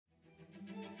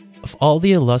Of all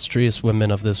the illustrious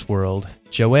women of this world,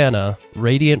 Joanna,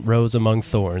 radiant rose among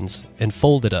thorns,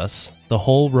 enfolded us, the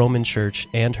whole Roman Church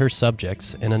and her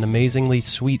subjects, in an amazingly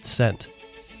sweet scent.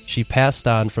 She passed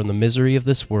on from the misery of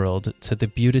this world to the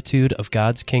beatitude of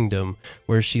God's kingdom,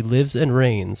 where she lives and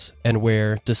reigns, and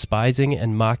where, despising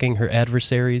and mocking her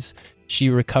adversaries, she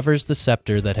recovers the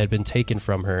scepter that had been taken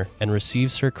from her and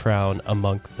receives her crown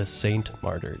among the saint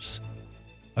martyrs.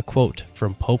 A quote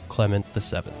from Pope Clement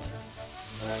VII.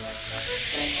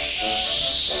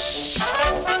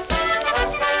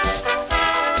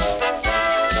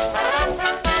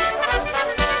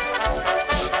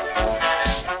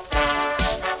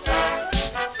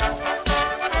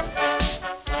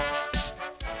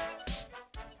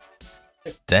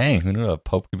 Dang, who knew a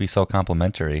pope could be so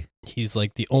complimentary? He's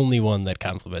like the only one that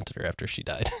complimented her after she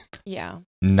died. Yeah.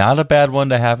 Not a bad one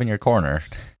to have in your corner.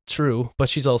 True, but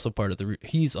she's also part of the.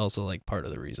 He's also like part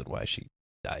of the reason why she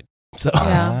died. So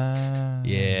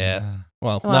yeah.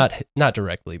 Well, not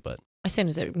directly, but as soon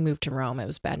as it moved to Rome, it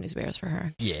was bad news bears for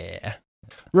her. Yeah,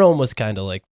 Rome was kind of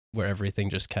like where everything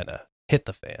just kind of hit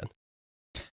the fan.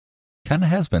 Kind of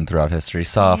has been throughout history.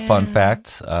 Saw a fun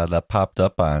fact that popped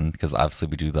up on, because obviously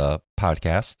we do the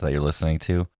podcast that you're listening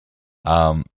to.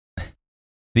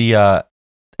 The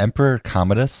Emperor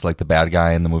Commodus, like the bad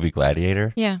guy in the movie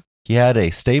Gladiator. Yeah. He had a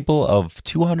stable of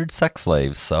 200 sex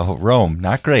slaves. So Rome,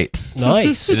 not great.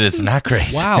 Nice. It is not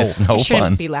great. Wow. It's no I shouldn't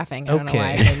fun. be laughing. I don't know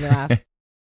why I made me laugh.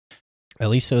 At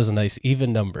least it was a nice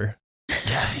even number.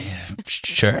 Yeah,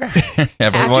 sure.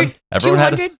 everyone After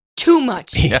 200, too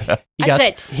much. Yeah. That's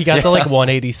it. He got to like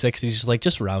 186. He's just like,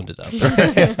 just round it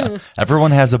up.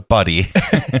 Everyone has a buddy.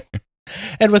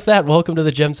 And with that, welcome to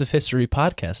the Gems of History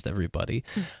podcast, everybody.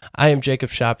 I am Jacob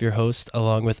Schopp, your host,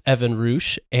 along with Evan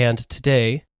Roosh, and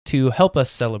today, to help us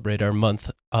celebrate our month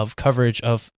of coverage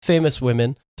of famous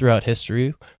women throughout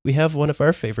history, we have one of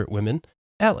our favorite women,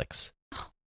 Alex.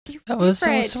 That was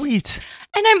so sweet.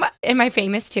 And am I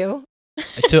famous too?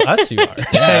 To us, you are.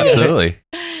 Yeah, absolutely.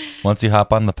 Once you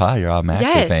hop on the pod, you're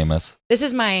automatically famous. This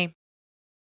is my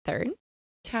third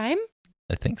time.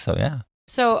 I think so, yeah.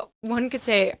 So one could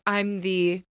say I'm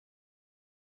the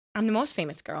most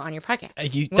famous girl on your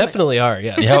podcast. You definitely are,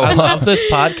 yes. Yeah, well, of this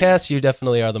podcast, you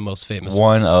definitely are the most famous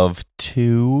one of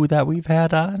two that we've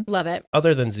had on. Love it.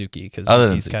 Other than Zuki, because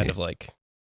he's kind of like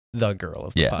the girl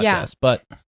of the podcast. Yeah. But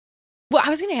well, I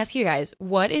was going to ask you guys,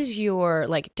 what is your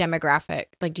like demographic?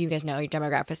 Like, do you guys know your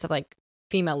demographics of like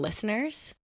female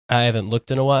listeners? I haven't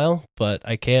looked in a while, but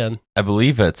I can. I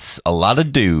believe it's a lot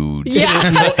of dudes. Yeah.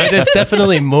 It is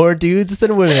definitely more dudes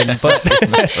than women. But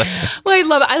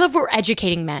well, I love we're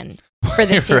educating men for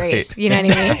this series. Right. You know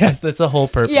what I mean? Yes, that's the whole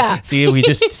purpose. Yeah. See, we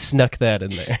just snuck that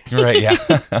in there. Right, yeah.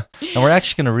 And we're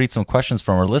actually going to read some questions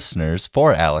from our listeners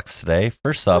for Alex today.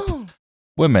 First up,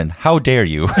 women, how dare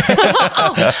you?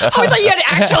 I thought you had an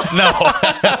actual. No.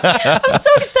 I'm so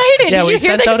excited. Yeah, Did you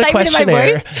hear the excitement in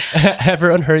my voice?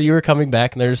 Everyone heard you were coming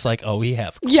back, and they're just like, oh, we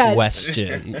have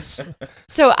questions.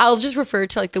 So I'll just refer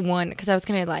to like the one, because I was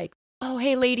going to like, oh,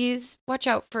 hey, ladies, watch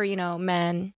out for,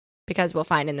 men, because we'll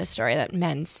find in this story that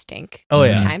men stink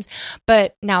sometimes. Yeah.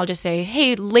 But now I'll just say,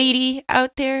 hey, lady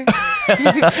out there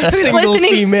who's single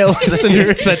listening. Female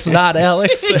listener that's not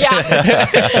Alex.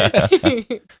 Yeah.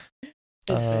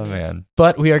 Oh, man.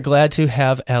 But we are glad to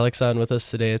have Alex on with us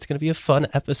today. It's going to be a fun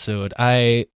episode.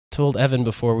 I told Evan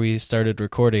before we started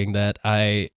recording that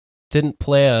I didn't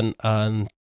plan on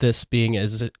this being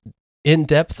as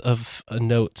in-depth of a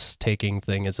notes-taking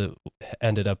thing as it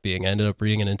ended up being. I ended up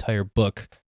reading an entire book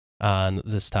on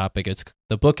this topic.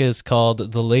 The book is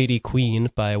called The Lady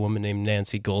Queen by a woman named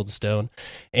Nancy Goldstone.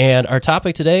 And our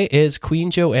topic today is Queen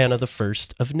Joanna I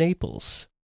of Naples.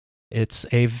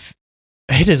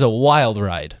 It is a wild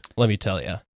ride, let me tell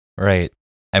you. Right.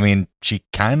 I mean, she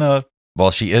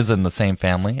is in the same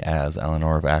family as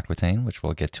Eleanor of Aquitaine, which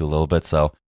we'll get to a little bit.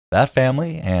 So that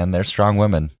family, and they're strong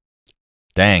women.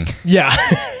 Dang. Yeah.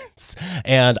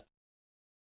 And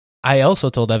I also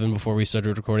told Evan before we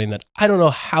started recording that I don't know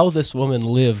how this woman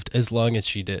lived as long as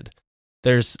she did.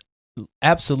 There's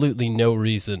absolutely no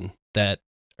reason that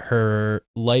her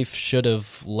life should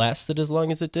have lasted as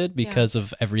long as it did because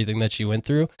of everything that she went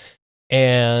through.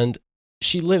 And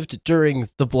she lived during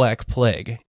the Black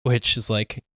Plague, which is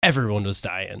like everyone was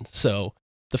dying. So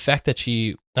the fact that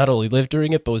she not only lived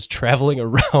during it, but was traveling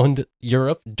around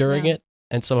Europe during it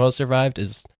and somehow survived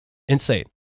is insane.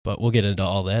 But we'll get into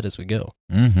all that as we go.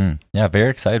 Mm-hmm. Yeah, very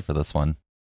excited for this one.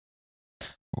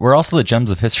 We're also the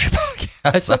Gems of History podcast.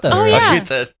 I thought that. Oh, yeah. We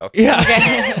did. Okay. Yeah.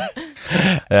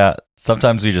 Okay. Yeah.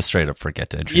 Sometimes we just straight up forget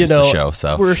to introduce the show.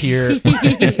 So we're here.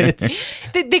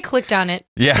 They clicked on it.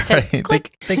 Yeah, it said,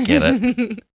 right. They get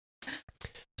it.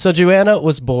 So Joanna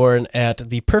was born at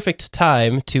the perfect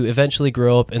time to eventually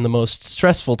grow up in the most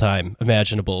stressful time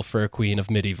imaginable for a queen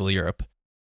of medieval Europe.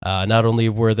 Not only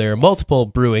were there multiple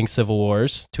brewing civil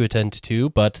wars to attend to,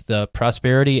 but the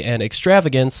prosperity and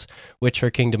extravagance which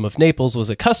her kingdom of Naples was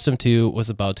accustomed to was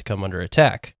about to come under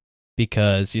attack.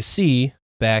 Because, you see,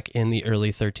 back in the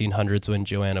early 1300s when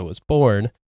Joanna was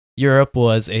born, Europe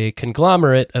was a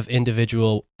conglomerate of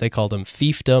individual, they called them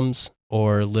fiefdoms,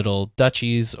 or little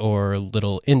duchies, or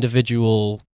little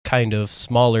individual kind of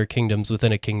smaller kingdoms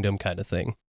within a kingdom kind of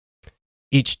thing.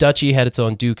 Each duchy had its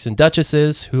own dukes and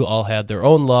duchesses, who all had their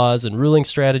own laws and ruling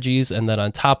strategies, and then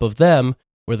on top of them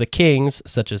were the kings,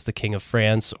 such as the King of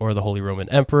France or the Holy Roman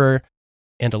Emperor,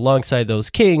 and alongside those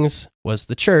kings was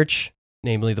the church,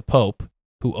 namely the Pope,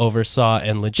 who oversaw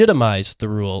and legitimized the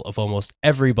rule of almost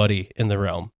everybody in the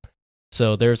realm.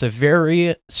 So there's a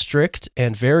very strict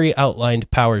and very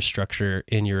outlined power structure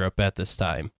in Europe at this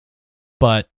time.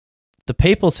 But the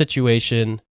papal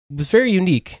situation was very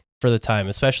unique for the time,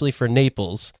 especially for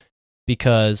Naples,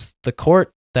 because the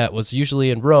court that was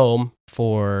usually in Rome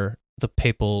for the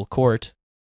papal court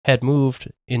had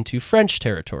moved into French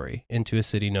territory, into a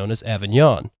city known as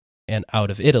Avignon, and out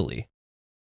of Italy.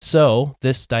 So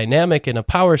this dynamic in a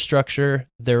power structure,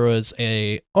 there was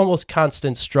a almost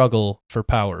constant struggle for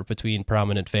power between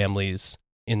prominent families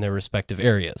in their respective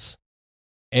areas.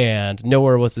 And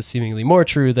nowhere was this seemingly more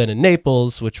true than in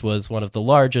Naples, which was one of the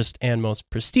largest and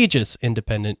most prestigious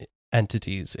independent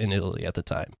entities in Italy at the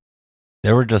time.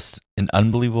 There were just an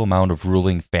unbelievable amount of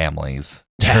ruling families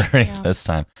during this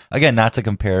time. Again, not to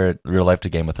compare real life to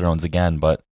Game of Thrones again,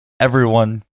 but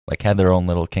everyone had their own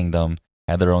little kingdom,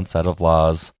 had their own set of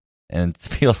laws, and it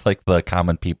feels like the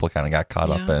common people kind of got caught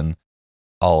up in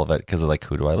all of it because of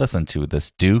who do I listen to,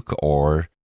 this duke or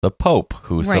the Pope,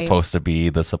 who's supposed to be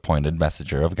this appointed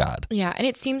messenger of God. Yeah, and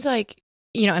it seems like,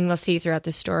 and we'll see throughout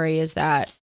the story, is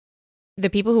that the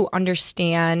people who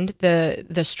understand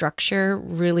the structure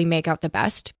really make out the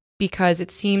best, because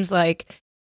it seems like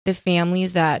the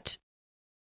families that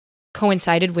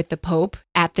coincided with the Pope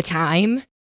at the time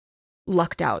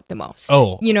lucked out the most.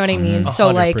 Oh, you know what I mean?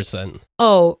 100%. So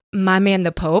oh, my man,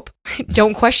 the Pope,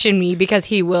 don't question me because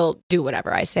he will do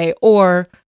whatever I say. Or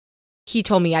he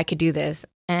told me I could do this.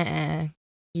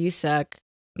 You suck.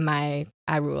 I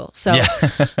rule. So,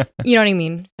 you know what I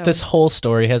mean? So. This whole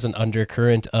story has an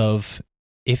undercurrent of,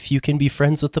 if you can be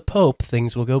friends with the Pope,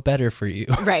 things will go better for you.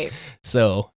 Right.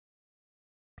 So,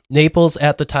 Naples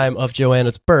at the time of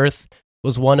Joanna's birth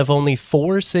was one of only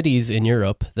 4 cities in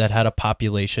Europe that had a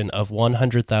population of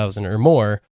 100,000 or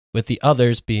more, with the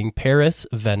others being Paris,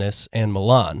 Venice, and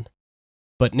Milan.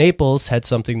 But Naples had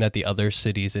something that the other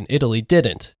cities in Italy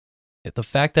didn't. The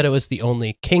fact that it was the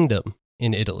only kingdom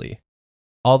in Italy.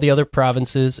 All the other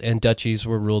provinces and duchies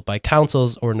were ruled by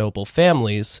councils or noble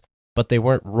families, but they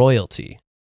weren't royalty.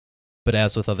 But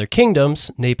as with other kingdoms,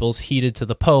 Naples heeded to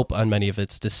the Pope on many of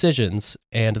its decisions,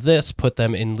 and this put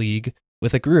them in league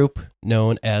with a group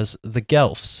known as the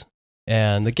Guelphs.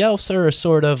 And the Guelphs are a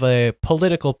sort of a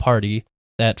political party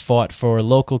that fought for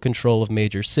local control of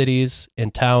major cities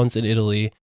and towns in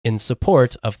Italy in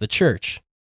support of the church.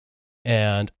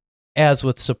 And as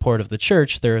with support of the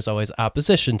church, there is always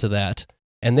opposition to that,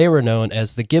 and they were known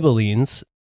as the Ghibellines,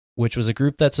 which was a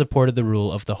group that supported the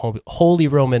rule of the Holy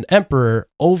Roman Emperor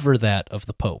over that of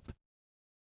the Pope.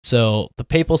 So the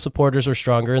papal supporters were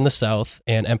stronger in the south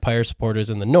and empire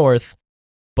supporters in the north,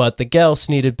 but the Guelphs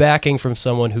needed backing from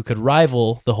someone who could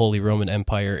rival the Holy Roman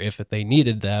Empire if they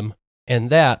needed them, and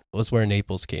that was where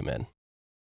Naples came in.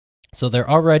 So they're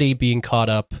already being caught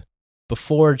up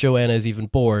before Joanna is even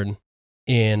born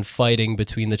in fighting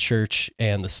between the church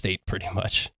and the state, pretty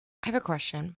much. I have a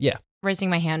question. Yeah. Raising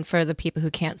my hand for the people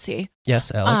who can't see.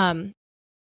 Yes, Alex.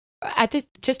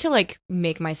 Just to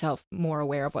make myself more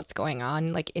aware of what's going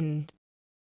on, in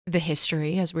the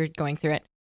history as we're going through it.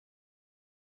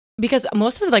 Because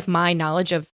most of my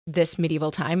knowledge of this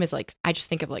medieval time is I just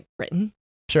think of Britain.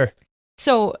 Sure.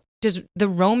 So does the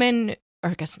Roman, or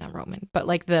I guess not Roman, but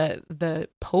the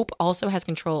Pope also has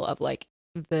control of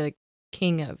the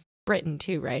King of Britain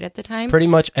too, right, at the time? Pretty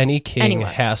much any king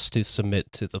has to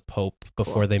submit to the Pope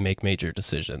before they make major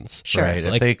decisions. Sure. Right.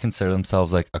 If they consider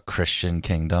themselves a Christian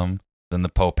kingdom, then the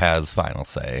Pope has final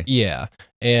say. Yeah.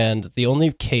 And the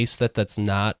only case that's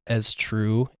not as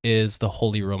true is the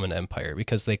Holy Roman Empire,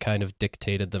 because they kind of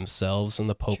dictated themselves and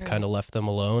the Pope kind of left them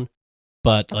alone.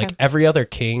 But every other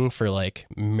king for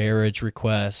marriage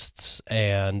requests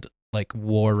and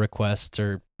war requests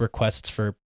or requests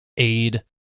for aid,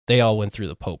 they all went through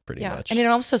the Pope pretty much. And it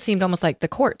also seemed almost like the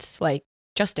courts,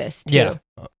 justice too. Yeah.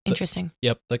 Interesting.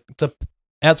 Yep.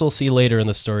 As we'll see later in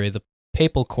the story, the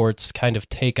papal courts kind of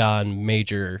take on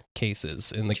major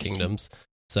cases in the kingdoms.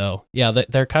 So, yeah,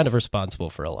 they're kind of responsible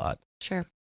for a lot. Sure.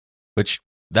 Which,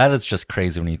 that is just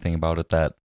crazy when you think about it,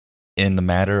 that in the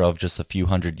matter of just a few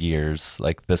hundred years,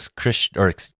 like this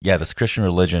Christian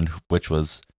religion, which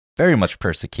was very much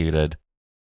persecuted,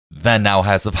 then now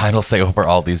has the final say over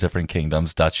all these different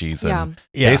kingdoms, duchies, and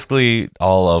basically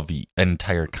all of the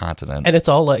entire continent. And it's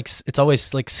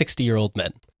always like 60-year-old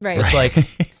men. Right. It's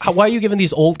like, why are you giving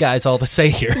these old guys all the say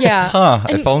here? Yeah. Huh,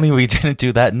 if only we didn't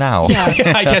do that now.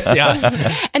 Yeah. I guess,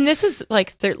 yeah. And this is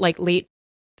like late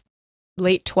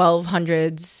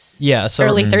 1200s. Yeah. So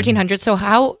early 1300s. So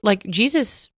how, like,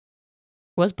 Jesus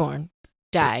was born,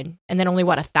 died, and then only,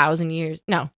 1,000 years?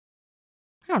 No.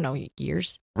 I don't know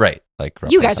years. Right. Like,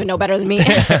 you guys would know better than me.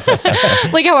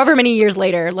 Like, however many years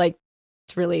later, like,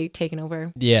 it's really taken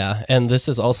over. Yeah, and this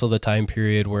is also the time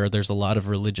period where there's a lot of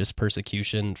religious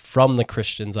persecution from the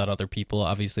Christians on other people.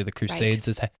 Obviously, the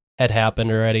Crusades had happened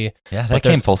already. Yeah, that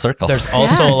came full circle. There's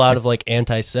also a lot of like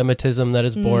anti-Semitism that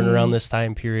is born around this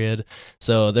time period.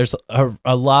 So there's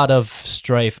a lot of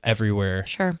strife everywhere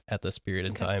at this period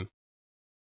in time.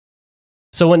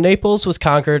 So when Naples was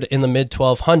conquered in the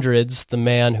mid-1200s, the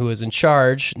man who was in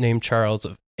charge, named Charles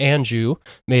of Anjou,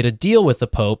 made a deal with the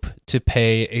Pope to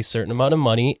pay a certain amount of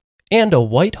money and a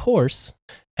white horse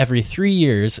every 3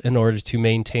 years in order to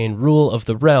maintain rule of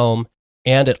the realm,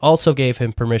 and it also gave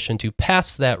him permission to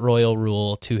pass that royal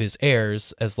rule to his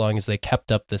heirs as long as they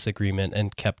kept up this agreement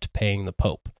and kept paying the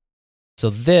Pope. So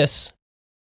this,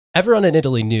 everyone in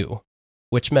Italy knew,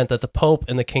 which meant that the Pope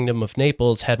and the Kingdom of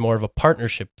Naples had more of a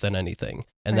partnership than anything,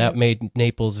 and that made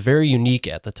Naples very unique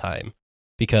at the time,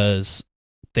 because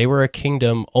they were a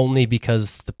kingdom only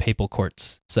because the papal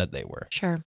courts said they were.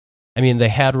 Sure. I mean, they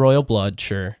had royal blood,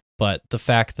 sure, but the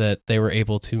fact that they were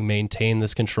able to maintain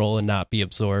this control and not be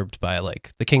absorbed by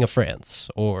like the King of France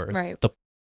or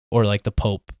the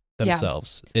Pope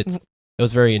themselves, it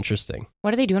was very interesting.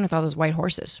 What are they doing with all those white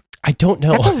horses? I don't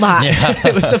know. That's a lot.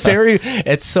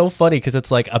 It's so funny because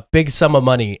it's like a big sum of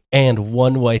money and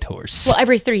one white horse. Well,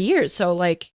 every 3 years. So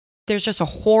like there's just a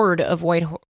horde of white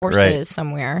horses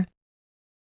somewhere.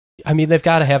 I mean, they've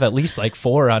got to have at least like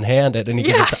 4 on hand at any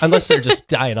given time, unless they're just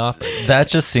dying off. That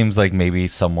just seems like maybe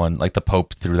someone like the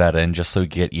Pope threw that in just so he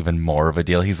could get even more of a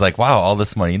deal. He's like, wow, all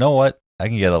this money. You know what? I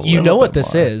can get a little You know what bit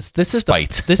this more. is? This is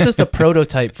Spite. this is the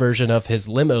prototype version of his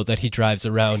limo that he drives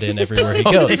around in everywhere he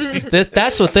goes.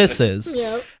 That's what this is.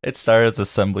 Yep. It started as an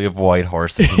assembly of white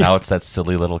horses, and now it's that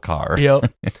silly little car.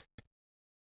 Yep.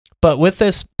 But with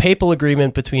this papal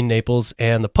agreement between Naples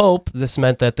and the Pope, this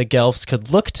meant that the Guelphs could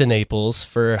look to Naples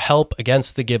for help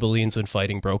against the Ghibellines when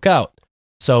fighting broke out.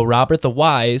 So Robert the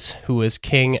Wise, who was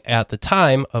king at the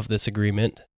time of this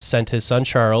agreement, sent his son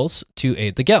Charles to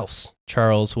aid the Guelphs.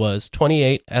 Charles was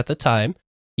 28 at the time.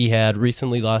 He had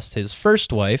recently lost his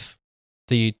first wife,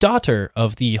 the daughter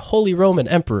of the Holy Roman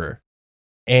Emperor.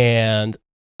 And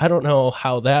I don't know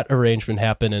how that arrangement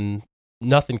happened and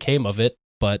nothing came of it,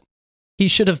 but he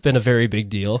should have been a very big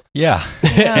deal. Yeah.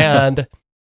 And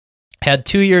had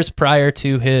 2 years prior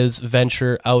to his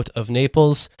venture out of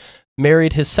Naples,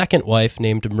 married his second wife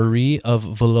named Marie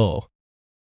of Valois.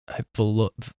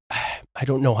 I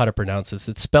don't know how to pronounce this.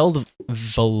 It's spelled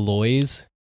Valois,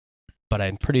 but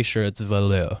I'm pretty sure it's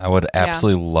Valois. I would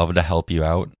absolutely love to help you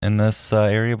out in this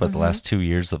area, but the last 2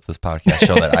 years of this podcast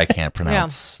show that I can't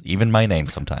pronounce even my name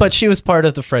sometimes. But she was part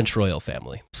of the French royal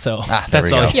family, so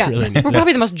that's all you really need. We're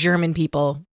probably the most German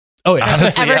people. Oh, yeah.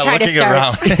 Honestly, ever tried to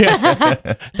start.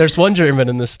 around. There's one German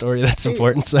in this story that's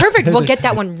important. So. Perfect. We'll get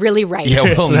that one really right.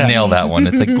 Yeah, we'll nail that one.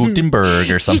 It's like Gutenberg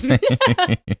or something.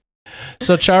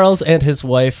 So Charles and his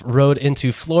wife rode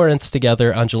into Florence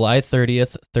together on July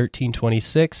 30th,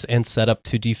 1326, and set up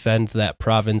to defend that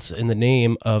province in the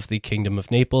name of the Kingdom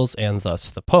of Naples and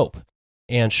thus the Pope.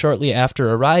 And shortly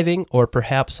after arriving, or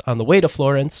perhaps on the way to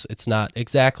Florence, it's not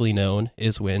exactly known,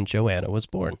 is when Joanna was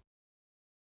born.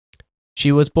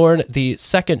 She was born the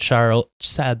second child of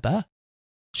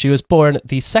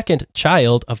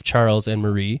Charles and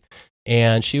Marie,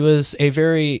 and she was a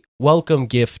very welcome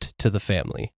gift to the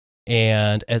family.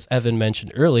 And as Evan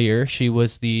mentioned earlier, she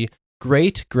was the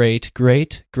great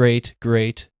granddaughter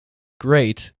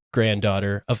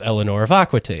of Eleanor of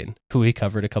Aquitaine, who we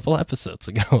covered a couple episodes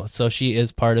ago. So she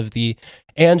is part of the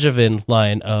Angevin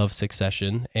line of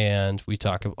succession, and we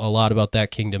talk a lot about that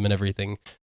kingdom and everything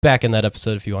back in that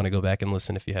episode if you want to go back and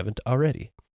listen if you haven't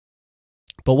already.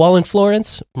 But while in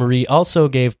Florence, Marie also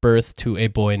gave birth to a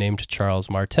boy named Charles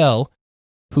Martel,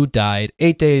 who died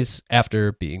 8 days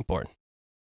after being born.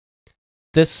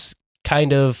 This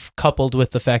kind of coupled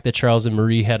with the fact that Charles and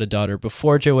Marie had a daughter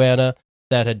before Joanna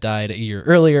that had died a year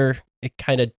earlier it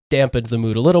kind of dampened the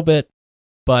mood a little bit,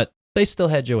 but they still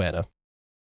had Joanna.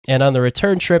 And on the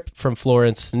return trip from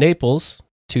Florence to Naples,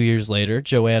 2 years later,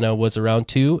 Joanna was around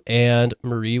 2, and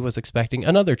Marie was expecting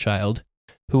another child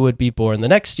who would be born the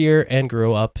next year and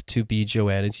grow up to be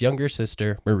Joanna's younger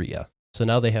sister, Maria. So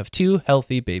now they have 2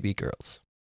 healthy baby girls.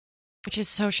 Which is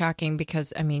so shocking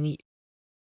because, I mean,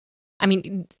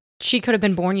 she could have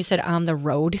been born, you said, on the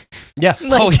road. Yeah.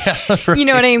 Like, Right. You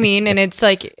know what I mean? And it's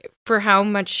like, for how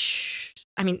much,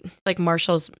 I mean, like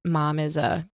Marshall's mom is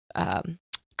a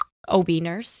OB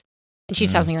nurse. And she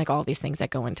tells me like all these things that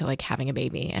go into like having a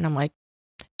baby. And I'm like,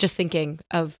 just thinking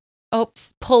of,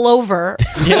 pull over.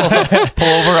 Yeah. Pull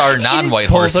over our non-white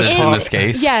horses in this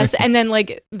case. Yes. And then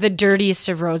like the dirtiest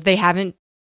of roads, they haven't,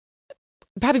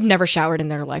 probably never showered in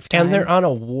their lifetime. And they're on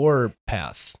a war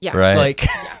path. Yeah. Right. Like,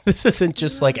 this isn't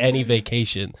just like any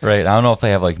vacation. Right. I don't know if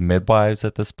they have like midwives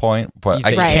at this point, but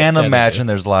I Right. can't Yeah, they imagine do.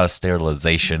 there's a lot of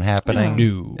sterilization happening.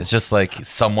 No. It's just like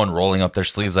someone rolling up their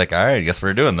sleeves like, all right, I guess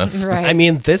we're doing this. Right. I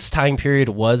mean, this time period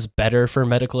was better for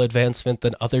medical advancement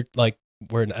than other, like,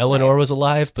 when Eleanor was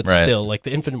alive, but Right. still, like,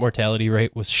 the infant mortality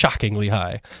rate was shockingly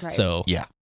high. Right. So, Yeah.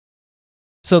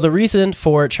 So the reason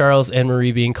for Charles and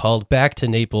Marie being called back to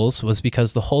Naples was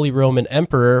because the Holy Roman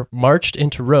Emperor marched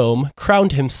into Rome,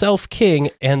 crowned himself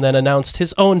king, and then announced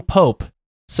his own pope.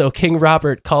 So King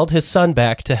Robert called his son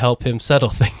back to help him settle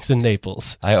things in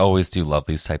Naples. I always do love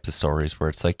these types of stories where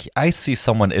it's like, I see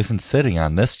someone isn't sitting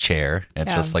on this chair. It's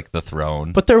Yeah. just like the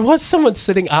throne. But there was someone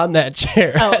sitting on that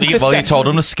chair. Oh. Well, you told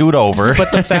him to scoot over.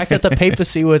 But the fact that the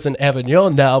papacy was in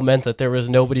Avignon now meant that there was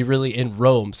nobody really in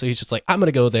Rome. So he's just like, I'm going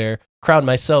to go there, crown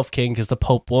myself king because the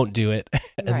Pope won't do it,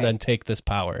 and Right. then take this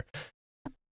power.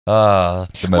 The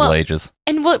Middle Well, Ages.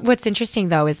 And what's interesting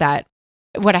though is that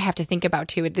what I have to think about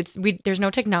too, there's no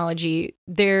technology.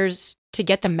 To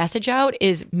get the message out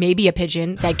is maybe a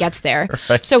pigeon that gets there.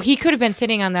 Right. So he could have been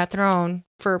sitting on that throne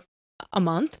for a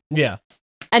month. Yeah.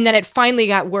 And then it finally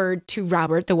got word to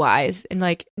Robert the Wise and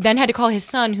like then had to call his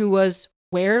son who was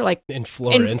where? Like In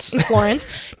Florence. in Florence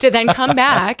to then come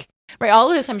back. Right. All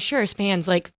of this I'm sure spans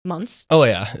like months. Oh,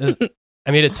 yeah. I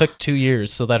mean, it took 2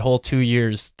 years. So that whole 2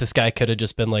 years, this guy could have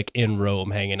just been like in Rome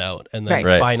hanging out. And then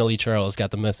Right. finally Charles got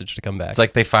the message to come back. It's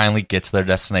like they finally get to their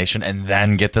destination and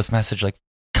then get this message like,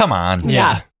 come on.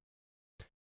 Yeah.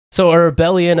 So a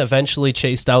rebellion eventually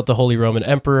chased out the Holy Roman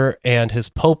Emperor, and his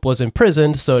pope was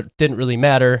imprisoned, so it didn't really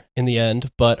matter in the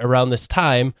end. But around this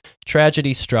time,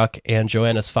 tragedy struck, and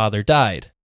Joanna's father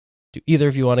died. Do either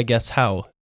of you want to guess how?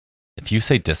 If you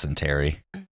say dysentery,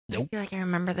 I feel like I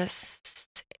remember this.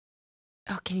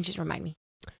 Oh, can you just remind me?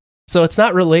 So it's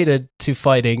not related to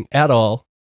fighting at all.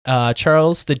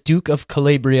 Charles, the Duke of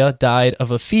Calabria, died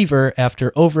of a fever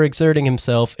after overexerting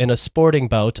himself in a sporting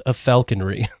bout of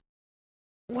falconry.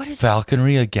 What is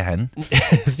falconry again.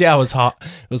 Yeah, it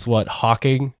was what,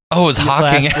 hawking? Oh, it's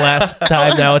hawking. Last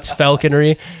time, now it's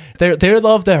falconry. They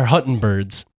love their hunting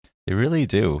birds. They really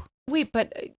do. Wait,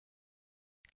 but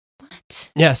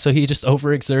what? Yeah, so he just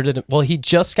overexerted. Well, he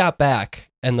just got back,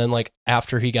 and then like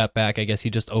after he got back, I guess he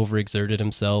just overexerted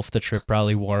himself. The trip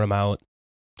probably wore him out.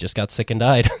 Just got sick and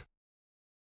died.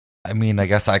 I mean, I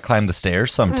guess I climb the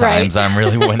stairs sometimes. Right. I'm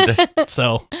really winded.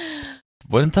 So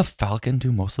Wouldn't the falcon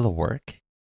do most of the work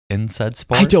in said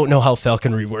sport? I don't know how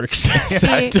falconry works.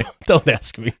 So See- don't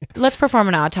ask me. Let's perform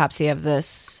an autopsy of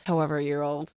this, however year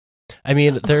old. I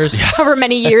mean, there's However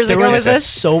many years there ago was was this?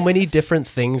 so many different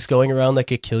things going around that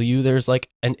could kill you. There's like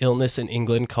an illness in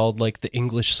England called like the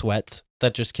English sweat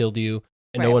that just killed you,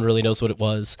 and no Right. one really knows what it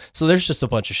was. So there's just a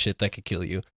bunch of shit that could kill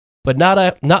you. But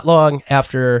not long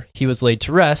after he was laid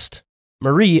to rest,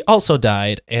 Marie also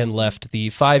died and left the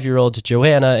 5-year-old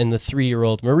Joanna and the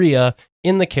 3-year-old Maria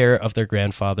in the care of their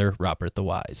grandfather, Robert the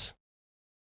Wise.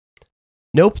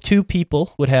 No two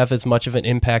people would have as much of an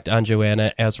impact on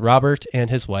Joanna as Robert and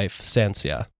his wife,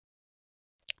 Sansia.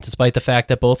 Despite the fact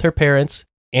that both her parents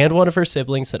and one of her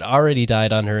siblings had already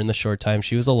died on her in the short time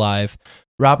she was alive,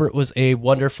 Robert was a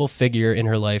wonderful figure in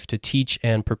her life to teach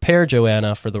and prepare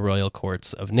Joanna for the royal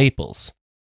courts of Naples.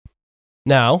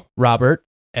 Now, Robert,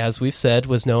 as we've said,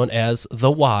 was known as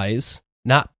the Wise,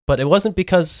 but it wasn't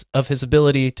because of his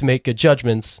ability to make good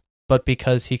judgments, but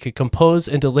because he could compose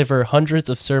and deliver hundreds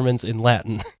of sermons in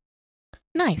Latin.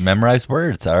 Nice. Memorized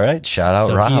words. All right. Shout out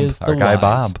So he Rob, is the our guy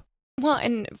wise. Bob. Well,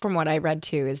 and from what I read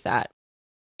too, is that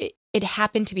it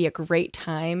happened to be a great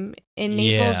time in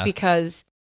Naples Yeah. because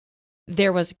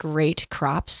there was great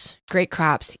crops. Great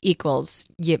crops equals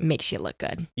it makes you look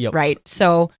good, Yep. right?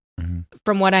 So, Mhm.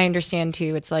 from what I understand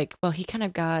too, it's like, well, he kind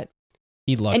of got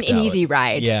He lucked an out. easy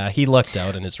ride. Yeah, he lucked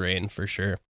out in his reign for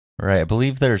sure. Right. I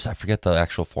believe I forget the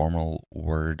actual formal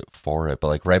word for it, but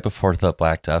like right before the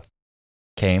Black Death,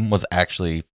 came was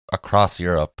actually across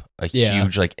Europe a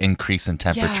huge like increase in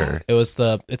temperature. It was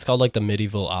it's called like the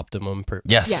medieval optimum.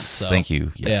 Thank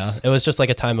you. Yes. Yeah, it was just like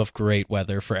a time of great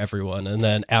weather for everyone, and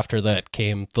then after that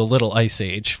came the Little Ice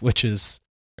Age, which is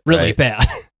really bad.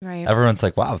 Right. Everyone's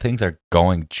like, wow, things are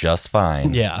going just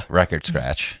fine. Yeah. Record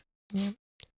scratch. Yep.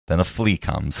 Then a flea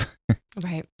comes.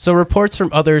 Right. So reports from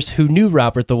others who knew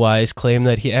Robert the Wise claim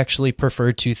that he actually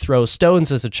preferred to throw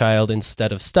stones as a child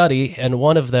instead of study, and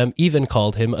one of them even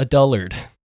called him a dullard.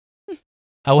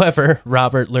 However,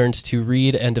 Robert learned to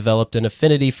read and developed an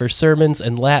affinity for sermons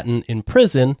and Latin in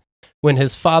prison when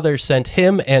his father sent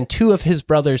him and 2 of his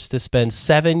brothers to spend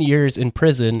 7 years in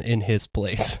prison in his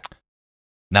place.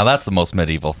 Now that's the most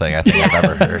medieval thing I think I've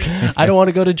ever heard. I don't want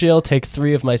to go to jail, take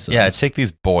 3 of my sons. Yeah, take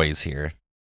these boys here.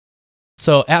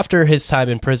 So after his time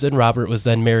in prison, Robert was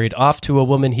then married off to a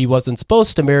woman he wasn't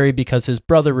supposed to marry because his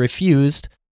brother refused.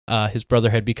 His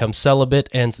brother had become celibate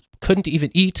and couldn't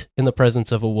even eat in the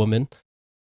presence of a woman.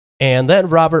 And then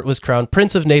Robert was crowned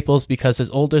Prince of Naples because his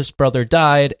oldest brother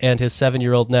died and his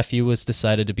 7-year-old nephew was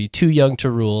decided to be too young to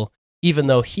rule, even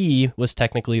though he was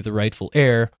technically the rightful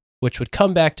heir, which would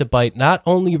come back to bite not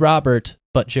only Robert,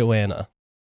 but Joanna.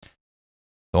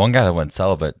 The one guy that went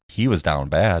celibate, he was down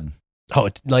bad. Oh,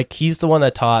 like he's the one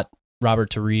that taught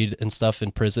Robert to read and stuff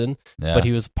in prison, but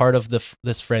he was part of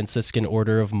this Franciscan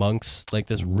order of monks, like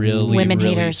this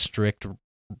really strict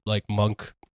like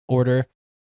monk order.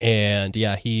 And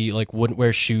yeah, he like wouldn't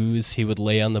wear shoes. He would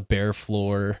lay on the bare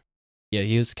floor. Yeah,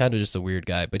 he was kind of just a weird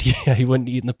guy, but he wouldn't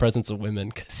eat in the presence of women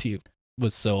because he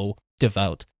was so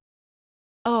devout.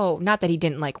 Oh, not that he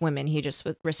didn't like women. He just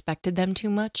respected them too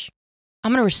much.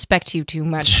 I'm going to respect you too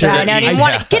much. Sure. I don't even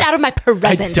want to get out of my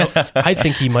presence. I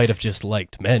think he might have just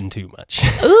liked men too much.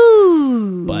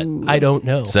 Ooh. But I don't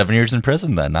know. 7 years in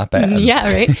prison then, not bad.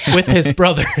 Yeah, right? With his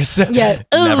brothers. Yeah.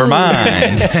 Ooh. Never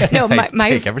mind. No, my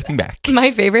take everything back.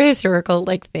 My favorite historical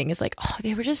thing is like, oh,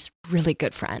 they were just really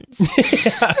good friends.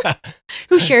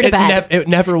 Who shared a bed. It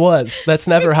never was. That's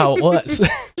never how it was.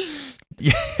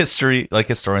 Yeah, historians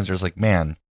are just like,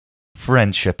 man,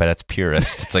 friendship at its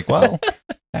purest. It's like, well,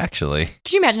 actually.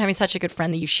 Could you imagine having such a good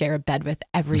friend that you share a bed with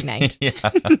every night? Yeah.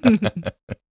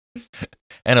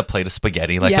 And a plate of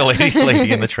spaghetti like the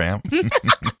lady in the Tramp.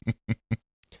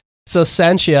 So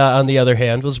Sanchia, on the other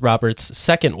hand, was Robert's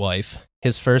second wife.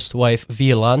 His first wife,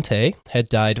 Violante, had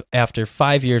died after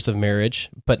 5 years of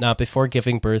marriage, but not before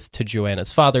giving birth to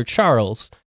Joanna's father, Charles.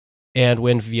 And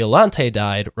when Violante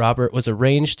died, Robert was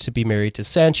arranged to be married to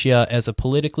Sanchia as a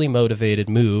politically motivated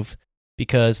move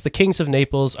because the kings of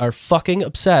Naples are fucking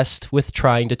obsessed with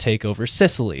trying to take over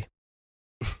Sicily.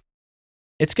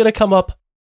 It's going to come up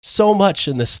so much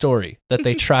in this story that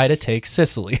they try to take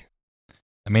Sicily.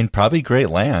 I mean, probably great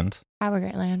land. Probably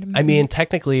great land. I mean,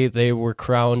 technically, they were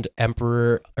crowned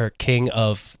emperor or king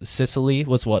of Sicily,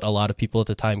 was what a lot of people at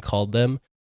the time called them.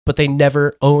 But they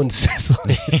never owned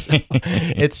Sicily. So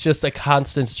it's just a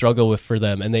constant struggle for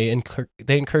them. And they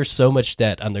incur so much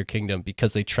debt on their kingdom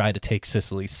because they try to take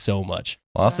Sicily so much.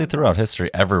 Well, honestly, throughout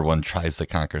history, everyone tries to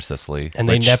conquer Sicily. And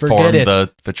they never get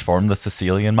it. Which formed the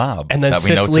Sicilian mob. And then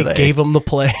Sicily gave them the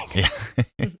plague. Yeah.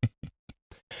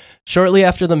 Shortly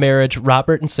after the marriage,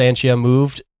 Robert and Sanchia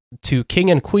moved to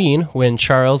king and queen when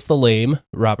Charles the Lame,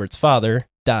 Robert's father,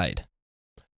 died.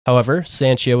 However,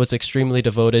 Sanchia was extremely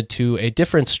devoted to a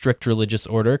different strict religious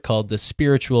order called the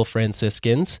Spiritual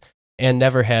Franciscans and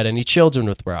never had any children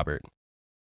with Robert.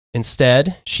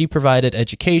 Instead, she provided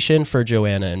education for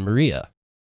Joanna and Maria.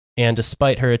 And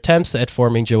despite her attempts at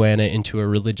forming Joanna into a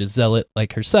religious zealot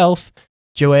like herself,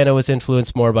 Joanna was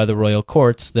influenced more by the royal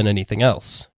courts than anything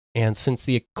else. And since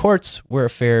the courts were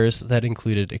affairs that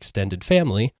included extended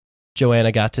family,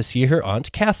 Joanna got to see her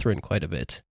Aunt Catherine quite a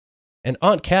bit. And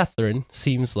Aunt Catherine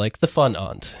seems like the fun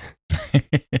aunt.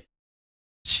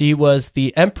 She was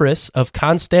the Empress of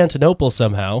Constantinople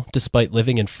somehow, despite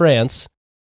living in France,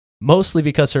 mostly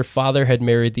because her father had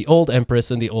married the old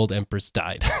Empress and the old Empress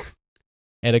died.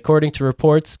 And according to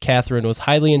reports, Catherine was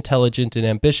highly intelligent and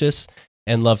ambitious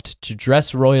and loved to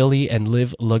dress royally and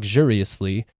live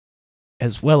luxuriously,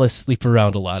 as well as sleep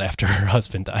around a lot after her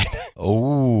husband died.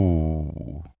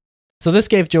 Oh. So this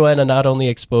gave Joanna not only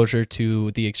exposure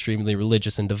to the extremely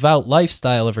religious and devout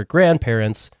lifestyle of her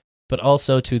grandparents, but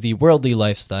also to the worldly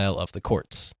lifestyle of the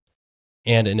courts.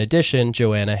 And in addition,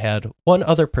 Joanna had one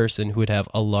other person who would have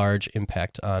a large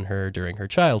impact on her during her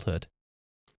childhood,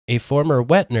 a former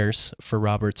wet nurse for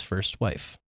Robert's first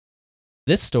wife.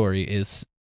 This story is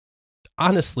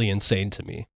honestly insane to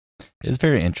me. It's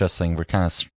very interesting. We're kind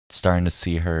of starting to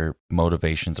see her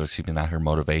motivations, or excuse me, not her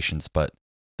motivations, but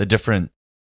the different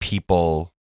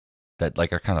people that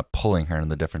like are kind of pulling her in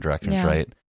the different directions,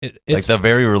 right? like It's the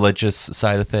very religious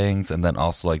side of things, and then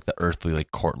also like the earthly,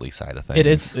 like courtly side of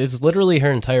things. it's literally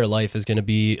her entire life is going to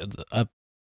be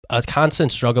a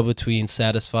constant struggle between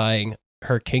satisfying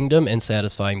her kingdom and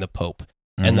satisfying the Pope.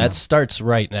 And that starts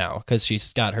right now because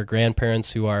she's got her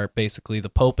grandparents who are basically the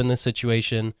Pope in this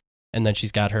situation. And then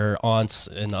she's got her aunts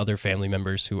and other family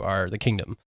members who are the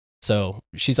kingdom. So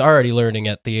she's already learning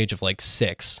at the age of like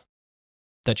 6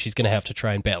 that she's going to have to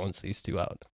try and balance these two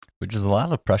out. Which is a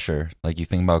lot of pressure. Like you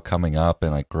think about coming up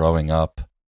and like growing up.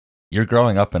 You're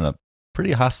growing up in a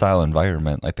pretty hostile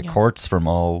environment. Like the courts, from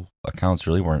all accounts,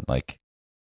 really weren't like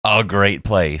a great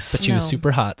place. But she was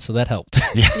super hot, so that helped.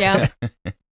 Yeah.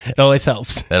 It always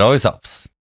helps. It always helps.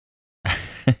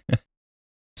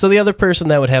 So the other person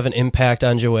that would have an impact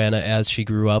on Joanna as she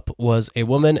grew up was a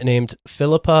woman named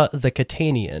Philippa the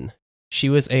Catanian. She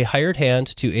was a hired hand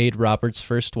to aid Robert's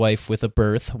first wife with a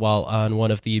birth while on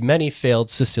one of the many failed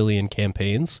Sicilian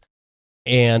campaigns.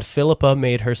 And Philippa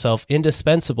made herself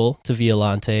indispensable to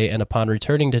Violante and upon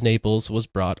returning to Naples was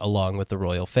brought along with the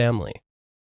royal family.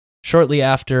 Shortly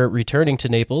after returning to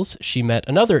Naples, she met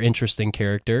another interesting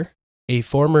character, a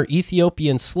former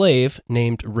Ethiopian slave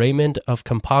named Raymond of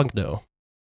Campagno.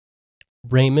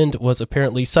 Raymond was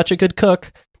apparently such a good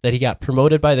cook that he got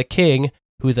promoted by the king,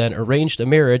 who then arranged a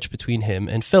marriage between him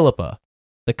and Philippa.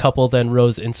 The couple then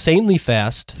rose insanely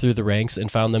fast through the ranks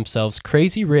and found themselves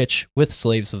crazy rich with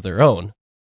slaves of their own.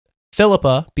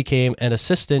 Philippa became an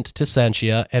assistant to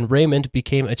Sanchia, and Raymond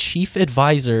became a chief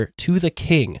advisor to the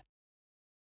king.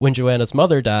 When Joanna's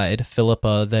mother died,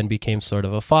 Philippa then became sort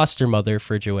of a foster mother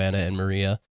for Joanna and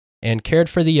Maria, and cared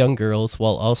for the young girls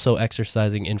while also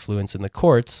exercising influence in the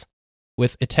courts,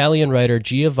 with Italian writer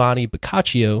Giovanni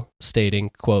Boccaccio stating,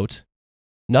 quote,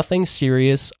 "Nothing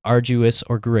serious, arduous,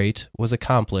 or great was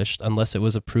accomplished unless it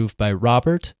was approved by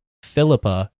Robert,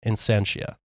 Philippa, and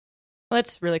Sanchia." Well,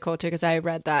 that's really cool, too, because I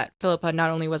read that Philippa not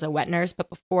only was a wet nurse, but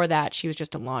before that, she was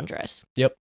just a laundress.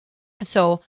 Yep.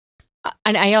 So,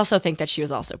 and I also think that she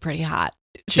was also pretty hot.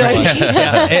 She was.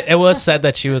 Yeah, it was said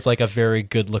that she was like a very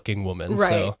good-looking woman. Right.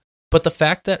 So, but the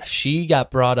fact that she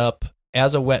got brought up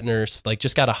as a wet nurse, like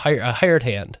just got a hired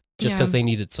hand just because they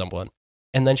needed someone.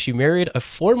 And then she married a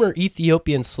former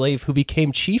Ethiopian slave who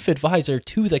became chief advisor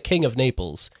to the king of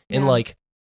Naples in like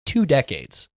 2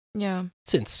 decades. Yeah.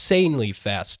 It's insanely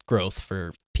fast growth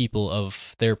for people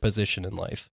of their position in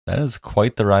life. That is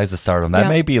quite the rise of stardom. That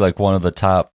may be like one of the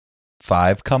top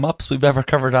 5 come-ups we've ever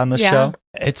covered on this show.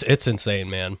 It's insane,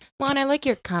 man. Well, and I like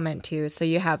your comment, too. So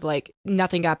you have like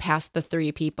nothing got past the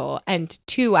 3 people, and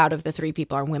 2 out of the 3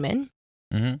 people are women.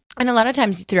 Mm-hmm. And a lot of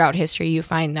times throughout history, you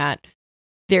find that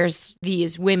there's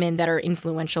these women that are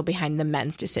influential behind the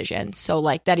men's decisions. So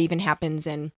like that even happens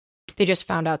they just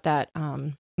found out that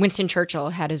Winston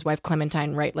Churchill had his wife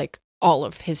Clementine write like all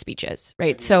of his speeches,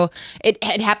 right? So it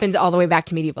happens all the way back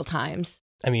to medieval times.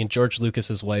 I mean, George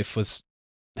Lucas's wife was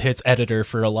his editor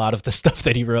for a lot of the stuff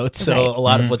that he wrote. So a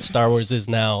lot of what Star Wars is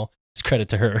now is credit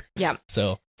to her. Yeah.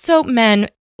 So men,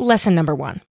 lesson number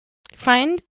 1,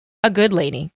 find a good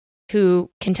lady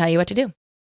who can tell you what to do.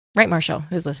 Right, Marshall,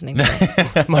 who's listening to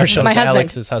this. Marshall's My husband.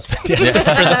 Alex's husband. Yes, for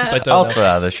those I don't Also know.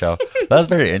 out of the show. That was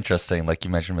very interesting. Like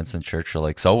you mentioned Winston Churchill.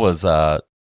 Like so was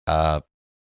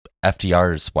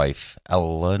FDR's wife,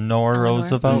 Eleanor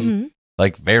Roosevelt. Mm-hmm.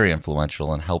 Like very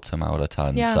influential and helped him out a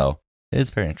ton. Yeah. So it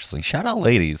is very interesting. Shout out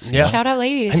ladies. Yeah. Shout out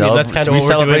ladies. I mean, that's kind of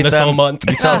what we're doing this whole month.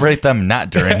 We celebrate them not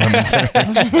during Women's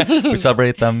Day. We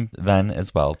celebrate them then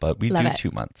as well, but we Love do it.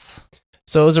 2 months.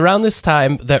 So it was around this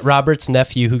time that Robert's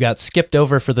nephew, who got skipped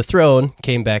over for the throne,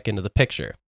 came back into the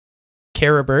picture.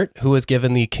 Caribert, who was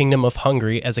given the Kingdom of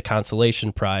Hungary as a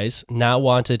consolation prize, now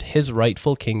wanted his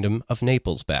rightful kingdom of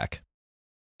Naples back.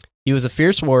 He was a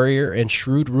fierce warrior and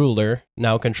shrewd ruler,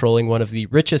 now controlling one of the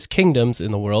richest kingdoms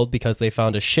in the world because they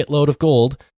found a shitload of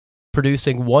gold,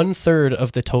 producing 1/3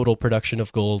 of the total production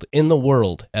of gold in the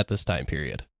world at this time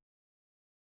period.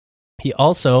 He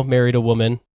also married a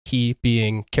woman. He,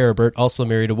 being Caribert, also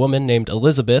married a woman named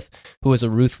Elizabeth, who was a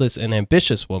ruthless and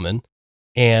ambitious woman.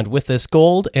 And with this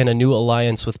gold and a new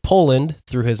alliance with Poland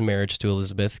through his marriage to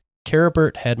Elizabeth,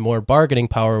 Caribert had more bargaining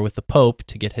power with the Pope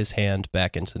to get his hand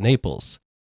back into Naples.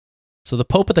 So the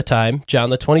Pope at the time,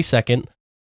 John the 22nd,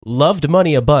 loved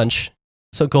money a bunch,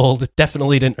 so gold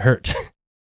definitely didn't hurt.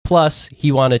 Plus,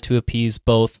 he wanted to appease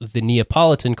both the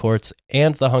Neapolitan courts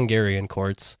and the Hungarian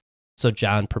courts, so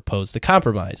John proposed a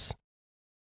compromise.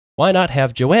 Why not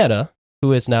have Joanna,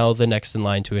 who is now the next in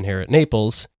line to inherit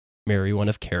Naples, marry one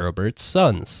of Caribert's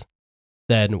sons?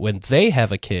 Then, when they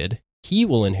have a kid, he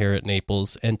will inherit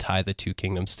Naples and tie the 2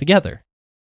 kingdoms together.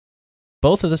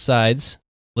 Both of the sides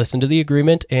listened to the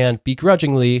agreement and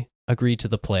begrudgingly agreed to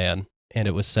the plan, and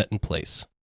it was set in place.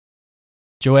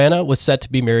 Joanna was set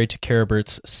to be married to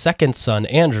Carabert's second son,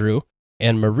 Andrew,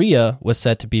 and Maria was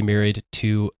set to be married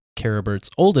to Carabert's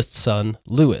oldest son,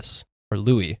 Louis,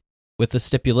 with the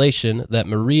stipulation that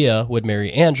Maria would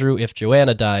marry Andrew if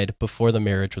Joanna died before the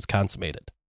marriage was consummated.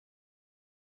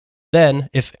 Then,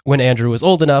 when Andrew was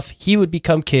old enough, he would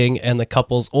become king, and the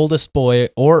couple's oldest boy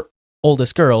or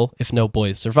oldest girl, if no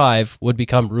boys survive, would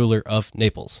become ruler of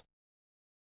Naples.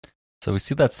 So we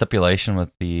see that stipulation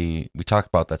we talked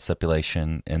about that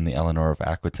stipulation in the Eleanor of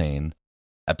Aquitaine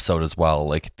episode as well.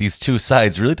 Like, these two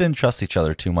sides really didn't trust each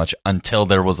other too much until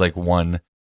there was like one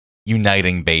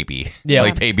uniting baby,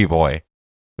 like baby boy,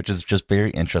 which is just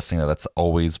very interesting that's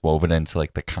always woven into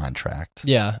like the contract.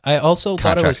 Yeah, I also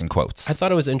thought it was in quotes. I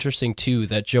thought it was interesting too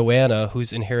that Joanna,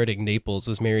 who's inheriting Naples,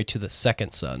 was married to the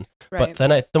second son. Right. But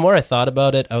then the more I thought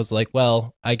about it, I was like,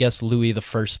 well, I guess Louis, the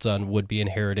first son, would be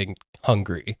inheriting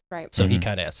Hungary, right? So he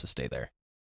kind of has to stay there.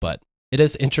 But it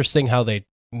is interesting how they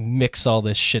mix all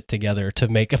this shit together to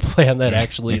make a plan that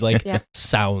actually like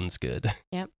sounds good.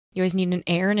 Yep. You always need an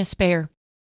heir and a spare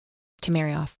to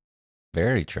marry off.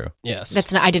 Very true. Yes.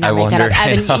 I did not make that up.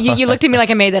 Evan, you looked at me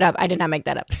like I made that up. I did not make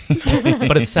that up.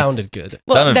 But it sounded good.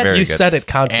 Well, sounded very you good. said it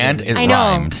confidently. And is I know.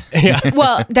 rhymed. Yeah.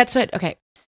 Well, that's what, okay.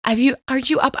 Aren't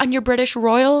you up on your British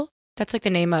Royal? That's like the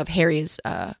name of Harry's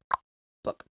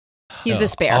book. He's the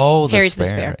spare. Oh, Harry's the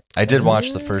spare. I did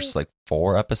watch the first like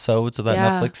 4 episodes of that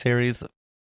Netflix series.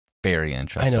 Very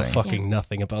interesting. I know fucking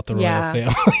nothing about the royal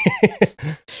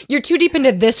family. You're too deep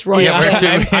into this royal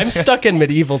family. I'm stuck in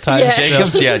medieval times.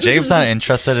 Yeah. Jacob's not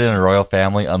interested in a royal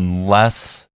family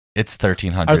unless it's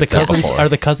 1300. Are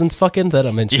the cousins fucking that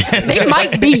I'm interested in? They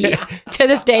might be. To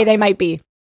this day, they might be.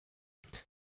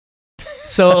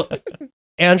 So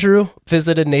Andrew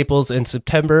visited Naples in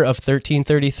September of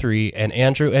 1333, and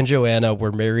Andrew and Joanna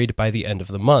were married by the end of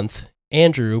the month,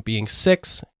 Andrew being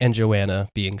 6 and Joanna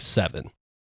being 7.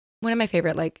 One of my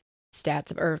favorite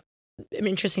stats or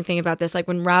interesting thing about this,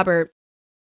 when Robert,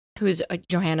 who's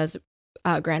Joanna's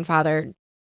grandfather,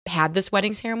 had this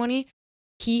wedding ceremony,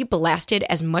 he blasted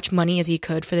as much money as he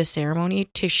could for this ceremony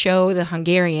to show the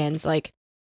Hungarians,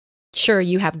 sure,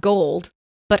 you have gold,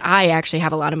 but I actually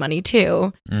have a lot of money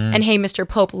too. And hey, Mr.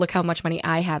 Pope, look how much money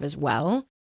I have as well.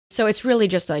 So it's really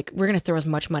just we're going to throw as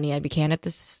much money as we can at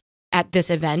this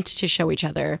event to show each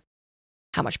other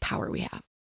how much power we have.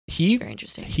 Very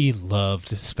interesting. He loved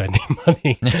spending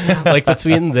money.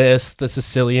 Between this, the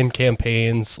Sicilian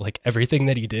campaigns, everything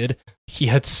that he did, he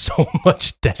had so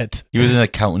much debt. He was an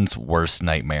accountant's worst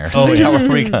nightmare. Oh, yeah. How are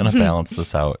we going to balance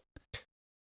this out?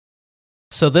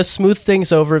 So this smoothed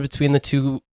things over between the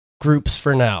two groups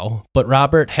for now, but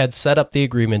Robert had set up the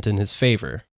agreement in his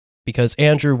favor, because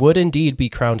Andrew would indeed be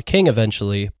crowned king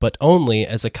eventually, but only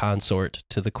as a consort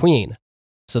to the queen.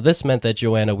 So this meant that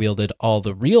Joanna wielded all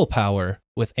the real power,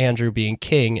 with Andrew being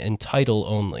king in title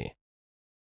only.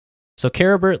 So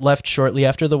Caribert left shortly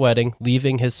after the wedding,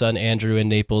 leaving his son Andrew in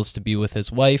Naples to be with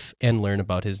his wife and learn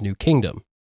about his new kingdom.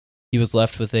 He was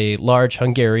left with a large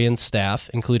Hungarian staff,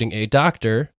 including a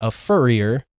doctor, a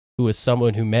furrier, who is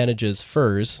someone who manages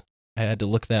furs. I had to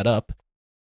look that up.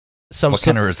 What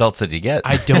kind of results did you get?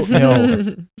 I don't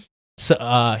know.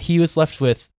 So he was left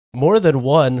with more than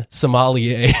one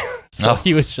sommelier. So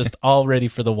he was just all ready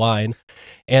for the wine,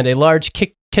 and a large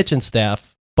kitchen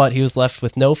staff, but he was left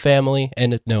with no family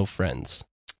and no friends.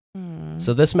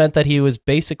 So this meant that he would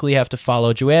basically have to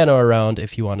follow Joanna around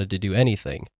if he wanted to do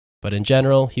anything. But in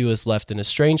general, he was left in a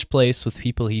strange place with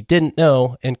people he didn't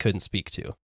know and couldn't speak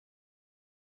to.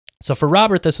 So for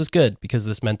Robert, this was good, because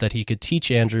this meant that he could teach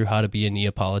Andrew how to be a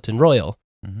Neapolitan royal.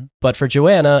 Mm-hmm. But for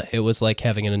Joanna, it was like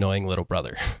having an annoying little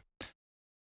brother.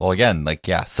 Well, again,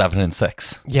 7 and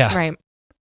 6. Yeah. Right.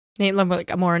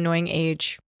 A more annoying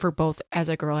age for both as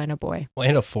a girl and a boy. Well,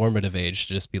 and a formative age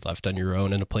to just be left on your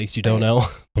own in a place you don't know.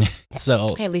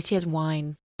 So hey, at least he has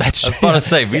wine. I was about to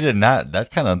say, we did not, that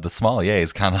kind of, the sommelier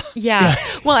is kind of... Yeah.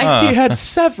 Well, he had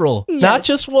several, not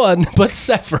just one, but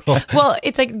several. Well,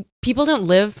 it's people don't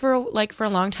live for a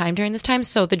long time during this time,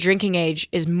 so the drinking age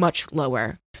is much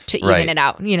lower to even it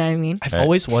out. You know what I mean? I've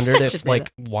always wondered if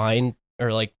wine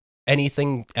or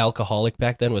anything alcoholic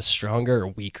back then was stronger or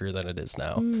weaker than it is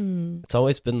now. It's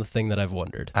always been the thing that I've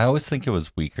wondered. I always think it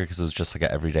was weaker because it was just an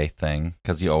everyday thing.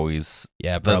 Because you always,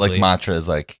 probably. The mantra is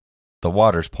the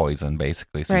water's poison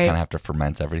basically, so you kind of have to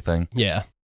ferment everything. Yeah.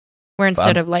 Where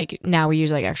instead of now we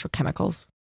use actual chemicals.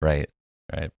 Right.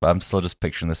 But I'm still just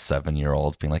picturing this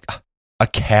 7-year-old being like, a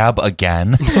cab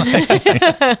again?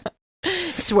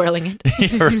 Swirling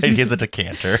it. Right, he has a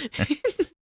decanter.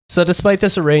 So despite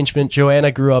this arrangement,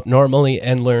 Joanna grew up normally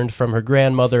and learned from her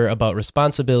grandmother about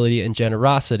responsibility and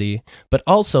generosity, but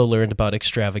also learned about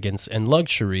extravagance and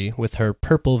luxury with her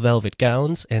purple velvet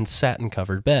gowns and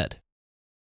satin-covered bed.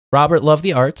 Robert loved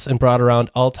the arts and brought around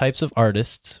all types of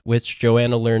artists, which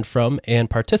Joanna learned from and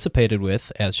participated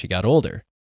with as she got older.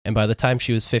 And by the time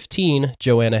she was 15,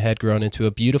 Joanna had grown into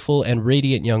a beautiful and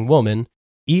radiant young woman,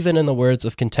 even in the words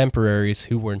of contemporaries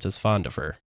who weren't as fond of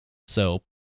her. So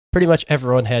pretty much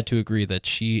everyone had to agree that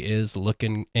she is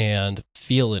looking and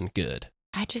feeling good.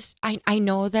 I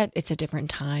know that it's a different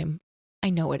time. I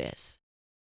know it is.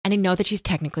 And I know that she's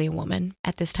technically a woman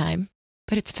at this time,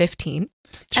 but it's 15.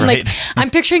 That's and right. like, I'm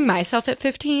picturing myself at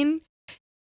 15,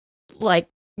 like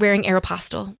wearing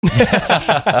Aeropostale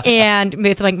and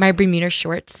with like my Bermuda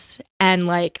shorts and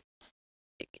like,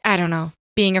 I don't know,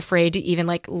 being afraid to even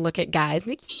like look at guys.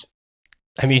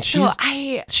 I mean, So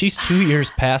she's 2 years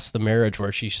past the marriage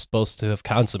where she's supposed to have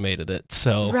consummated it.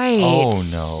 So, right. Oh,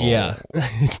 no. yeah,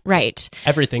 Right.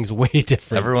 everything's way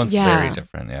different. Everyone's Yeah. very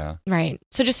different, yeah. Right.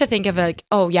 So just to think of like,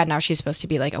 oh yeah, now she's supposed to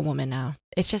be like a woman now.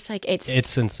 It's just like, it's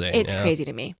insane. It's yeah. crazy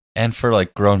to me. And for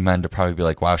like grown men to probably be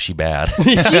like, wow, she bad.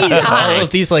 All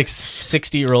of these like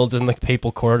 60-year-olds in like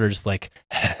papal quarters, like,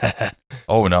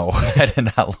 Oh, no. I did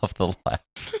not love the laugh.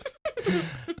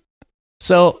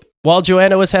 So, while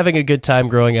Joanna was having a good time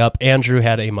growing up, Andrew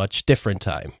had a much different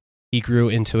time. He grew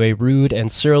into a rude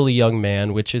and surly young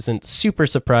man, which isn't super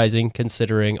surprising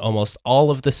considering almost all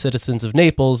of the citizens of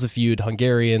Naples viewed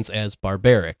Hungarians as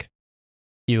barbaric.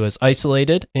 He was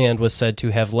isolated and was said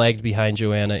to have lagged behind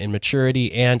Joanna in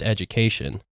maturity and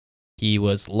education. He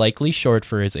was likely short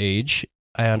for his age,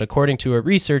 and according to a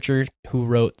researcher who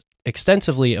wrote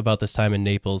extensively about this time in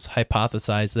Naples,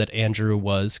 hypothesized that Andrew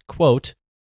was, quote,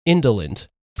 indolent,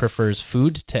 prefers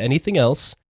food to anything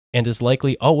else, and is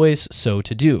likely always so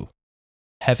to do.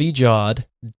 Heavy-jawed,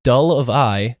 dull of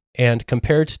eye, and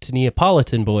compared to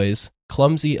Neapolitan boys,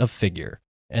 clumsy of figure,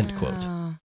 end quote.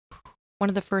 One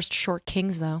of the first short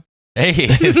kings, though. Hey,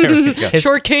 there we go.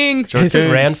 Short king. His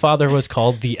grandfather was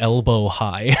called the Elbow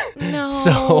High, No.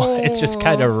 so it just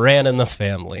kind of ran in the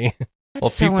family. That's Well,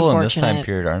 so people in this time unfortunate.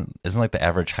 period isn't like the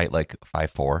average height like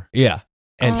 5'4"? Yeah,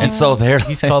 and And so they're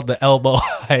he's called the Elbow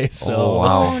High, so Oh,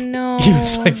 wow. Oh no. he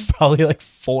was like probably like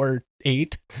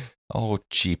 4'8". oh,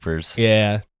 jeepers.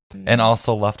 Yeah, And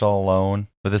also left all alone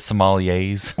with his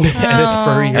sommeliers. and his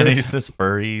furry And he's just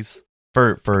furries.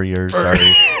 Furriers,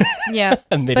 sorry. Yeah.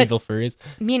 medieval furries.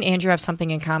 Me and Andrew have something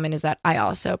in common is that I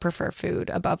also prefer food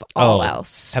above all Oh.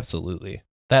 else. Absolutely,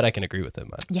 that I can agree with him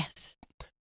on. Yes.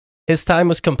 His time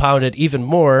was compounded even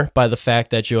more by the fact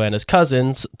that Joanna's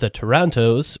cousins, the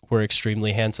Tarantos, were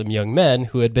extremely handsome young men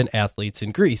who had been athletes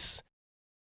in Greece.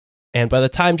 And by the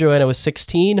time Joanna was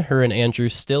 16, her and Andrew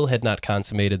still had not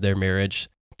consummated their marriage,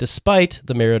 despite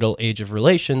the marital age of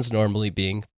relations normally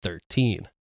being 13.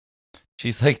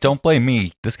 She's like, don't blame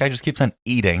me. This guy just keeps on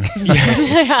eating.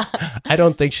 Yeah. I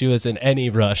don't think she was in any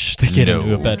rush to get No.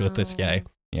 into a bed with this guy.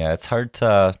 Yeah, it's hard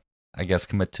to, I guess,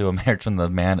 commit to a marriage when the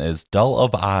man is dull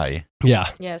of eye. Yeah.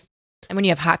 Yes. And when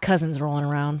you have hot cousins rolling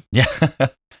around. Yeah.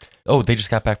 Oh, they just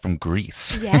got back from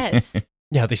Greece. Yes.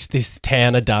 Yeah, these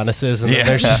tan Adonises, and then Yeah.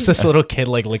 there's just this little kid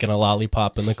like licking a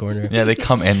lollipop in the corner. Yeah, they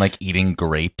come in like eating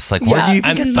grapes. Like, where Yeah, do you even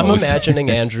I'm get I'm those? imagining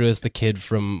Andrew as the kid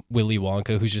from Willy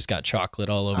Wonka who's just got chocolate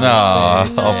all over No,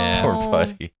 his face. oh, Yeah. poor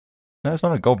buddy. I just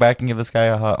want to go back and give this guy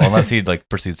a hug. Unless he like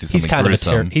proceeds to do He's something kind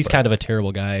gruesome. of he's but- kind of a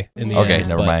terrible guy in the Okay, end.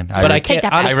 never mind. But I Take can't that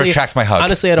back. I honestly. retract my hug.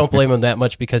 Honestly, I don't blame him that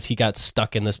much because he got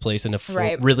stuck in this place in a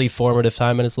Right. really formative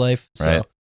time in his life. So. Right.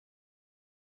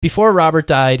 Before Robert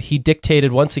died, he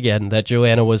dictated once again that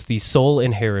Joanna was the sole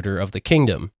inheritor of the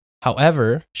kingdom.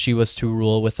 However, she was to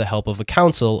rule with the help of a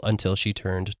council until she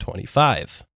turned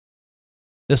 25.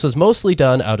 This was mostly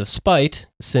done out of spite,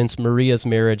 since Maria's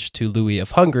marriage to Louis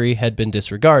of Hungary had been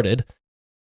disregarded.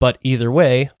 But either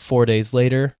way, 4 days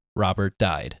later, Robert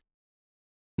died.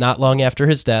 Not long after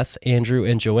his death, Andrew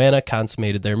and Joanna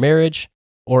consummated their marriage,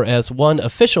 or as one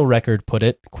official record put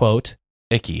it, quote,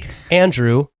 Icky.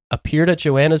 Andrew appeared at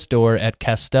Joanna's door at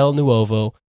Castel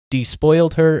Nuovo,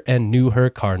 despoiled her and knew her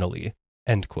carnally,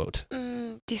 end quote.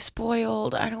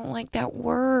 Despoiled. I don't like that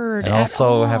word. And at also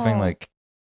all. having like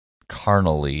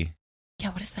carnally.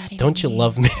 Yeah, what does that even Don't you mean?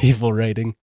 love medieval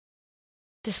writing?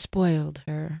 Despoiled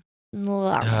her.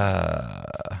 Uh,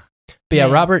 But yeah,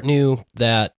 Yeah. Robert knew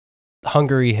that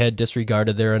Hungary had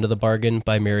disregarded their end of the bargain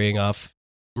by marrying off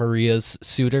Maria's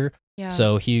suitor. Yeah.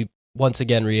 So he once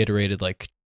again reiterated, like,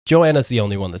 Joanna's the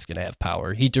only one that's going to have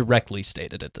power. He directly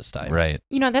stated it this time. right.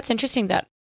 You know, that's interesting that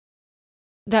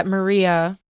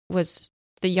Maria was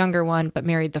the younger one, but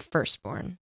married the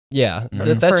firstborn. Yeah.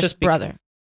 Mhm. That's First just brother.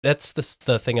 that's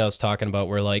the thing I was talking about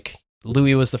where like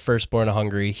Louis was the firstborn of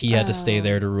Hungary. He had to stay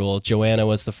there to rule. Joanna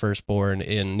was the firstborn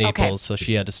in Naples, so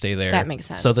she had to stay there. That makes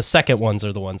sense. So the second ones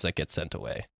are the ones that get sent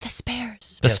away. The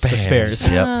spares. The spares.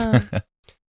 Yep.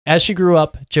 As she grew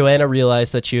up, Joanna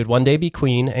realized that she would one day be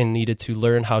queen and needed to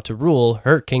learn how to rule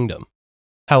her kingdom.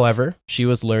 However, she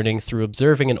was learning through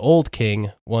observing an old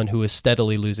king, one who was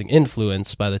steadily losing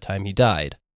influence by the time he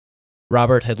died.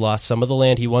 Robert had lost some of the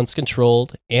land he once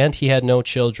controlled, and he had no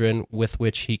children with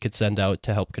which he could send out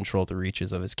to help control the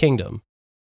reaches of his kingdom.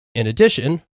 In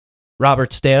addition,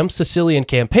 Robert's damn Sicilian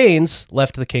campaigns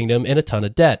left the kingdom in a ton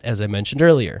of debt, as I mentioned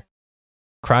earlier.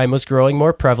 Crime was growing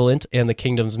more prevalent, and the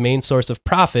kingdom's main source of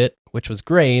profit, which was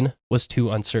grain, was too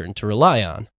uncertain to rely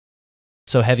on.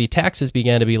 So heavy taxes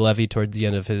began to be levied towards the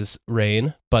end of his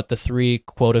reign, but the three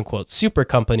quote-unquote super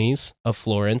companies of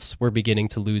Florence were beginning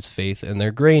to lose faith in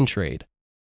their grain trade.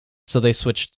 So they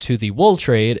switched to the wool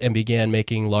trade and began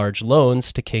making large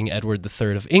loans to King Edward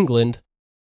III of England,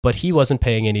 but he wasn't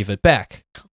paying any of it back.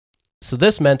 So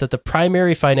this meant that the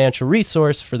primary financial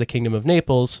resource for the Kingdom of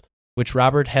Naples, which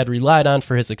Robert had relied on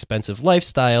for his expensive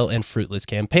lifestyle and fruitless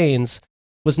campaigns,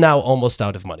 was now almost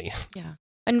out of money. Yeah.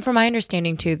 And from my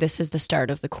understanding, too, this is the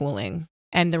start of the cooling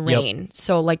and the rain. Yep.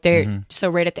 So, like, so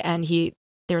right at the end,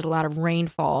 there was a lot of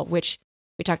rainfall, which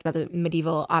we talked about the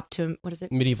medieval optimum. What is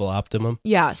it? Medieval optimum.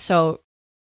 Yeah. So,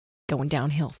 going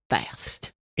downhill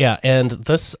fast. Yeah. And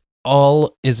this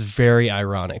all is very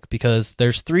ironic because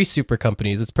there's three super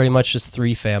companies. It's pretty much just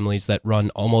three families that run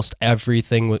almost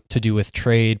everything to do with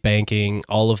trade, banking,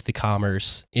 all of the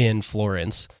commerce in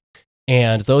Florence.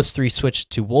 And those three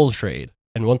switched to wool trade.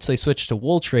 And once they switched to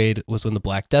wool trade was when the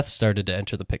Black Death started to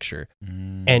enter the picture.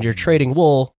 And you're trading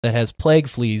wool that has plague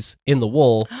fleas in the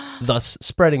wool, thus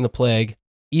spreading the plague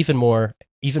even more,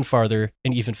 even farther,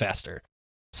 and even faster.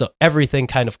 So everything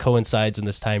kind of coincides in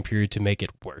this time period to make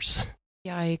it worse.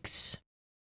 Yikes.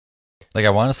 Like, I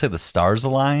want to say the stars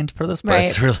aligned for this, but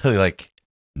it's really like,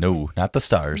 no, not the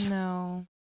stars. No.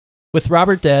 With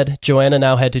Robert dead, Joanna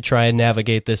now had to try and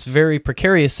navigate this very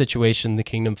precarious situation the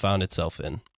kingdom found itself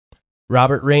in.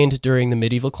 Robert reigned during the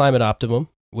medieval climate optimum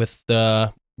with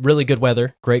really good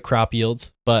weather, great crop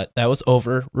yields, but that was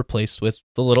over, replaced with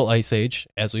the Little Ice Age,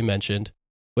 as we mentioned,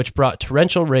 which brought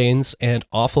torrential rains and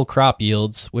awful crop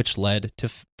yields, which led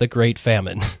to the Great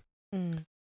Famine.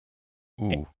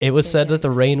 Ooh. It was said that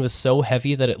the rain was so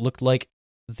heavy that it looked like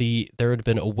there had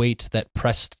been a weight that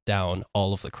pressed down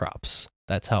all of the crops.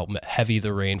 That's how heavy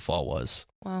the rainfall was.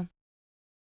 Wow.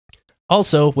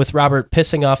 Also, with Robert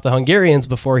pissing off the Hungarians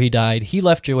before he died, he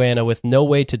left Joanna with no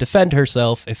way to defend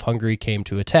herself if Hungary came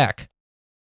to attack.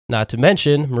 Not to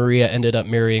mention, Maria ended up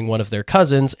marrying one of their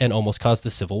cousins and almost caused a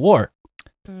civil war.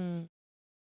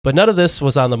 But none of this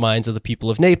was on the minds of the people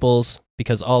of Naples,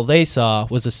 because all they saw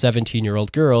was a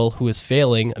 17-year-old girl who was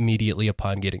failing immediately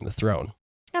upon getting the throne.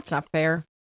 That's not fair.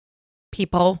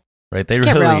 People. Right, they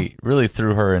really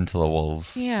threw her into the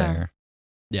wolves there.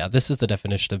 Yeah, this is the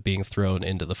definition of being thrown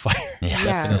into the fire. Yeah.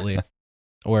 Definitely.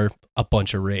 Or a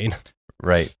bunch of rain.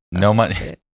 Right. No money.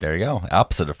 There you go.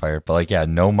 Opposite of fire. But like, yeah,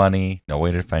 no money, no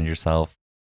way to defend yourself.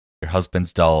 Your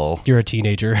husband's dull. You're a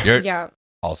teenager. You're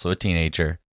also a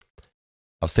teenager.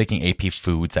 I was taking AP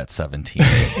Foods at 17.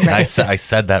 Right. I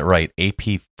said that right.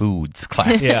 AP Foods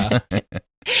class. Yeah.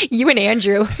 You and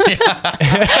Andrew.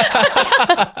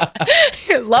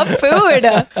 Love food.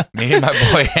 Me and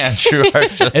my boy Andrew are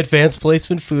just... Advanced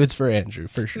placement foods for Andrew,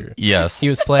 for sure. Yes. He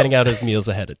was planning out his meals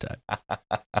ahead of time.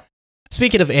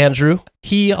 Speaking of Andrew,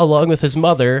 he, along with his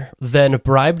mother, then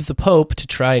bribed the Pope to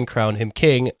try and crown him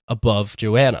king above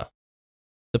Joanna.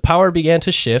 The power began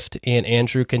to shift, and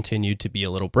Andrew continued to be a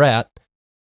little brat.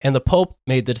 And the Pope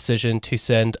made the decision to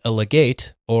send a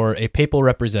legate, or a papal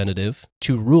representative,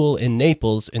 to rule in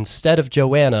Naples instead of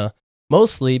Joanna,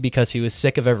 mostly because he was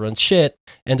sick of everyone's shit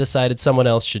and decided someone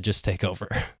else should just take over.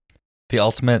 The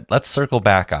ultimate, let's circle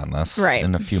back on this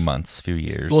in a few months, few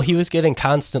years. Well, he was getting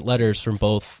constant letters from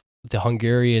both the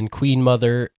Hungarian queen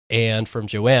mother and from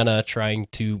Joanna trying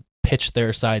to pitch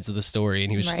their sides of the story.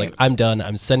 And he was just like, I'm done.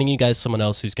 I'm sending you guys someone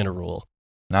else who's going to rule.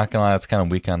 Not going to lie, that's kind of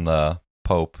weak on the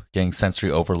Pope, getting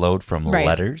sensory overload from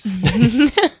letters.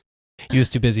 He was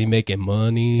too busy making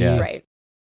money. Yeah. Right.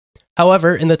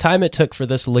 However, in the time it took for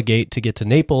this legate to get to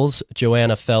Naples,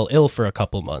 Joanna fell ill for a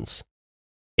couple months.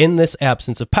 In this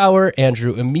absence of power,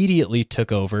 Andrew immediately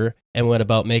took over and went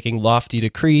about making lofty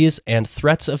decrees and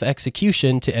threats of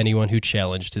execution to anyone who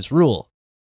challenged his rule.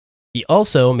 He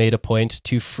also made a point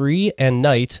to free and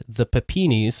knight the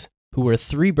Pepinis, who were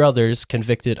three brothers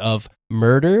convicted of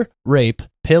murder, rape,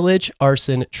 pillage,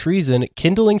 arson, treason,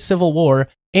 kindling civil war,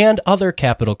 and other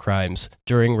capital crimes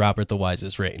during Robert the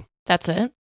Wise's reign. That's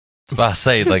it? was about to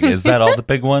say, like, is that all the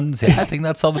big ones? Yeah, I think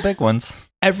that's all the big ones.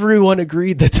 Everyone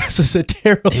agreed that this was a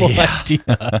terrible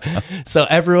idea. So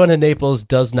everyone in Naples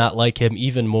does not like him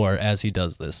even more as he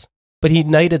does this. But he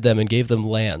knighted them and gave them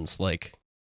lands. Like,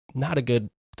 not a good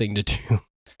thing to do.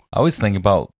 I always think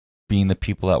about being the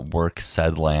people that work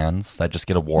said lands that just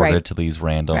get awarded to these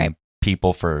random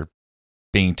people for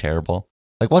being terrible.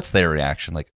 Like, what's their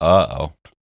reaction? Like, uh-oh.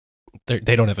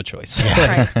 They don't have a choice.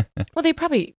 Right. Well, they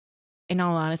probably, in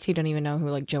all honesty, don't even know who,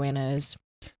 like, Joanna is.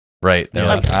 Right. They're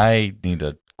like, I need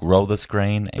to grow this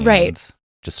grain and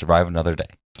just survive another day.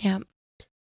 Yeah.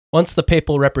 Once the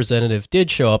papal representative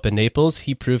did show up in Naples,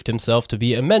 he proved himself to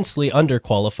be immensely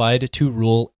underqualified to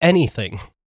rule anything.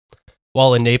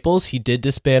 While in Naples, he did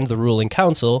disband the ruling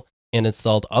council and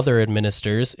installed other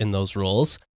administrators in those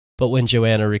roles, but when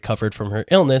Joanna recovered from her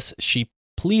illness, she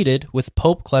pleaded with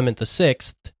Pope Clement VI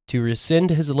to rescind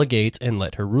his legates and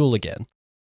let her rule again.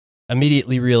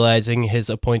 Immediately realizing his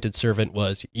appointed servant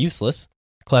was useless,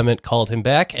 Clement called him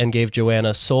back and gave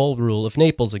Joanna sole rule of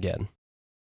Naples again.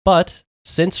 But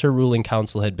since her ruling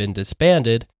council had been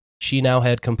disbanded, she now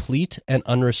had complete and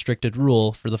unrestricted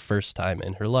rule for the first time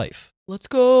in her life. Let's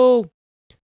go!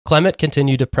 Clement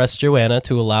continued to press Joanna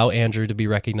to allow Andrew to be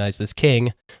recognized as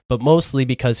king, but mostly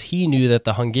because he knew that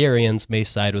the Hungarians may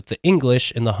side with the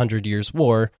English in the 100 Years'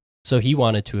 War, so he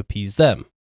wanted to appease them.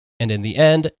 And in the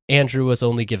end, Andrew was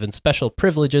only given special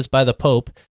privileges by the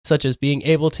Pope, such as being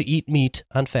able to eat meat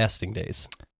on fasting days.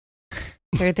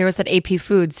 There was that AP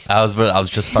Foods. I was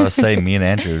just about to say, me and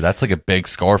Andrew, that's like a big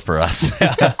score for us.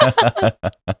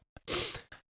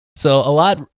 So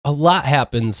a lot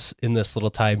happens in this little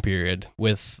time period.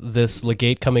 With this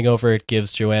legate coming over, it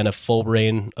gives Joanna full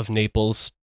reign of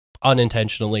Naples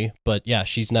unintentionally. But yeah,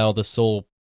 she's now the sole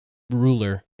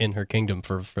ruler in her kingdom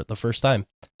for the first time.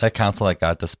 That council that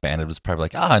got disbanded was probably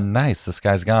like, nice, this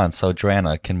guy's gone. So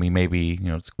Joanna, can we maybe,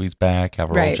 squeeze back,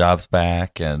 have our old jobs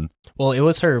back? And well, it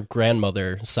was her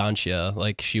grandmother, Sanchia,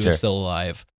 like she was still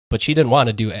alive. But she didn't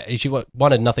want to she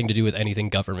wanted nothing to do with anything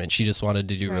government. She just wanted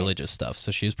to do religious stuff. So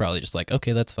she was probably just like,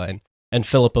 okay, that's fine. And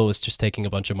Philippa was just taking a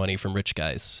bunch of money from rich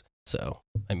guys. So,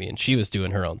 I mean, she was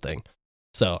doing her own thing.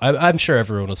 So I'm sure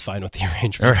everyone was fine with the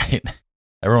arrangement. All right.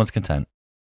 Everyone's content.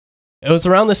 It was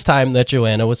around this time that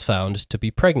Joanna was found to be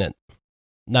pregnant.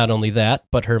 Not only that,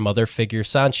 but her mother figure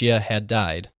Sanchia had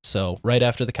died. So right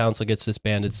after the council gets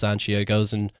disbanded, Sanchia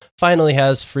goes and finally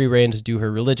has free reign to do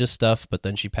her religious stuff, but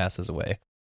then she passes away.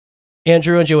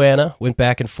 Andrew and Joanna went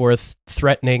back and forth,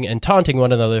 threatening and taunting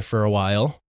one another for a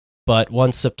while, but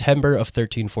once September of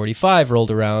 1345 rolled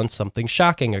around, something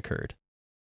shocking occurred.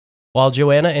 While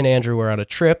Joanna and Andrew were on a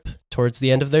trip, towards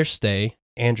the end of their stay,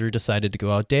 Andrew decided to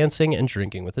go out dancing and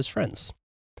drinking with his friends.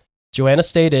 Joanna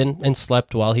stayed in and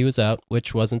slept while he was out,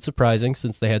 which wasn't surprising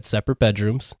since they had separate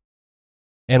bedrooms.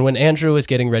 And when Andrew was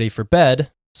getting ready for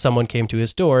bed, someone came to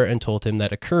his door and told him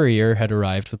that a courier had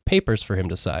arrived with papers for him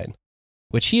to sign,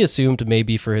 which he assumed may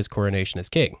be for his coronation as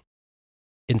king.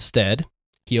 Instead,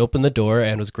 he opened the door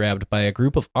and was grabbed by a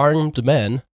group of armed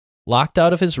men, locked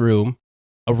out of his room.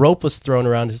 A rope was thrown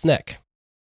around his neck.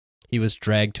 He was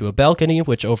dragged to a balcony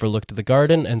which overlooked the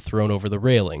garden and thrown over the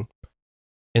railing.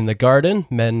 In the garden,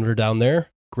 men were down there,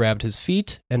 grabbed his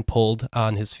feet, and pulled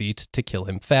on his feet to kill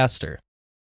him faster.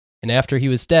 And after he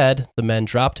was dead, the men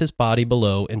dropped his body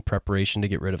below in preparation to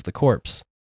get rid of the corpse.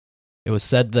 It was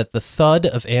said that the thud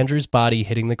of Andrew's body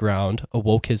hitting the ground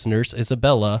awoke his nurse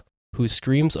Isabella, whose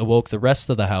screams awoke the rest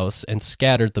of the house and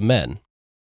scattered the men.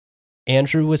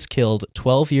 Andrew was killed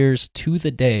 12 years to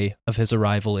the day of his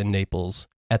arrival in Naples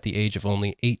at the age of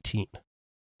only 18.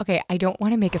 Okay, I don't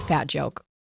want to make a fat joke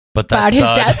about his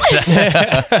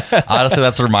death. Honestly,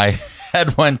 that's where my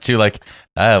head went to. Like,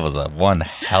 that was one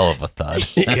hell of a thud.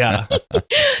 Yeah.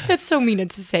 That's so mean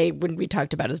to say when we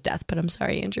talked about his death, but I'm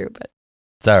sorry, Andrew, but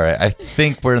it's all right. I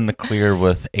think we're in the clear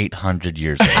with 800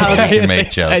 years ago. We can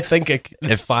make jokes. I think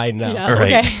it's fine now. Yeah,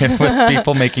 right. okay. With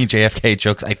people making JFK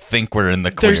jokes, I think we're in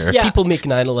the clear. There's people make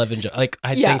 9/11 jokes. Like,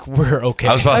 I think we're okay.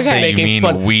 I was about to say, you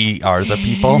mean we are the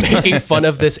people? Making fun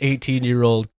of this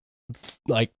 18-year-old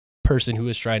like person who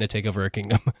was trying to take over a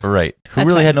kingdom. Right. Who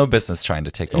really had no business trying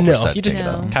to take over said he just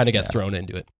kingdom. kind of got thrown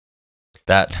into it.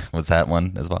 That was that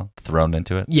one as well? Thrown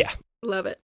into it? Yeah. Love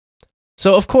it.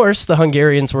 So, of course, the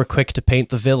Hungarians were quick to paint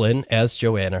the villain as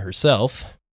Joanna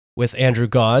herself. With Andrew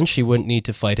gone, she wouldn't need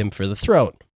to fight him for the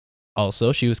throne.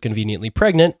 Also, she was conveniently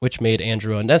pregnant, which made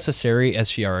Andrew unnecessary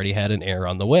as she already had an heir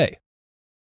on the way.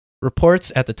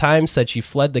 Reports at the time said she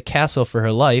fled the castle for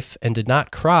her life and did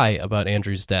not cry about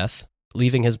Andrew's death,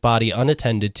 leaving his body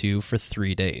unattended to for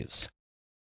 3 days.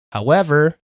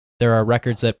 However, there are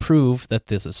records that prove that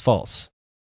this is false.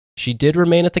 She did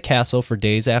remain at the castle for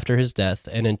days after his death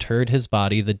and interred his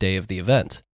body the day of the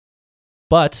event.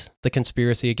 But the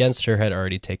conspiracy against her had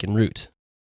already taken root.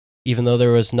 Even though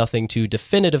there was nothing to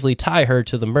definitively tie her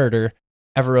to the murder,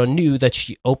 everyone knew that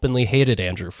she openly hated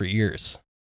Andrew for years.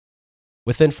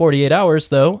 Within 48 hours,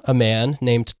 though, a man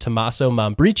named Tommaso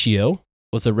Mambricchio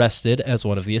was arrested as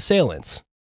one of the assailants.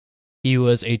 He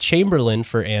was a chamberlain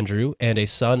for Andrew and a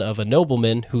son of a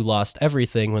nobleman who lost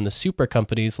everything when the super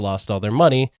companies lost all their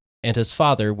money and his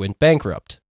father went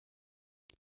bankrupt.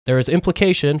 There was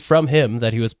implication from him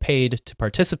that he was paid to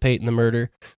participate in the murder,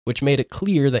 which made it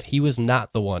clear that he was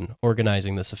not the one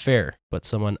organizing this affair, but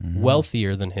someone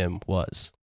wealthier than him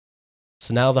was.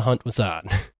 So now the hunt was on.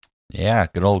 Yeah,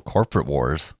 good old corporate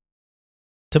wars.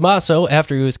 Tommaso,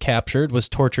 after he was captured, was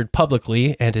tortured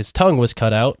publicly and his tongue was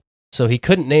cut out, so he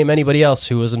couldn't name anybody else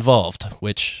who was involved,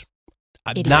 which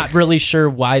I'm not really sure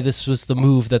why this was the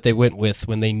move that they went with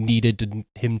when they needed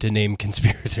him to name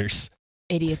conspirators.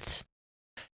 Idiots.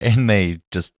 And they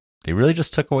really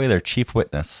just took away their chief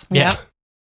witness. Yeah.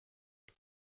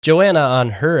 Joanna, on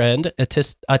her end,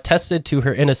 attested to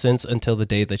her innocence until the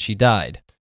day that she died.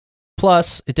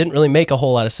 Plus, it didn't really make a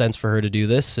whole lot of sense for her to do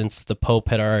this, since the Pope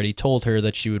had already told her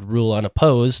that she would rule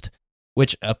unopposed,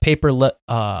 which a papal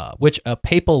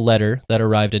letter that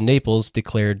arrived in Naples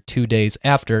declared 2 days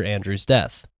after Andrew's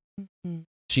death. Mm-hmm.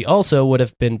 She also would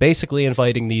have been basically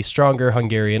inviting the stronger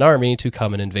Hungarian army to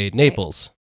come and invade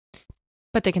Naples.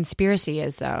 But the conspiracy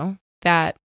is, though,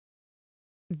 that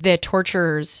the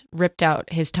torturers ripped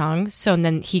out his tongue, so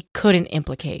then he couldn't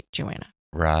implicate Joanna.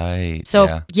 Right.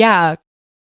 So,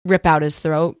 rip out his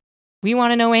throat. We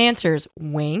want to know answers.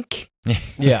 Wink.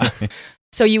 Yeah.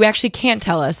 So you actually can't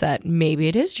tell us that maybe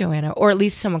it is Joanna, or at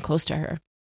least someone close to her.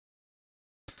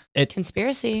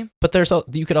 Conspiracy. But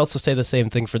you could also say the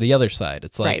same thing for the other side.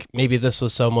 It's like, maybe this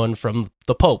was someone from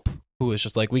the Pope who was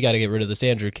just like, we got to get rid of this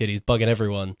Andrew kid. He's bugging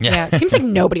everyone. Yeah. It seems like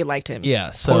nobody liked him.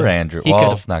 Yeah. So poor Andrew.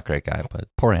 Well, not a great guy, but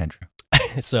poor Andrew.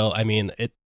 So, I mean,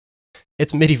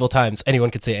 it's medieval times.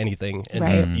 Anyone could say anything.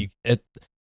 And right.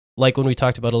 Like when we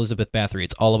talked about Elizabeth Bathory,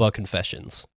 it's all about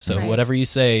confessions. So whatever you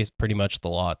say is pretty much the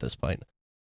law at this point.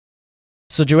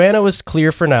 So Joanna was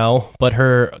clear for now, but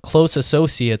her close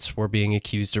associates were being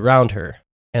accused around her.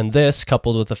 And this,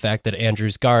 coupled with the fact that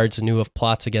Andrew's guards knew of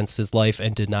plots against his life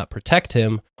and did not protect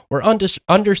him, were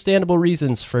understandable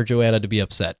reasons for Joanna to be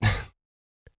upset.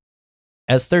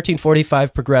 As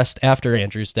 1345 progressed after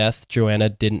Andrew's death, Joanna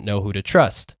didn't know who to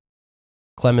trust.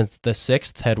 Clement VI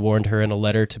had warned her in a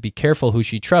letter to be careful who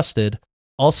she trusted,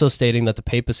 also stating that the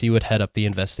papacy would head up the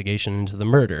investigation into the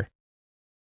murder.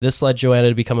 This led Joanna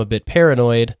to become a bit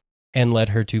paranoid and led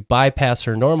her to bypass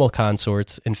her normal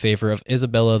consorts in favor of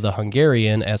Isabella the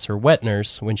Hungarian as her wet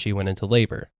nurse when she went into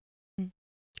labor.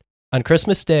 On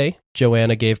Christmas Day,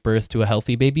 Joanna gave birth to a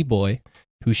healthy baby boy,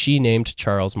 who she named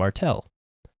Charles Martel.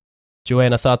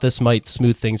 Joanna thought this might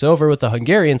smooth things over with the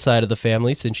Hungarian side of the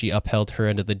family since she upheld her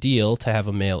end of the deal to have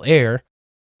a male heir,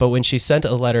 but when she sent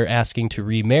a letter asking to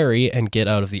remarry and get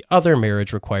out of the other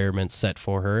marriage requirements set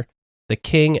for her, the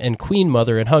king and queen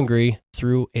mother in Hungary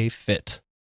threw a fit.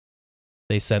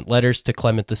 They sent letters to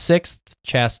Clement VI,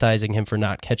 chastising him for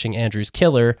not catching Andrew's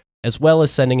killer, as well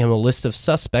as sending him a list of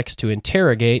suspects to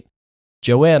interrogate,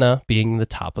 Joanna being the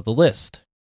top of the list.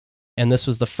 And this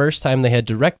was the first time they had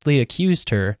directly accused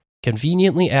her,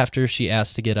 conveniently after she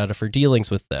asked to get out of her dealings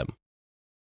with them.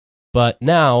 But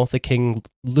now, the King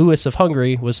Louis of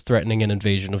Hungary was threatening an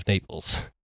invasion of Naples.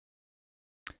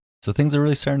 So things are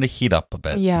really starting to heat up a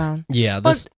bit. Yeah. Yeah.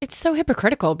 It's so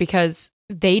hypocritical because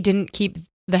the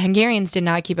Hungarians did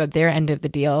not keep up their end of the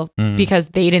deal because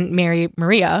they didn't marry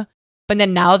Maria. But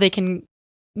then now they can,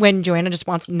 when Joanna just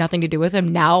wants nothing to do with him,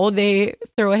 now they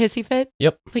throw a hissy fit.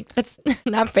 Yep. Like, that's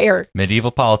not fair.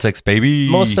 Medieval politics, baby.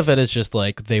 Most of it is just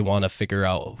like they want to figure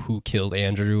out who killed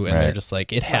Andrew, and they're just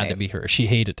like, it had to be her. She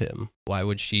hated him. Why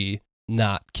would she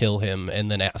not kill him and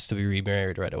then ask to be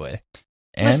remarried right away?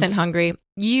 Listen, Hungary,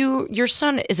 your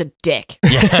son is a dick.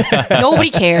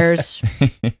 Nobody cares.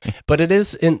 But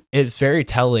it's very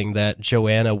telling that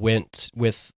Joanna went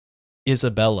with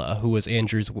Isabella, who was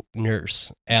Andrew's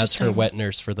nurse, as her wet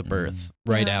nurse for the birth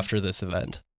right after this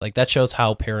event. Like, that shows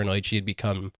how paranoid she had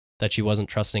become, that she wasn't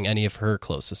trusting any of her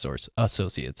close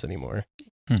associates anymore.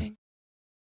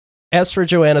 As for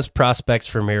Joanna's prospects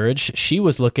for marriage, she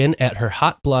was looking at her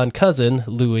hot blonde cousin,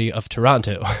 Louis of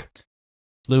Toronto.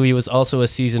 Louis was also a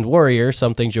seasoned warrior,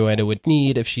 something Joanna would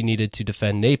need if she needed to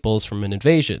defend Naples from an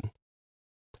invasion.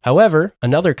 However,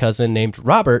 another cousin named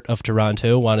Robert of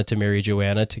Toronto wanted to marry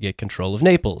Joanna to get control of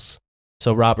Naples.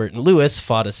 So Robert and Louis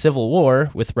fought a civil war,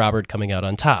 with Robert coming out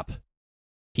on top.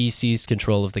 he seized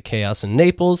control of the chaos in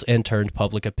Naples and turned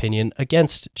public opinion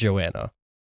against Joanna.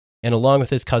 And along with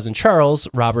his cousin Charles,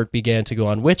 Robert began to go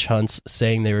on witch hunts,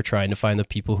 saying they were trying to find the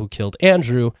people who killed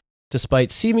Andrew, despite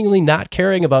seemingly not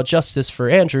caring about justice for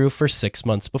Andrew for 6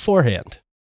 months beforehand.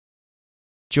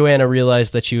 Joanna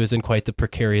realized that she was in quite the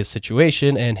precarious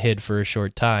situation and hid for a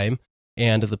short time,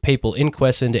 and the papal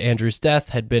inquest into Andrew's death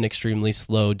had been extremely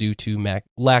slow due to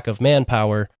lack of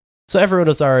manpower, so everyone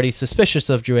was already suspicious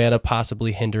of Joanna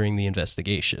possibly hindering the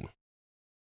investigation.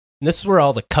 And this is where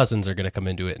all the cousins are going to come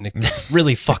into it, and it's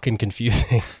really fucking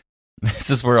confusing. This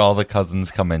is where all the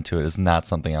cousins come into it. Is not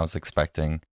something I was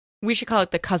expecting. We should call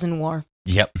it the cousin war.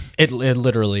 Yep. It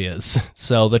literally is.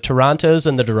 So the Torontos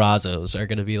and the Durazos are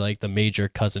going to be like the major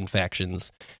cousin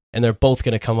factions, and they're both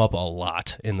going to come up a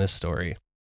lot in this story.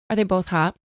 Are they both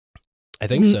hot? I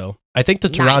think so. I think the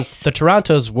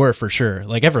Torontos were for sure.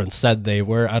 Like everyone said they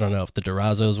were. I don't know if the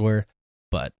Durazos were.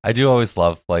 But I do always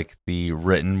love like the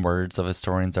written words of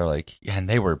historians are like, yeah, and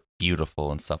they were beautiful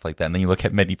and stuff like that. And then you look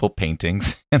at medieval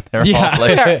paintings and they're all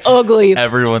like, they're ugly.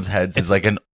 Everyone's heads is like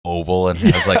an oval and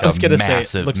has like a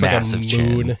massive, looks massive like a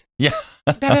moon. chin. Yeah.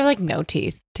 Probably have like no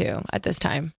teeth too at this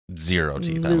time. 0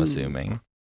 teeth, I'm assuming.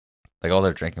 Like all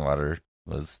their drinking water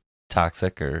was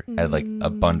toxic or had like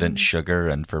abundant sugar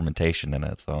and fermentation in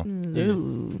it. So,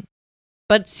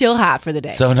 but still hot for the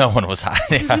day. So no one was hot.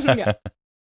 Yeah.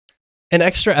 An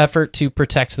extra effort to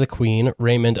protect the queen,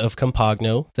 Raymond of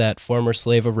Campagno, that former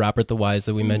slave of Robert the Wise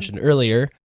that we mentioned earlier,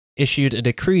 issued a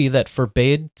decree that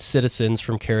forbade citizens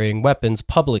from carrying weapons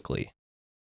publicly.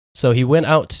 So he went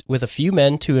out with a few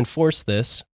men to enforce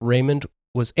this. Raymond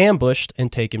was ambushed and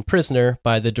taken prisoner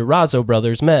by the Durazo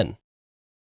brothers' men.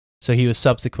 So he was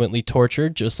subsequently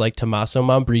tortured, just like Tommaso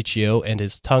Mambricchio, and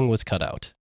his tongue was cut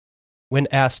out. When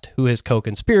asked who his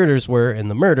co-conspirators were in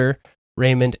the murder,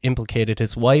 Raymond implicated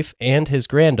his wife and his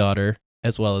granddaughter,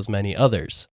 as well as many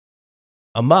others.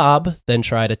 A mob then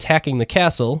tried attacking the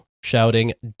castle,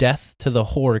 shouting, "Death to the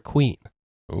whore queen."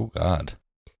 Oh, God.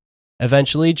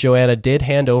 Eventually, Joanna did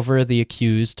hand over the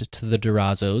accused to the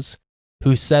Durazos,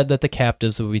 who said that the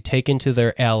captives would be taken to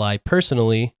their ally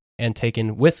personally and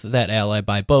taken with that ally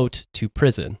by boat to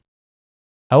prison.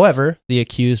 However, the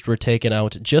accused were taken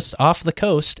out just off the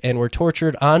coast and were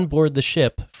tortured on board the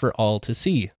ship for all to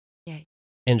see. Yay.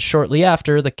 And shortly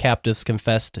after, the captives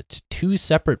confessed to 2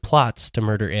 separate plots to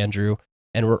murder Andrew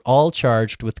and were all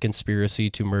charged with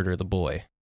conspiracy to murder the boy.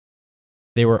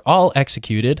 They were all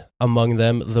executed, among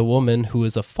them the woman who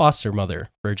was a foster mother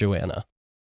for Joanna.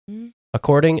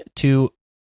 According to...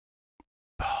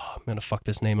 I'm going to fuck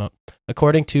this name up.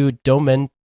 According to Domenico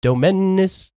de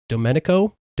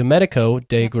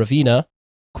Gravina,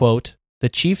 quote, "The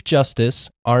Chief Justice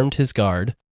armed his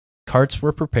guard, carts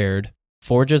were prepared,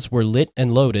 forges were lit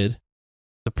and loaded,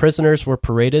 the prisoners were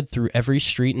paraded through every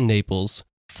street in Naples,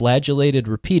 flagellated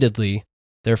repeatedly,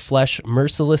 their flesh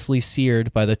mercilessly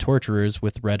seared by the torturers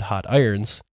with red-hot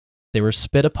irons. They were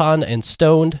spit upon and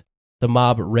stoned. The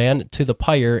mob ran to the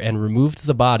pyre and removed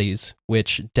the bodies,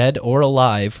 which, dead or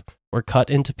alive, were cut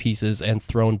into pieces and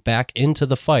thrown back into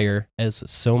the fire as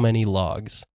so many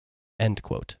logs." End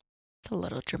quote. It's a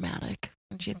little dramatic,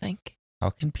 don't you think? How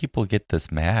can people get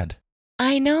this mad?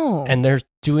 I know. And they're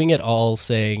doing it all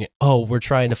saying, "Oh, we're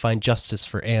trying to find justice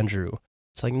for Andrew."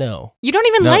 It's like, no. You don't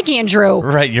even like Andrew.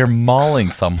 Right, you're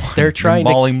mauling someone. They're trying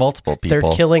you're mauling multiple people.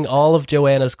 They're killing all of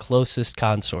Joanna's closest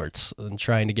consorts and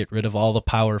trying to get rid of all the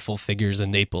powerful figures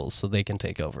in Naples so they can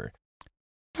take over.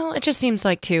 Well, it just seems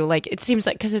like, too,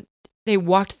 because they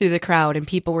walked through the crowd and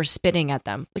people were spitting at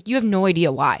them. Like, you have no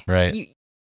idea why. Right.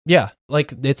 Yeah,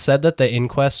 like it said that the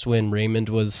inquest, when Raymond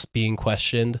was being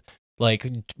questioned, like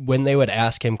when they would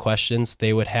ask him questions,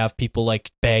 they would have people like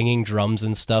banging drums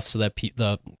and stuff so that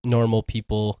the normal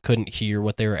people couldn't hear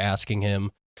what they were asking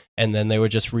him. And then they would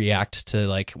just react to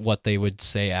like what they would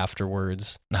say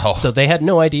afterwards. Oh. So they had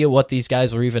no idea what these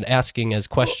guys were even asking as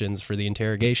questions for the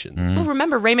interrogation. Well,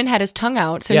 remember, Raymond had his tongue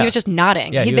out, so he was just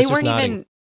nodding. Yeah, He wasn't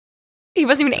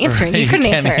even answering. He couldn't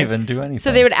answer. Even do anything.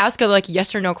 So they would ask a like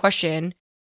yes or no question,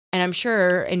 and I'm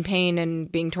sure in pain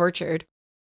and being tortured,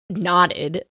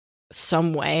 nodded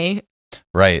some way.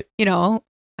 Right. I don't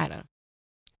know.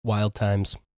 Wild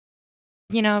times.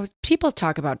 People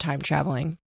talk about time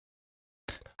traveling.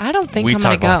 I don't think we I'm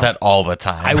going to go. talk about that all the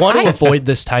time. I want to avoid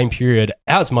this time period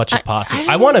as much as possible.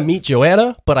 I want to meet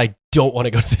Joanna, but I don't want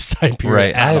to go to this time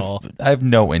period at all. I have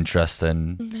no interest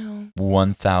in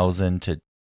 1000 to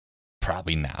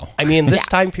probably now. I mean, this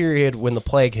time period when the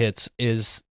plague hits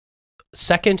is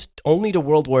second only to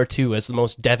World War II as the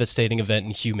most devastating event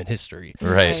in human history.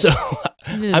 Right. So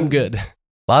I'm good. A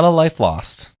lot of life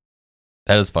lost.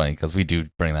 That is funny because we do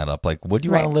bring that up. Like, would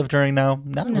you want to live during now?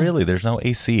 Not really. There's no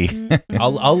AC.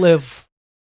 I'll live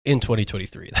in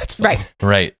 2023. That's fine.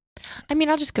 Right. I mean,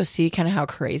 I'll just go see kind of how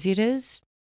crazy it is.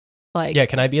 Like, yeah,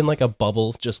 can I be in like a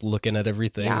bubble just looking at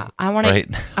everything? Yeah, I want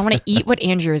to eat what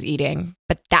Andrew is eating,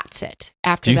 but that's it.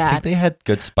 After that, do you think they had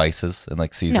good spices and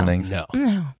like seasonings? No.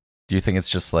 Do you think it's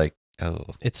just like,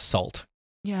 it's salt?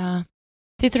 Yeah,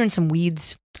 they threw in some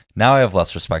weeds. Now I have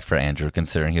less respect for Andrew,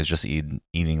 considering he was just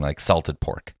eating like salted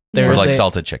pork There's or like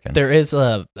salted chicken. There is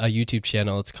a YouTube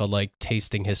channel. It's called like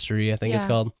Tasting History, I think it's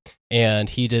called, and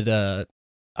he did a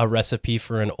recipe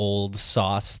for an old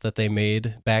sauce that they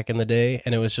made back in the day,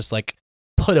 and it was just like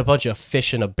put a bunch of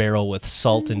fish in a barrel with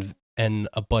salt and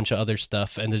a bunch of other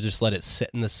stuff, and to just let it sit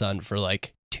in the sun for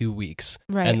like 2 weeks,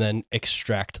 and then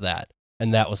extract that,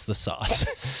 and that was the sauce.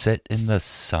 Sit in the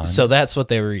sun. So that's what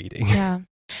they were eating. Yeah,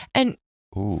 and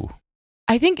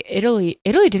I think Italy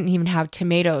didn't even have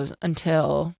tomatoes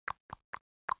until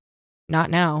not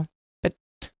now, but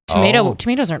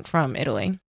tomatoes aren't from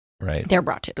Italy, right? They're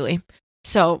brought to Italy.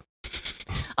 So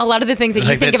a lot of the things that you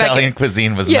think the Italian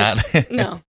cuisine was not.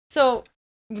 No. So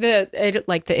the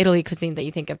Italy cuisine that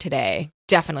you think of today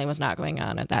definitely was not going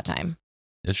on at that time.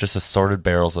 It's just assorted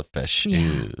barrels of fish.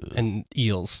 Yeah. And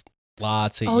eels.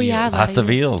 Lots of eels. Yeah, lots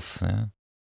of eels. Yeah.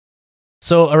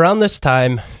 So around this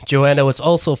time, Joanna was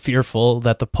also fearful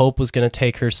that the Pope was going to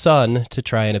take her son to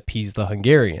try and appease the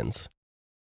Hungarians.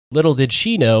 Little did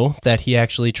she know that he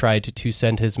actually tried to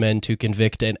send his men to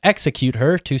convict and execute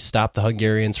her to stop the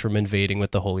Hungarians from invading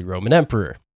with the Holy Roman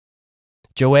Emperor.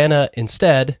 Joanna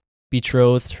instead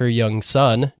betrothed her young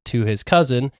son to his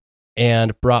cousin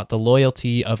and brought the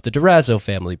loyalty of the Durazzo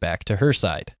family back to her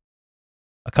side.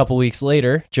 A couple weeks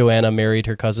later, Joanna married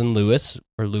her cousin Louis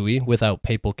without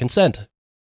papal consent.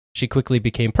 She quickly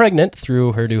became pregnant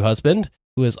through her new husband,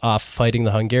 who was off fighting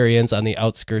the Hungarians on the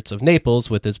outskirts of Naples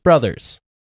with his brothers.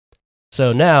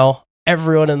 So now,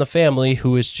 everyone in the family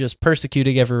who was just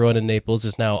persecuting everyone in Naples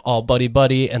is now all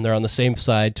buddy-buddy, and they're on the same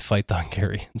side to fight the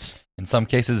Hungarians. In some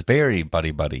cases, very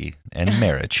buddy-buddy and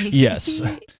marriage. Yes.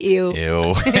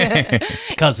 Ew.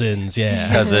 Cousins,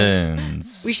 yeah.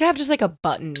 Cousins. We should have just like a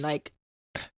button, like...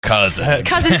 Cousins.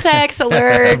 Cousin sex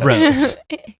alert. Rose.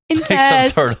 Incest. Like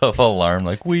some sort of alarm,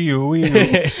 like wee-oo.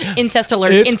 Incest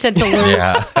alert. Incest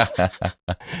alert. Yeah.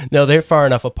 No, they're far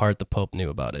enough apart the Pope knew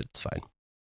about it. It's fine.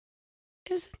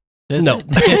 Is no.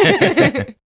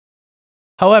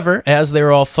 However, as they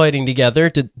were all fighting together,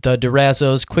 the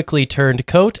Durazzos quickly turned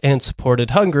coat and supported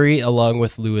Hungary along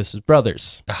with Louis's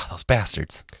brothers. Oh, those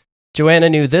bastards. Joanna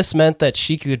knew this meant that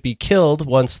she could be killed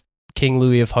once King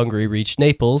Louis of Hungary reached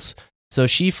Naples, so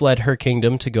she fled her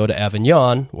kingdom to go to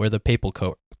Avignon, where the papal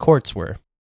courts were.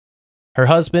 Her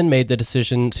husband made the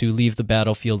decision to leave the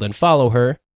battlefield and follow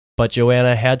her, but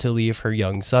Joanna had to leave her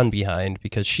young son behind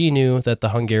because she knew that the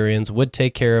Hungarians would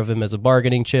take care of him as a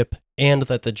bargaining chip and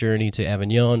that the journey to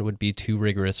Avignon would be too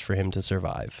rigorous for him to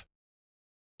survive.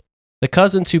 The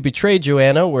cousins who betrayed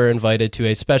Joanna were invited to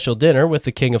a special dinner with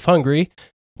the King of Hungary,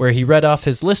 where he read off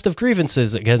his list of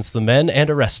grievances against the men and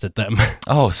arrested them.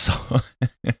 Oh, so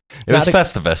it was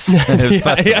Festivus. It was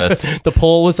Festivus. Yeah. The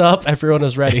poll was up. Everyone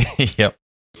was ready. Yep.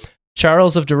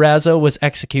 Charles of Durazzo was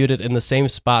executed in the same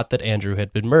spot that Andrew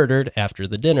had been murdered after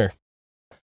the dinner.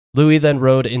 Louis then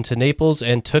rode into Naples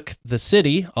and took the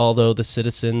city, although the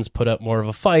citizens put up more of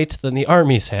a fight than the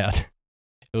armies had.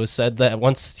 It was said that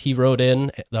once he rode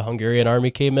in, the Hungarian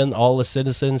army came in, all the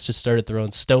citizens just started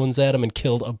throwing stones at him and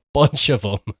killed a bunch of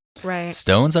them. Right.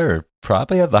 Stones are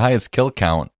probably have the highest kill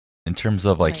count in terms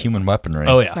of like human weaponry.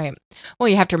 Oh, yeah. Right. Well,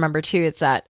 you have to remember, too, it's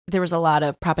that there was a lot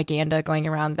of propaganda going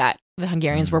around that the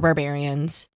Hungarians were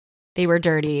barbarians. They were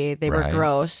dirty. They were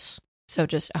gross. So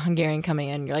just a Hungarian coming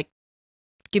in, you're like,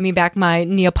 give me back my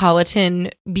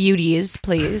Neapolitan beauties,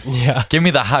 please. Yeah. Give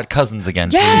me the hot cousins again,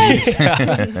 yes!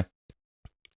 please.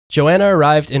 Joanna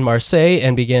arrived in Marseille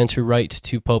and began to write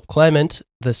to Pope Clement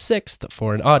VI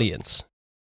for an audience.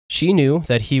 She knew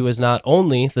that he was not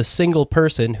only the single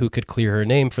person who could clear her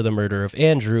name for the murder of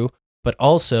Andrew, but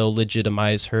also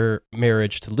legitimize her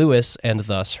marriage to Louis and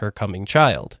thus her coming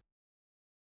child.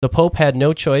 The Pope had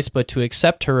no choice but to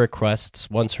accept her requests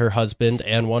once her husband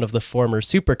and one of the former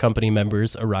Super Company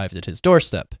members arrived at his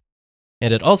doorstep.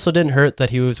 And it also didn't hurt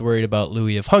that he was worried about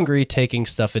Louis of Hungary taking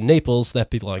stuff in Naples that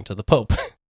belonged to the Pope.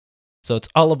 So it's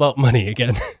all about money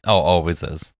again. Oh, always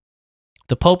is.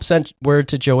 The Pope sent word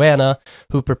to Joanna,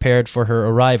 who prepared for her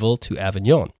arrival to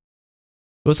Avignon.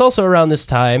 It was also around this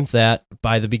time that,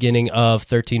 by the beginning of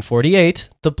 1348,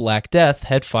 the Black Death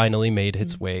had finally made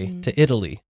its way to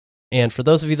Italy. And for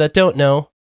those of you that don't know,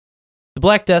 the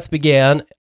Black Death began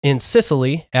in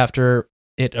Sicily after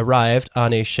it arrived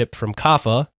on a ship from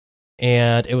Kaffa,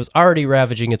 and it was already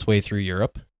ravaging its way through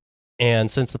Europe.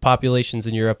 And since the populations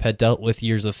in Europe had dealt with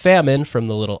years of famine from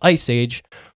the Little Ice Age,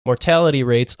 mortality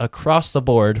rates across the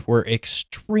board were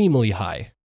extremely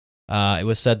high. It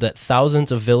was said that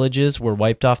thousands of villages were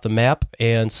wiped off the map,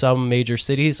 and some major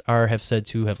cities have said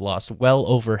to have lost well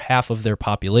over half of their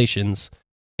populations.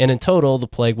 And in total, the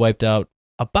plague wiped out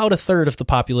about a third of the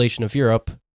population of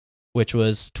Europe, which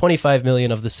was 25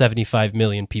 million of the 75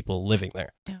 million people living there.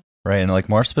 Yeah. Right, and like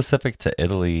more specific to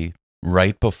Italy,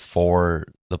 right before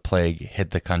the plague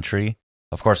hit the country,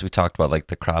 of course we talked about like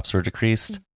the crops were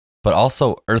decreased, but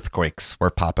also earthquakes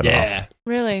were popping off.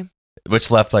 Really?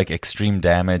 Which left like extreme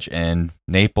damage in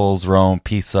Naples, Rome,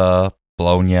 Pisa,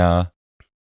 Bologna,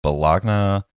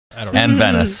 and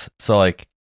Venice. So like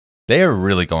they are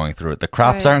really going through it. The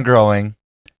crops aren't growing.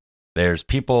 There's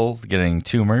people getting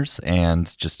tumors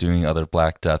and just doing other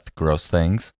Black Death gross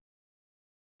things.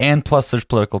 And plus there's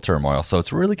political turmoil. So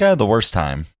it's really kind of the worst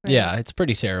time. Right. Yeah, it's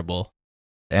pretty terrible.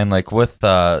 And like with,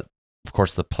 of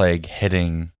course, the plague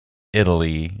hitting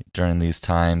Italy during these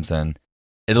times, and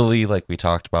Italy, like we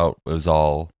talked about, was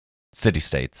all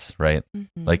city-states, right?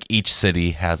 Mm-hmm. Like each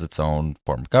city has its own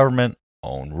form of government,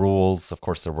 own rules. Of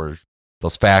course, there were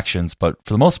those factions, but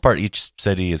for the most part, each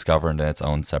city is governed in its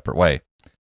own separate way.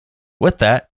 With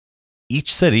that,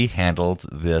 each city handled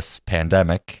this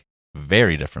pandemic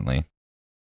very differently.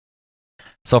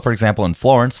 So, for example, in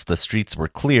Florence, the streets were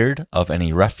cleared of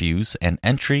any refuse and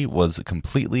entry was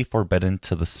completely forbidden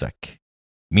to the sick,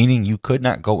 meaning you could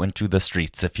not go into the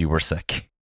streets if you were sick.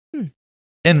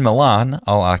 In Milan,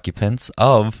 all occupants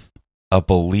of a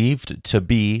believed to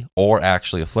be or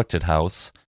actually afflicted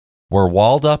house were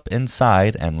walled up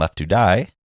inside and left to die.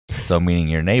 So, meaning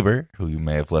your neighbor, who you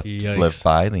may have lived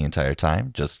by the entire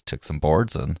time, just took some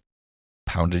boards and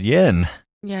pounded you in.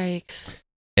 Yikes.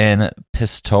 In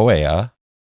Pistoia,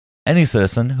 any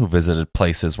citizen who visited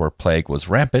places where plague was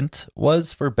rampant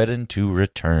was forbidden to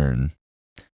return.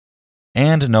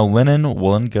 And no linen,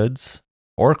 woolen goods,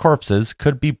 or corpses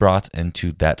could be brought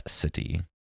into that city.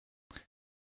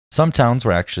 Some towns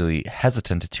were actually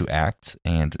hesitant to act,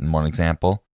 and in one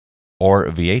example,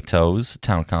 Orvieto's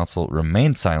town council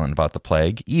remained silent about the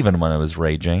plague, even when it was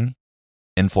raging.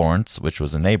 In Florence, which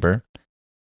was a neighbor,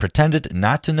 pretended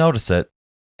not to notice it,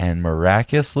 and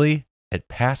miraculously, it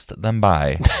passed them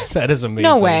by. That is amazing.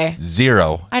 No way.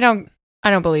 0. I don't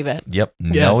believe it. Yep.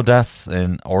 Yeah. No deaths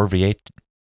in Orvieto.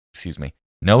 Excuse me.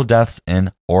 No deaths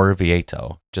in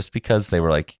Orvieto. Just because they were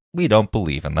like, we don't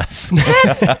believe in this.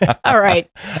 All right.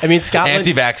 I mean, Scotland.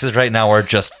 Anti-vaxxers right now are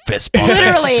just fist pumping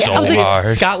Literally, so I was like, hard.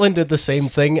 Scotland did the same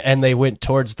thing, and they went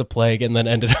towards the plague and then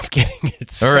ended up getting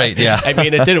it. So, All right, yeah. I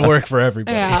mean, it didn't work for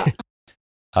everybody. Yeah.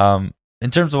 In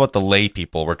terms of what the lay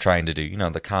people were trying to do, you know,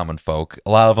 the common folk,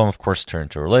 a lot of them, of course, turned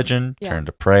to religion, turned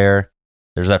to prayer.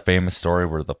 There's that famous story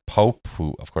where the Pope,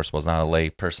 who, of course, was not a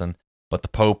lay person, but the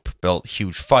Pope built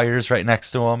huge fires right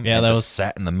next to him. Yeah, and that just was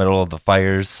sat in the middle of the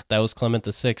fires. That was Clement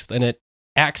VI, and it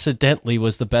accidentally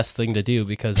was the best thing to do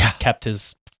because it kept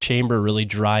his chamber really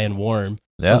dry and warm,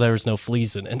 so there was no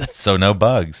fleas in it. So no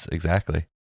bugs, exactly.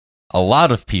 A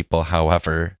lot of people,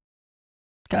 however,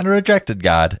 kind of rejected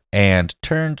God and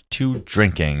turned to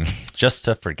drinking just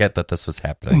to forget that this was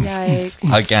happening. Yikes.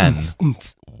 Again,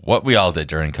 what we all did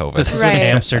during COVID. This is when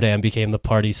Amsterdam became the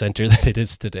party center that it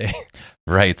is today.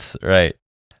 Right.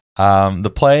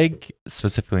 The plague,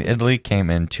 specifically in Italy, came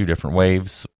in 2 different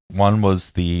waves. One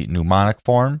was the pneumonic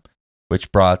form,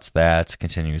 which brought that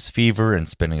continuous fever and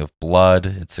spitting of blood.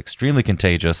 It's extremely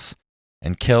contagious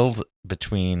and killed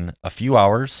between a few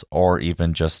hours or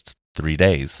even just 3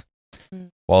 days.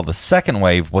 While the second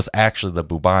wave was actually the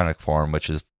bubonic form, which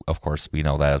is, of course, we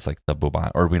know that as like the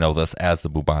bubonic, or we know this as the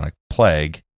bubonic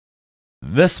plague.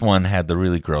 This one had the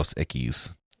really gross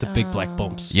ickies. The big black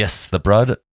bumps. Yes, the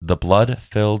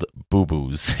blood-filled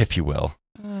boo-boos, if you will.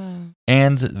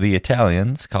 And the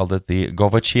Italians called it the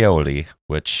govaccioli,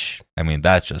 which, I mean,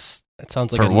 that's just, it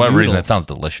sounds like for a what noodle. reason, it sounds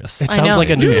delicious. It sounds like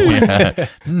a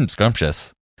noodle.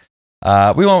 Scrumptious.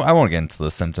 I won't get into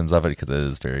the symptoms of it because it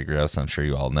is very gross. I'm sure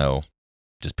you all know.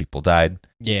 Just people died.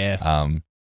 Yeah.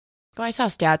 I saw a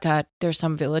stat that there's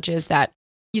some villages that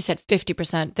you said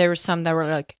 50%. There were some that were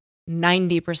like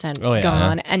 90%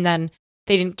 gone, and then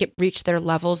they didn't reach their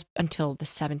levels until the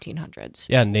 1700s.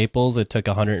 Yeah, Naples, it took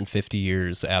 150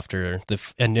 years after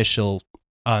the initial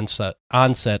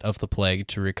onset of the plague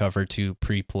to recover to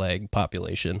pre-plague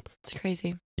population. It's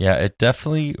crazy. Yeah, it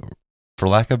definitely, for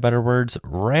lack of better words,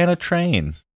 ran a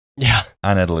train. Yeah.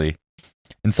 On Italy.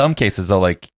 In some cases, though,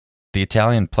 like the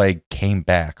Italian plague came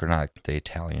back, or not the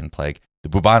Italian plague, the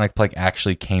bubonic plague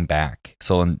actually came back.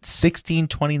 So in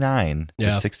 1629 to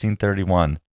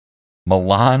 1631,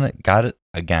 Milan got it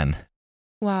again.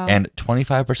 Wow. And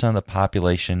 25% of the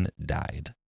population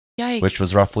died. Yikes. Which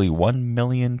was roughly 1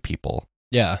 million people.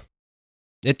 Yeah.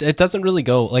 It doesn't really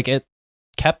go, like, it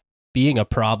kept being a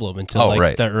problem until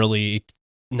the early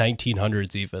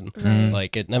 1900s even.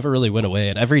 Like, it never really went away.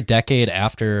 And every decade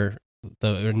after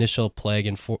the initial plague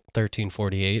in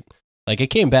 1348, like, it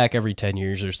came back every 10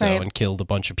 years or so and killed a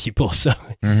bunch of people. So,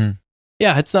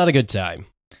 yeah, it's not a good time.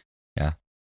 Yeah.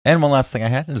 And one last thing I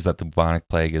had is that the bubonic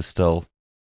plague is still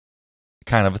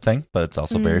kind of a thing, but it's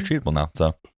also very treatable now.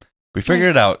 So, we figured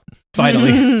it out.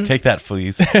 Finally. Take that,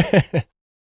 fleas.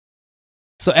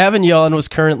 So Avignon was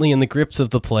currently in the grips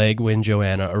of the plague when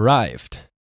Joanna arrived.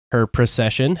 Her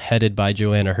procession, headed by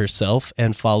Joanna herself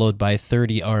and followed by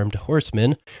 30 armed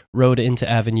horsemen, rode into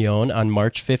Avignon on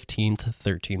March 15th,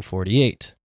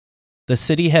 1348. The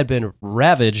city had been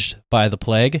ravaged by the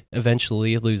plague,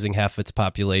 eventually losing half its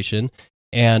population,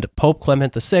 and Pope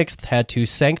Clement VI had to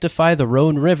sanctify the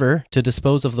Rhone River to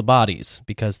dispose of the bodies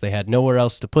because they had nowhere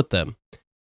else to put them.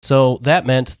 So that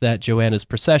meant that Joanna's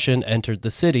procession entered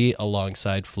the city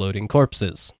alongside floating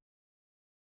corpses.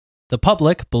 The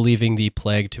public, believing the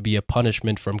plague to be a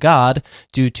punishment from God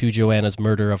due to Joanna's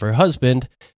murder of her husband,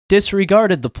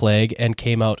 disregarded the plague and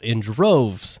came out in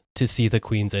droves to see the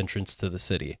queen's entrance to the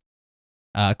city.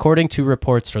 According to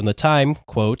reports from the time,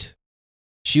 quote,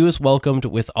 "She was welcomed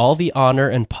with all the honor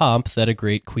and pomp that a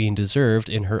great queen deserved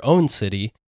in her own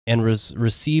city and was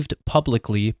received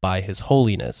publicly by His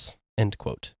Holiness." End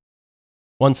quote.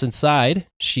 Once inside,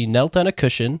 she knelt on a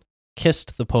cushion,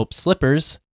 kissed the Pope's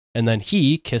slippers, and then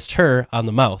he kissed her on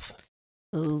the mouth.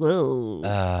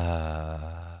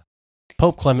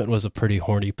 Pope Clement was a pretty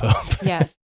horny pope.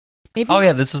 Yes. Maybe. Oh,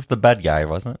 yeah, this is the bed guy,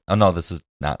 wasn't it? Oh, no, this is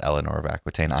not Eleanor of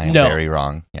Aquitaine. I am very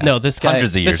wrong. Yeah. No, this guy,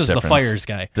 Hundreds of years this is difference. the fires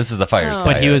guy. This is the fires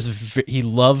guy. But he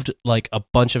loved, like, a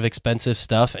bunch of expensive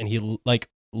stuff, and he, like,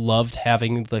 loved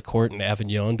having the court in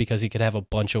Avignon because he could have a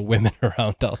bunch of women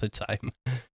around all the time.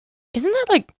 Isn't that,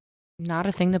 like, not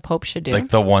a thing the Pope should do? Like,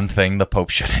 the one thing the Pope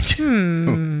shouldn't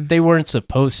do. They weren't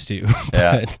supposed to.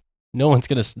 But no one's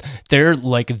going to... They're,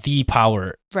 like, the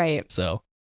power. Right. So...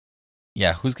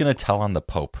 Yeah, who's going to tell on the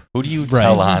Pope? Who do you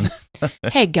tell on?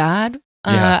 Hey, God,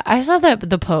 I saw that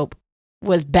the Pope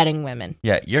was betting women.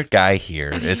 Yeah, your guy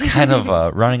here is kind of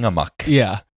running amok.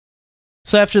 Yeah.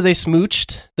 So after they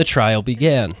smooched, the trial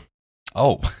began.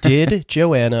 Oh. Did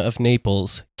Joanna of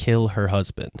Naples kill her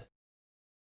husband?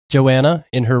 Joanna,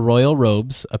 in her royal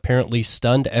robes, apparently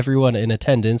stunned everyone in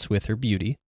attendance with her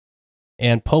beauty.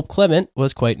 And Pope Clement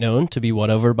was quite known to be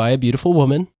won over by a beautiful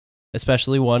woman,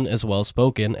 especially one as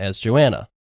well-spoken as Joanna.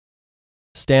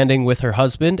 Standing with her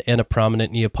husband and a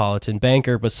prominent Neapolitan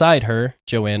banker beside her,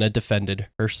 Joanna defended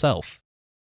herself.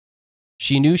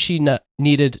 She knew she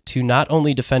needed to not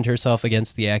only defend herself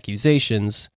against the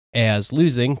accusations, as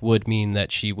losing would mean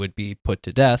that she would be put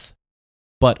to death,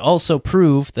 but also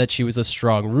prove that she was a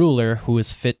strong ruler who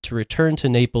was fit to return to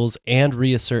Naples and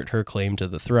reassert her claim to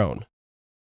the throne.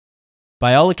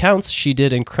 By all accounts, she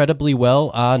did incredibly well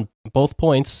on both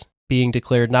points, being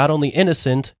declared not only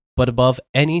innocent, but above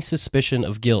any suspicion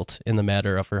of guilt in the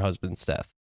matter of her husband's death.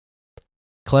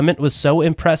 Clement was so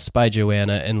impressed by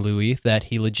Joanna and Louis that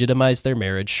he legitimized their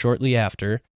marriage shortly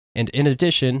after, and in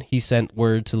addition, he sent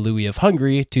word to Louis of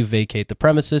Hungary to vacate the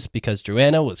premises because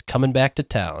Joanna was coming back to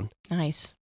town.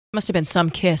 Nice. Must have been some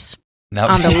kiss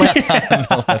on the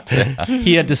lips.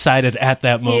 He had decided at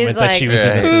that moment that she was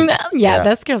innocent. Yeah,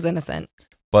 this girl's innocent.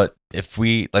 But if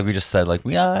we, like we just said, like,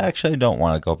 we actually don't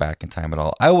want to go back in time at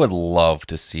all. I would love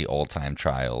to see old-time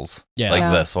trials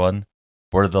like this one,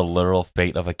 where the literal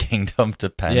fate of a kingdom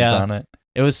depends on it.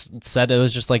 It was said it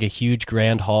was just like a huge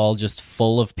grand hall just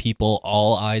full of people,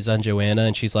 all eyes on Joanna,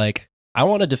 and she's like, I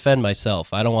want to defend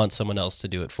myself. I don't want someone else to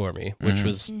do it for me, which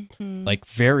was like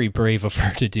very brave of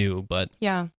her to do, but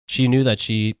she knew that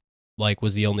she like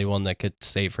was the only one that could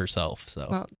save herself. So,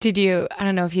 well, I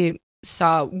don't know if you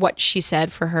saw what she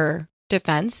said for her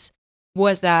defense,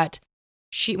 was that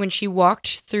when she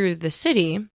walked through the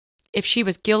city, if she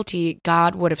was guilty,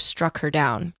 God would have struck her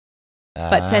down.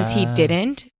 But since he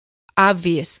didn't,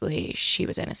 obviously she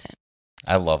was innocent.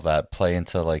 I love that play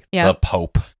into like the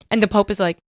Pope. And the Pope is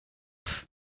like,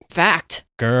 fact.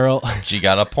 Girl. She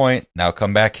got a point. Now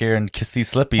come back here and kiss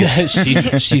these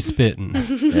slippies. She's spitting.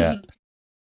 Yeah.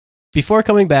 Before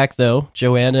coming back, though,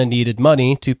 Joanna needed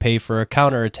money to pay for a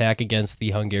counterattack against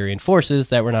the Hungarian forces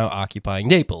that were now occupying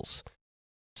Naples.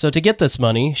 So to get this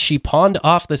money, she pawned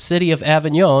off the city of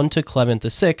Avignon to Clement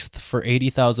VI for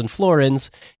 80,000 florins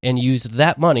and used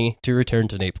that money to return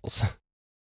to Naples.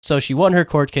 So she won her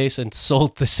court case and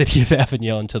sold the city of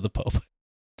Avignon to the Pope.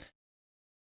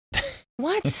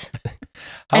 What?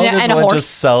 How And- does and a one horse?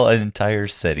 just sell an entire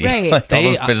city? Right. Like, all They-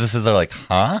 those businesses are like,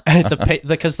 huh?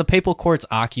 Because the papal courts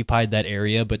occupied that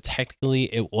area, but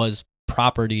technically it was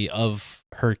property of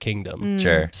her kingdom.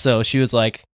 Sure. So she was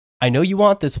like, I know you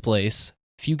want this place.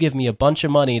 If you give me a bunch of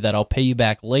money that I'll pay you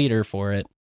back later for it,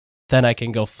 then I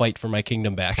can go fight for my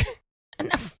kingdom back.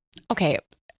 Okay,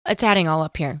 it's adding all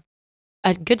up here.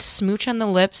 A good smooch on the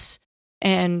lips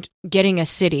and getting a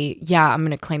city. Yeah, I'm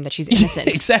going to claim that she's innocent.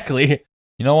 Exactly.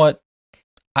 You know what?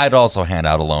 I'd also hand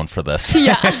out a loan for this.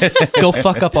 Yeah. Go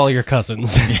fuck up all your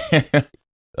cousins.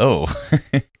 Oh.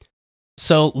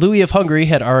 So Louis of Hungary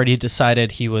had already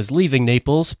decided he was leaving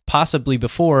Naples, possibly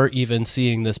before even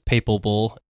seeing this papal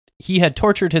bull. He had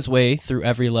tortured his way through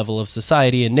every level of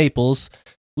society in Naples,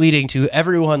 leading to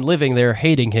everyone living there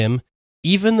hating him,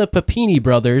 even the Papini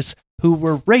brothers, who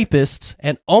were rapists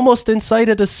and almost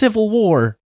incited a civil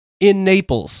war in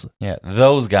Naples. Yeah,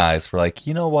 those guys were like,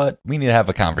 you know what? We need to have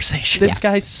a conversation. This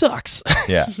guy sucks.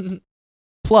 Yeah.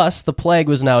 Plus, the plague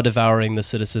was now devouring the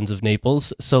citizens of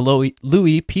Naples, so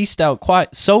Louis pieced out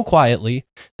so quietly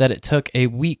that it took a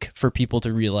week for people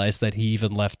to realize that he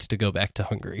even left to go back to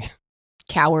Hungary.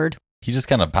 Coward. He just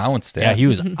kind of bounced it. Yeah, he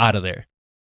was out of there.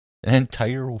 An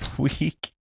entire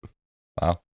week.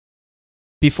 Wow.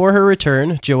 Before her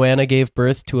return, Joanna gave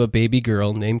birth to a baby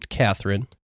girl named Catherine,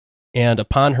 and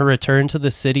upon her return to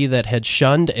the city that had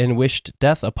shunned and wished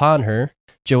death upon her,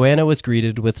 Joanna was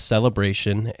greeted with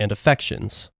celebration and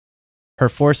affections. Her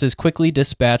forces quickly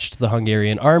dispatched the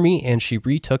Hungarian army, and she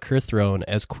retook her throne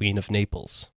as Queen of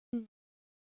Naples.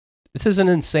 This is an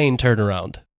insane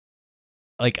turnaround.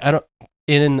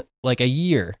 In a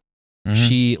year, Mhm.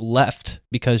 she left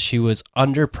because she was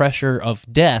under pressure of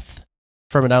death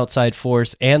from an outside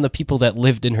force and the people that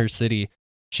lived in her city.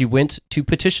 She went to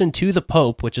petition to the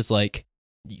Pope, which is like,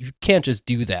 you can't just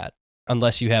do that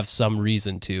unless you have some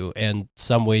reason to and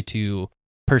some way to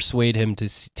persuade him to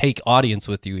take audience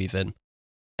with you even.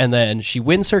 And then she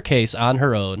wins her case on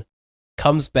her own,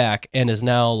 comes back, and is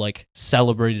now like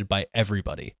celebrated by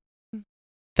everybody.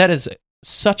 That is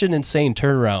such an insane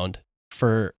turnaround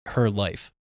for her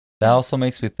life. That also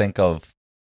makes me think of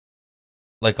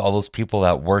like all those people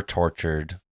that were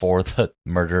tortured for the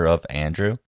murder of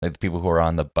Andrew, like the people who were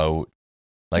on the boat.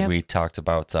 Like Yep. we talked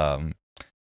about a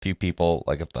few people,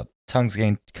 like if the tongues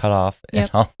getting cut off and Yep.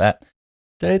 all that.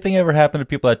 Did anything ever happen to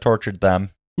people that tortured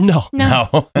them? No.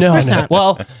 No. No, course no. not.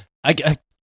 Well,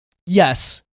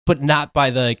 yes, but not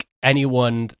by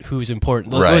anyone who's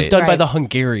important. It was Right. done by Right. the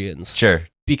Hungarians Sure.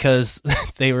 because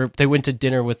they went to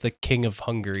dinner with the king of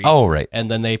Hungary. Oh, right. And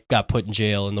then they got put in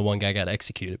jail, and the one guy got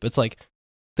executed. But it's like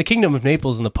the Kingdom of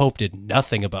Naples and the Pope did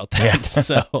nothing about that. Yeah.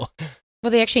 So Well,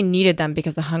 they actually needed them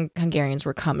because the Hungarians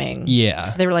were coming. yeah,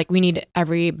 So they were like, we need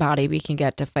everybody we can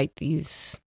get to fight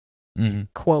these, Mhm.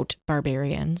 quote,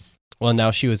 barbarians. well,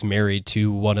 now she was married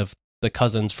to one of the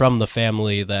cousins from the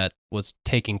family that was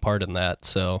taking part in that.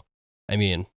 So, I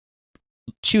mean,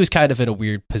 she was kind of in a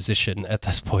weird position at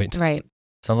this point. Right.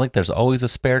 Sounds like there's always a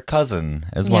spare cousin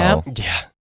as Yep. well. Yeah.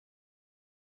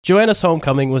 Joanna's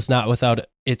homecoming was not without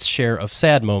its share of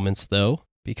sad moments, though,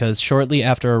 because shortly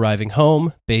after arriving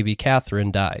home, baby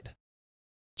Catherine died.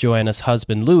 Joanna's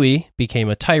husband Louis became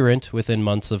a tyrant within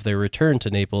months of their return to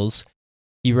Naples.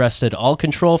 He wrested all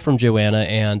control from Joanna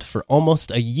and, for almost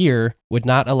a year, would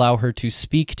not allow her to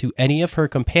speak to any of her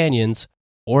companions,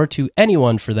 or to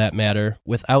anyone for that matter,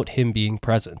 without him being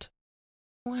present.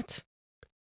 What?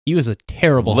 He was a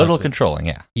terrible Little husband. controlling,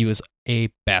 yeah. He was a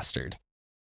bastard.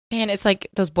 Man, it's like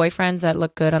those boyfriends that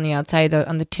look good on the outside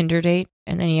on the Tinder date,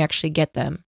 and then you actually get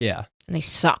them, Yeah. and they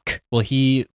suck. Well,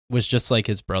 he was just like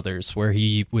his brothers, where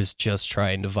he was just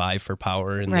trying to vie for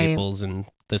power in Right. Naples, and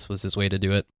this was his way to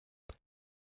do it.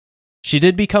 She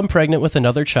did become pregnant with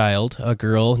another child, a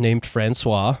girl named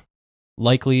Francois,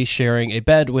 likely sharing a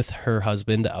bed with her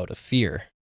husband out of fear.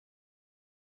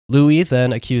 Louis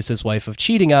then accused his wife of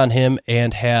cheating on him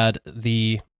and had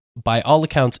the, by all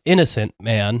accounts, innocent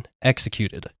man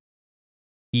executed.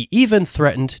 He even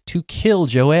threatened to kill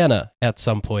Joanna at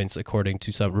some points, according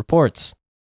to some reports.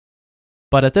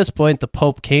 But at this point, the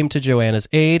Pope came to Joanna's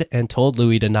aid and told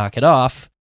Louis to knock it off,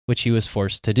 which he was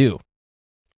forced to do.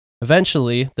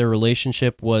 Eventually, their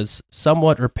relationship was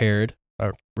somewhat repaired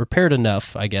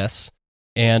enough, I guess,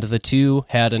 and the two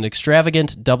had an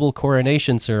extravagant double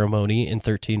coronation ceremony in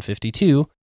 1352,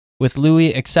 with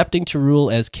Louis accepting to rule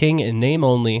as king in name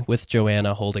only, with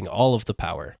Joanna holding all of the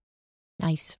power.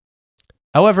 Nice.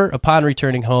 However, upon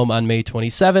returning home on May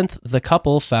 27th, the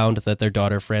couple found that their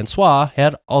daughter Francois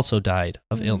had also died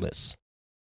of illness.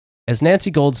 As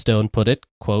Nancy Goldstone put it,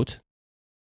 quote,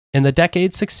 "In the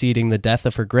decades succeeding the death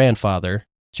of her grandfather,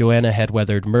 Joanna had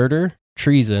weathered murder,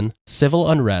 treason, civil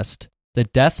unrest, the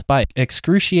death by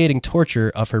excruciating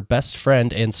torture of her best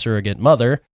friend and surrogate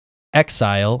mother,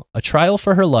 exile, a trial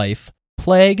for her life,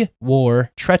 plague,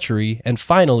 war, treachery, and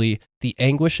finally, the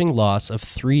anguishing loss of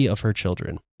 3 of her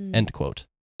children." End quote.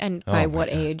 And by what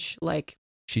God. age? Like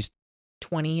She's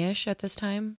 20-ish at this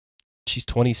time? she's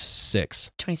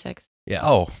 26. 26. Yeah.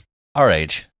 Oh, our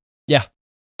age. Yeah.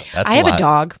 That's I have a lot.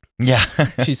 dog. Yeah.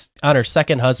 She's on her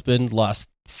second husband, lost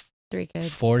 3 kids.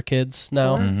 4 kids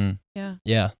now. 4? Mhm. Yeah.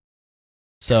 Yeah.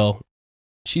 So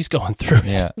she's going through it.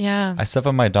 Yeah. Yeah. I still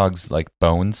have my dog's like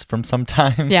bones from some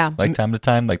time. Yeah. Like time to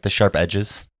time, like the sharp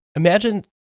edges. Imagine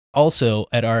also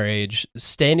at our age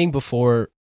standing before,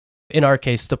 in our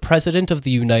case, the president of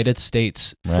the United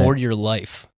States for Right. your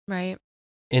life Right.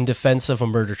 in defense of a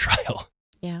murder trial.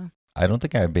 Yeah. I don't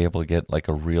think I'd be able to get like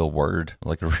a real word,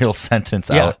 like a real sentence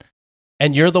Yeah. out.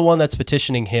 And you're the one that's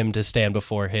petitioning him to stand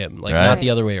before him, like Right. not the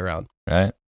other way around.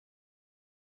 Right?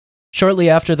 Shortly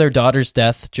after their daughter's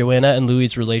death, Joanna and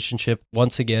Louis's relationship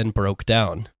once again broke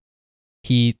down.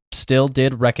 He still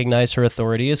did recognize her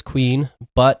authority as queen,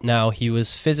 but now he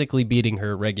was physically beating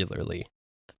her regularly.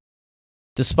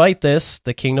 Despite this,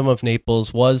 the Kingdom of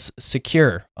Naples was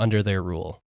secure under their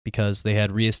rule because they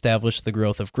had reestablished the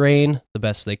growth of grain the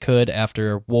best they could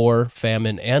after war,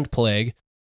 famine, and plague,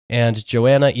 and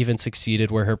Joanna even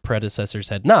succeeded where her predecessors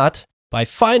had not by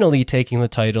finally taking the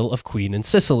title of Queen in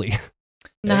Sicily.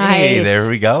 Nice. Hey, there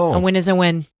we go. A win is a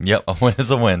win. Yep, a win is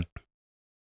a win.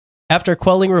 After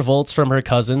quelling revolts from her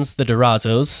cousins, the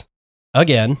Durazzos,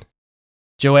 again,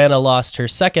 Joanna lost her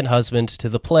second husband to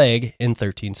the plague in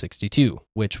 1362,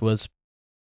 which was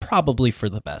probably for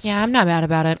the best. Yeah, I'm not mad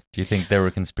about it. Do you think there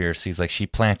were conspiracies like she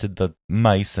planted the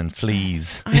mice and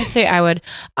fleas? I say I would.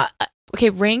 Okay,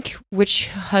 rank which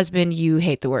husband you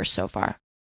hate the worst so far.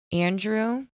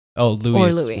 Andrew? Oh, Louis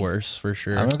is Louis. worse for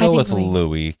sure. I'm I gonna go think with Louis.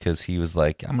 Louis because he was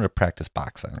like, I'm gonna practice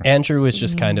boxing. Andrew was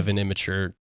just kind of an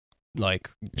immature, like,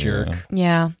 jerk. Yeah.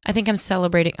 Yeah, I think I'm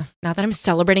celebrating. Not that I'm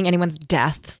celebrating anyone's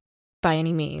death by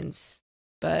any means,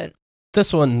 but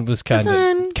This one was This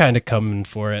one- kind of coming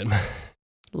for it.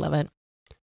 love it.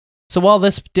 So while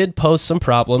this did pose some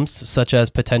problems, such as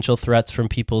potential threats from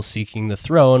people seeking the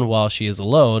throne while she is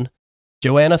alone,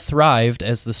 Joanna thrived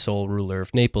as the sole ruler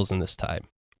of Naples in this time.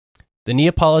 The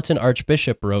Neapolitan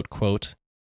archbishop wrote, quote,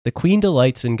 "The queen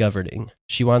delights in governing.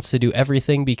 She wants to do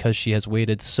everything because she has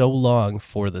waited so long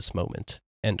for this moment."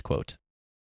 End quote.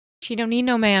 She don't need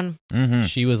no man. Mm-hmm.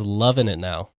 She was loving it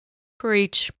now.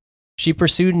 Preach. She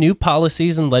pursued new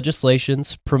policies and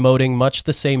legislations, promoting much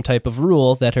the same type of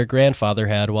rule that her grandfather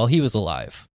had while he was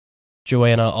alive.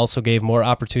 Joanna also gave more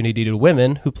opportunity to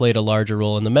women who played a larger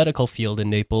role in the medical field in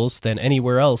Naples than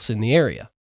anywhere else in the area.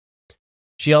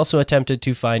 She also attempted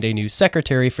to find a new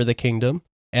secretary for the kingdom,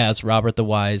 as Robert the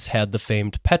Wise had the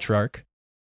famed Petrarch.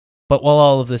 But while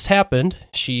all of this happened,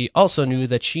 she also knew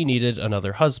that she needed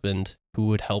another husband who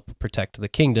would help protect the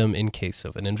kingdom in case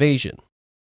of an invasion.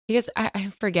 Because I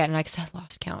forget, and I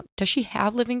lost count. Does she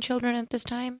have living children at this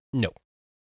time? No.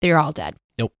 They're all dead.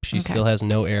 Nope, she Okay. still has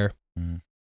no heir. Mhm.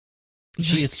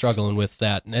 She is struggling with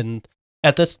that. And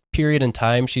at this period in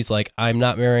time, she's like, I'm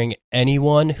not marrying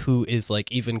anyone who is like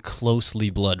even closely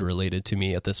blood related to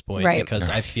me at this point. Right. Because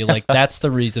I feel like that's the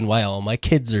reason why all my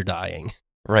kids are dying.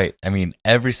 Right. I mean,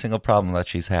 every single problem that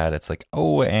she's had, it's like,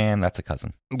 oh, and that's a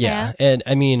cousin. Yeah. And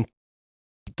I mean,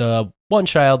 the one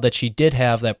child that she did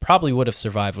have that probably would have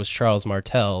survived was Charles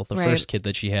Martel, the Right. first kid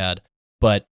that she had.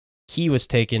 But he was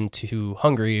taken to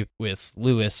Hungary with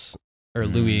Louis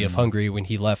of Hungary when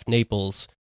he left Naples,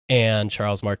 and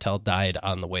Charles Martel died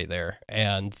on the way there.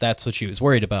 And that's what she was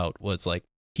worried about, was like,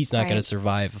 he's not going to Right.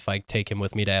 survive if I take him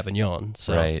with me to Avignon.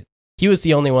 So Right. he was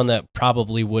the only one that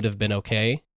probably would have been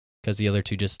okay, because the other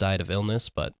two just died of illness.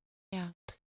 But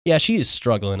yeah, she is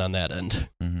struggling on that end.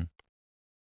 Mm-hmm.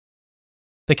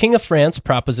 The King of France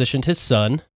propositioned his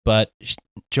son, but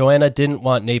Joanna didn't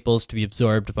want Naples to be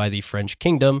absorbed by the French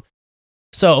kingdom,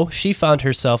 so she found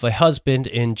herself a husband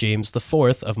in James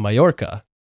IV of Majorca,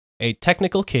 a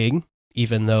technical king,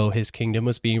 even though his kingdom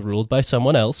was being ruled by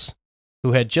someone else,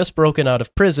 who had just broken out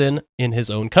of prison in his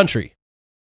own country.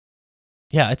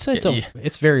 Yeah,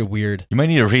 it's very weird. You might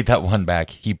need to read that one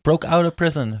back. He broke out of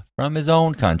prison from his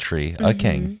own country, a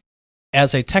king.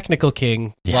 As a technical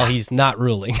king, while he's not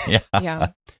ruling. Yeah. Yeah.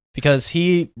 Because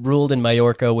he ruled in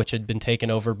Majorca, which had been taken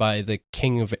over by the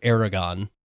King of Aragon.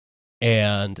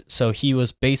 And so he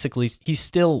was basically, he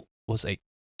still was a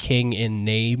king in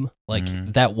name. Like,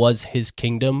 that was his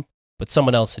kingdom, but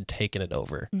someone else had taken it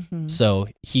over. Mhm. So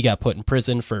he got put in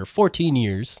prison for 14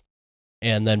 years.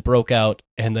 and then broke out,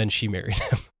 and then she married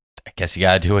him. I guess you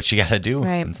got to do what you got to do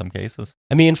in some cases.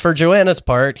 I mean, for Joanna's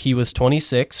part, he was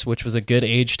 26, which was a good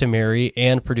age to marry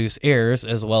and produce heirs,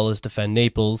 as well as defend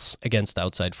Naples against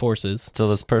outside forces. So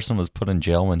this person was put in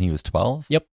jail when he was 12?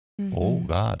 Yep. Mm-hmm. Oh,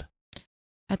 God.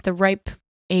 At the ripe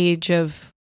age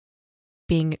of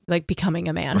being, like, becoming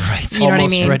a man. Right. You know what I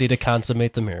mean? Ready to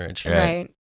consummate the marriage. Right.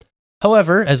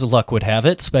 However, as luck would have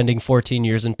it, spending 14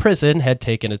 years in prison had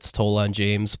taken its toll on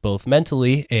James both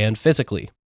mentally and physically.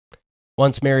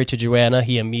 Once married to Joanna,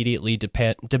 he immediately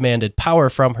demanded power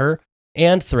from her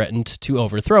and threatened to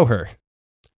overthrow her.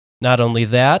 Not only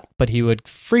that, but he would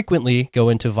frequently go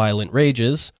into violent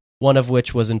rages, one of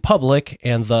which was in public,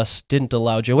 and thus didn't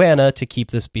allow Joanna to keep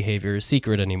this behavior a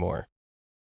secret anymore.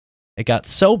 It got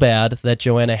so bad that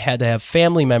Joanna had to have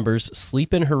family members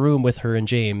sleep in her room with her and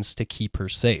James to keep her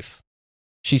safe.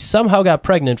 She somehow got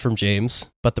pregnant from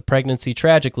James, but the pregnancy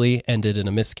tragically ended in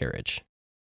a miscarriage.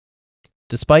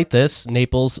 Despite this,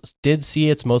 Naples did see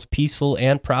its most peaceful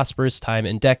and prosperous time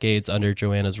in decades under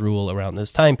Joanna's rule around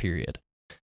this time period.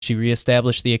 She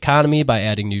reestablished the economy by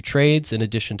adding new trades in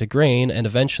addition to grain, and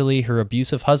eventually her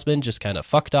abusive husband just kind of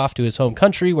fucked off to his home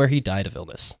country where he died of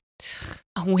illness.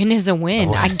 A win is a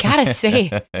win, I gotta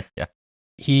say. Yeah.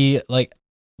 He,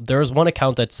 there was one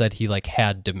account that said he,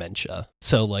 had dementia.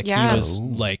 So, he was,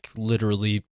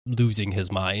 literally losing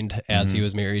his mind as he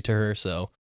was married to her, so...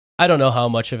 I don't know how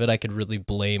much of it I could really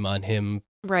blame on him,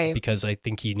 right? Because I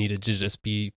think he needed to just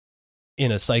be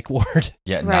in a psych ward.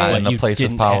 Yeah, not in a place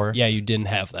of power. You didn't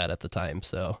have that at the time,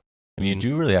 so. I mean, you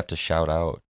do really have to shout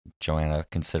out Joanna,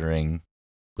 considering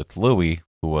with Louis,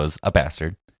 who was a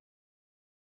bastard.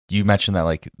 You mentioned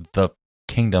that, the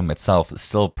kingdom itself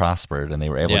still prospered, and they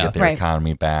were able to get their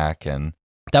economy back, and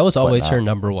that was always her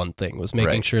number one thing, was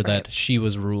making sure Right. that she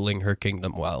was ruling her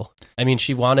kingdom well. I mean,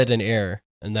 she wanted an heir.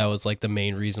 And that was the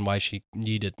main reason why she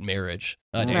needed marriage,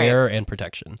 an heir and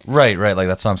protection. Right.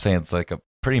 That's what I'm saying. It's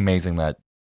pretty amazing that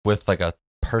with a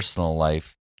personal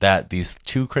life, that these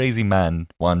two crazy men,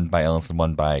 one by illness and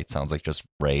one by, it sounds like just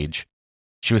rage,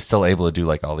 she was still able to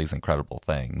do all these incredible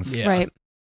things. Yeah. Right.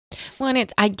 Well,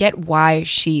 and I get why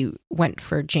she went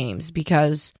for James,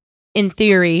 because in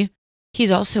theory, he's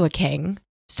also a king.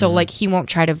 So he won't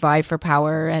try to vie for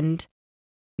power, and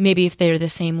maybe if they're the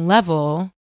same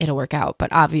level, it'll work out.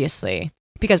 But obviously,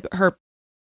 because her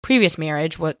previous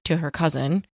marriage to her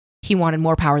cousin, he wanted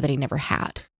more power that he never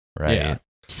had. Right. Yeah.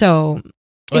 So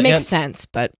it makes sense.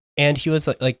 But and he was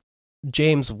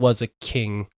James was a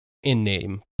king in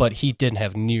name, but he didn't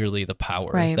have nearly the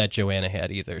power that Joanna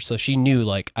had either. So she knew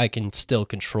I can still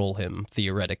control him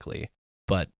theoretically.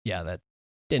 But yeah, that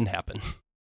didn't happen.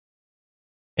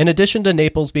 In addition to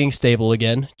Naples being stable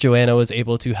again, Joanna was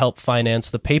able to help finance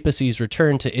the papacy's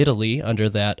return to Italy under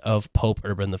that of Pope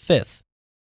Urban V.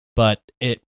 But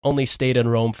it only stayed in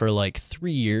Rome for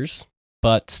 3 years,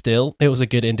 but still, it was a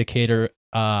good indicator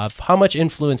of how much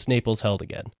influence Naples held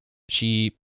again.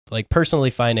 She personally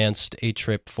financed a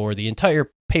trip for the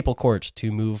entire papal court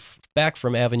to move back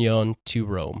from Avignon to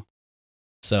Rome.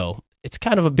 So it's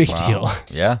kind of a big deal.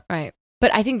 Yeah. Right.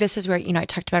 But I think this is where, I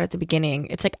talked about at the beginning.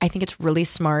 It's I think it's really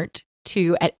smart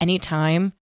to, at any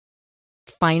time,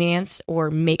 finance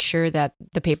or make sure that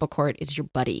the papal court is your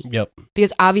buddy. Yep.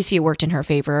 Because obviously it worked in her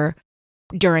favor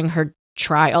during her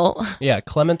trial. Yeah,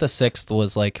 Clement VI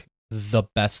was the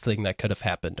best thing that could have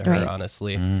happened to her,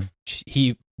 honestly. Mm.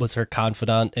 He was her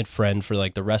confidant and friend for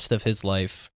the rest of his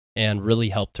life, and really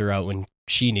helped her out when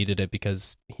she needed it,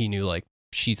 because he knew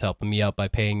she's helping me out by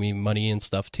paying me money and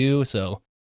stuff too, so...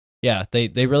 Yeah, they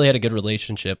really had a good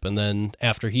relationship, and then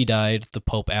after he died, the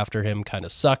Pope after him kind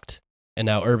of sucked, and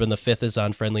now Urban V is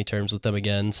on friendly terms with them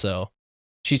again, so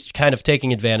she's kind of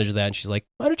taking advantage of that, and she's like,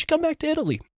 why don't you come back to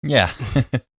Italy? Yeah.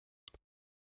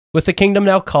 With the kingdom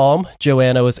now calm,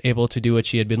 Joanna was able to do what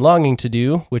she had been longing to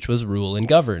do, which was rule and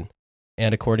govern.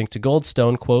 And according to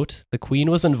Goldstone, quote, the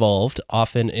queen was involved,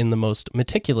 often in the most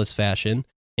meticulous fashion,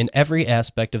 in every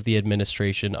aspect of the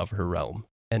administration of her realm,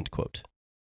 end quote.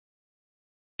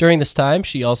 During this time,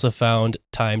 she also found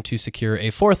time to secure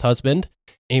a fourth husband,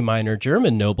 a minor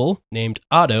German noble named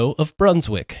Otto of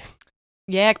Brunswick.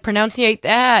 Yeah, pronunciate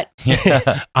that.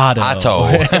 Otto.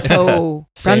 Otto.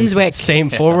 Brunswick.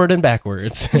 Same forward and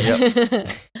backwards. Yep.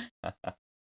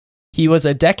 He was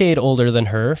a decade older than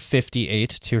her,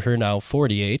 58 to her now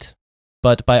 48,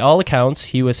 but by all accounts,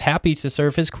 he was happy to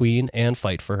serve his queen and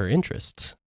fight for her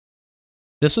interests.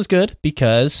 This was good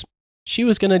because she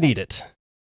was going to need it.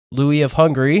 Louis of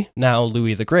Hungary, now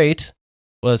Louis the Great,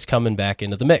 was coming back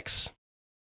into the mix.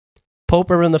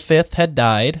 Pope Urban V had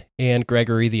died, and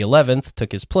Gregory XI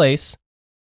took his place.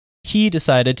 He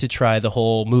decided to try the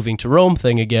whole moving to Rome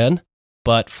thing again,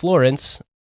 But Florence,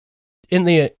 in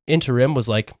the interim, was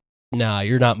like, nah,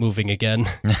 you're not moving again.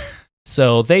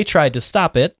 So they tried to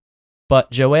stop it,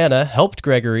 but Joanna helped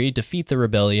Gregory defeat the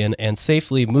rebellion and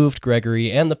safely moved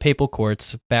Gregory and the papal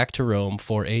courts back to Rome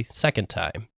for a second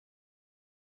time.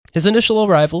 His initial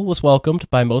arrival was welcomed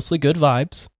by mostly good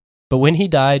vibes, but when he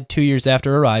died 2 years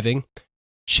after arriving,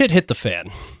 shit hit the fan.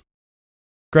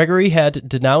 Gregory had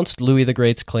denounced Louis the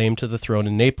Great's claim to the throne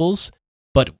in Naples,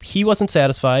 but he wasn't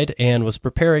satisfied and was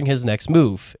preparing his next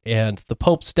move, and the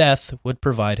Pope's death would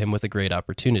provide him with a great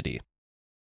opportunity.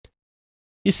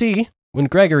 You see, when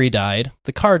Gregory died,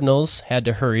 the cardinals had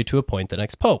to hurry to appoint the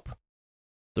next pope.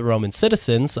 The Roman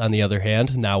citizens, on the other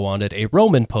hand, now wanted a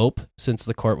Roman pope, since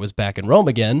the court was back in Rome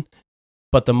again,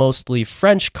 but the mostly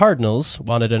French cardinals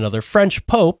wanted another French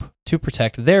pope to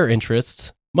protect their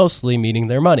interests, mostly meaning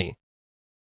their money.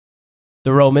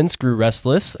 The Romans grew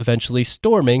restless, eventually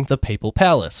storming the papal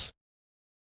palace.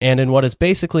 And in what is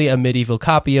basically a medieval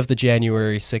copy of the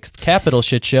January 6th Capitol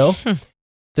shit show,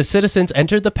 the citizens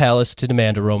entered the palace to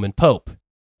demand a Roman pope.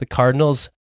 The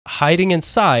cardinals, hiding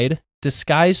inside,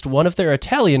 disguised one of their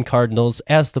Italian cardinals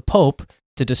as the pope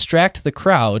to distract the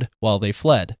crowd while they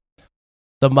fled.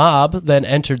 The mob then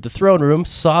entered the throne room,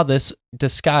 saw this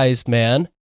disguised man,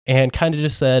 and kind of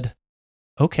just said,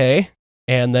 okay,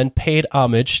 and then paid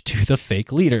homage to the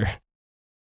fake leader.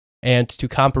 And to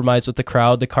compromise with the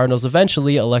crowd, the cardinals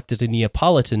eventually elected a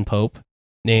Neapolitan pope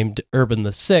named Urban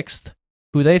VI,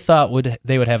 who they thought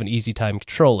they would have an easy time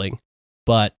controlling.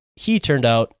 But he turned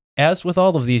out, as with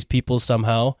all of these people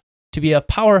somehow, to be a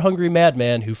power-hungry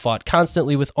madman who fought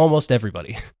constantly with almost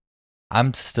everybody.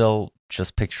 I'm still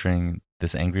just picturing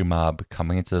this angry mob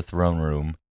coming into the throne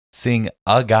room, seeing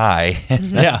a guy,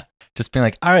 Yeah. just being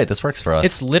like, all right, this works for us.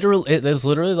 It is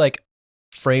literally like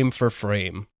frame for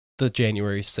frame, the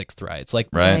January 6th riots. Like,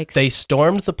 right? they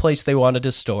stormed the place they wanted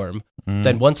to storm.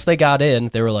 Then once they got in,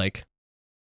 they were like,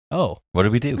 oh. What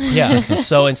do we do? Yeah.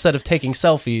 So instead of taking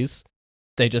selfies,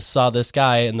 they just saw this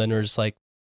guy and then were just like,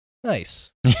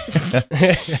 nice.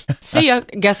 See ya.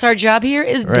 Guess our job here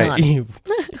is done.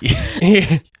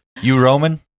 You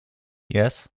Roman?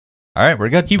 Yes. All right, we're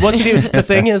good. He wasn't even, the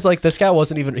thing is, like, this guy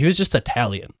wasn't even, he was just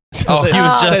Italian. So Oh, he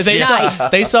was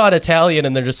just- they saw an Italian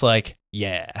and they're just like,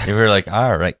 yeah. They were like,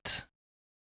 all right.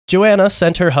 Joanna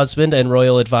sent her husband and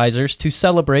royal advisors to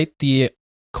celebrate the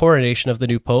coronation of the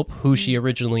new pope, who she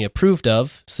originally approved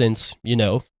of, since,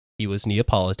 he was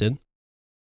Neapolitan.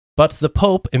 But the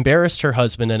pope embarrassed her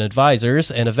husband and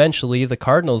advisors, and eventually the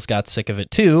cardinals got sick of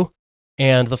it too.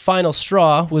 And the final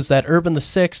straw was that Urban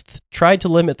VI tried to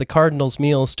limit the cardinals'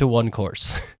 meals to one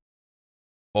course.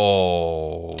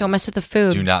 Oh. Don't mess with the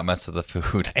food. Do not mess with the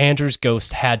food. Andrew's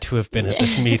ghost had to have been at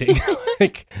this meeting.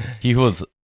 He was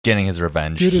getting his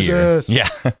revenge Get his here. ass. Yeah.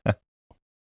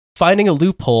 Finding a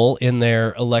loophole in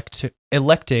their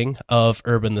electing of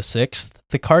Urban VI,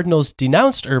 the cardinals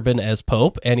denounced Urban as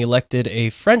pope and elected a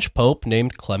French pope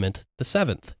named Clement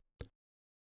VII.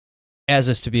 As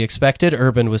is to be expected,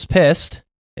 Urban was pissed,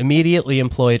 immediately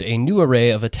employed a new array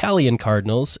of Italian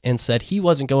cardinals, and said he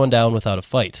wasn't going down without a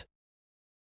fight.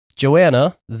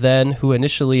 Joanna, then, who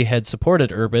initially had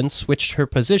supported Urban, switched her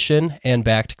position and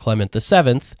backed Clement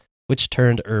VII, which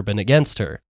turned Urban against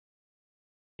her.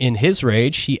 In his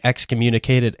rage, he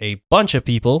excommunicated a bunch of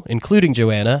people, including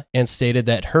Joanna, and stated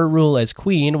that her rule as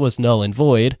queen was null and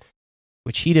void,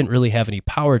 which he didn't really have any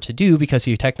power to do because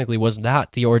he technically was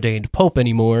not the ordained pope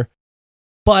anymore.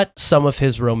 But some of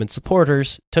his Roman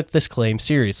supporters took this claim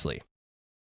seriously.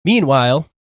 Meanwhile,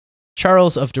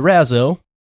 Charles of Durazzo,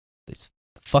 these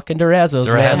fucking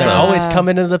Durazzos, man, they're always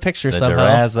coming into the picture the somehow.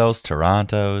 Durazzos,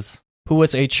 Torontos. Who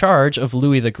was a charge of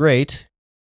Louis the Great,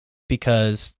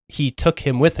 because he took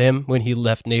him with him when he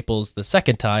left Naples the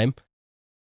second time,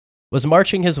 was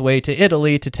marching his way to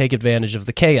Italy to take advantage of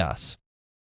the chaos.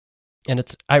 And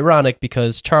it's ironic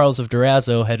because Charles of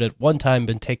Durazzo had at one time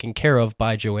been taken care of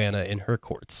by Joanna in her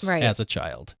courts as a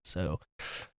child. So,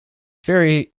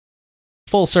 very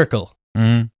full circle.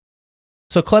 Mm-hmm.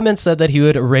 So Clement said that he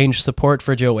would arrange support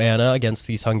for Joanna against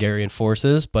these Hungarian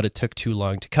forces, but it took too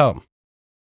long to come.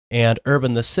 And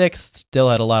Urban VI still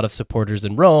had a lot of supporters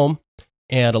in Rome,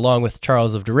 and along with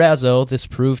Charles of Durazzo, this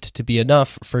proved to be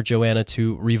enough for Joanna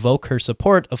to revoke her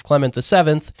support of Clement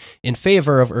VII in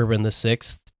favor of Urban VI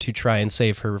to try and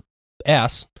save her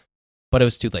ass, but it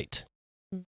was too late.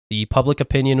 The public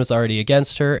opinion was already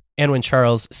against her, and when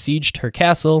Charles sieged her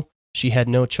castle, she had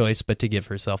no choice but to give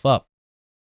herself up.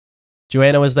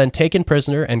 Joanna was then taken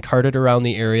prisoner and carted around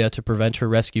the area to prevent her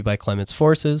rescue by Clement's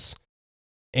forces,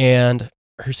 and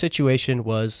her situation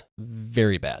was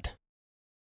very bad.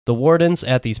 The wardens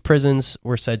at these prisons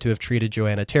were said to have treated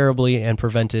Joanna terribly and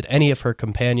prevented any of her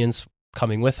companions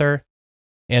coming with her.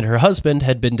 And her husband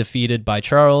had been defeated by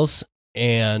Charles.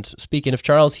 And speaking of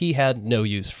Charles, he had no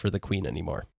use for the queen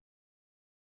anymore.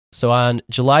 So on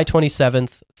July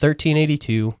 27th,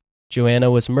 1382,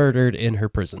 Joanna was murdered in her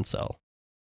prison cell.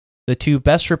 The two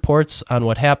best reports on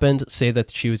what happened say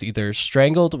that she was either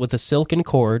strangled with a silken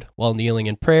cord while kneeling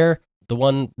in prayer. The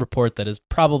one report that is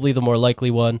probably the more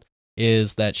likely one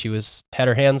is that she had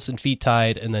her hands and feet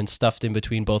tied and then stuffed in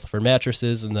between both of her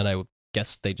mattresses, and then I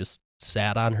guess they just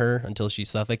sat on her until she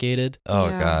suffocated. Oh,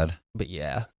 yeah. God. But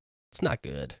yeah, it's not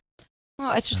good.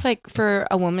 Well, it's just like for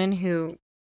a woman who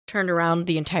turned around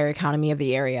the entire economy of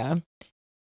the area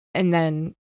and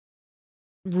then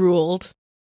ruled.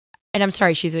 And I'm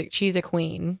sorry, she's a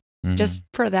queen. Mm-hmm. Just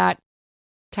for that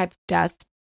type of death,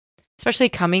 especially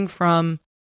coming from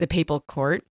the papal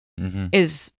court,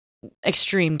 is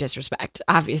extreme disrespect,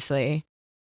 obviously,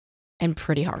 and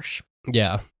pretty harsh.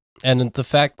 Yeah. And the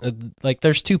fact, like,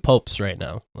 there's two popes right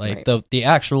now. Like, right. the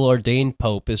actual ordained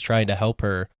pope is trying to help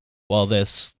her, while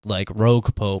this, like,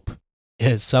 rogue pope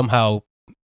is somehow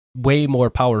way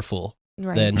more powerful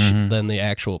than than the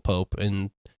actual pope. And,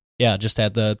 yeah, just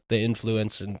had the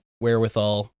influence and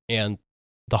wherewithal and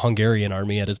the Hungarian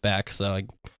army at his back. So, like,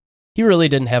 he really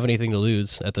didn't have anything to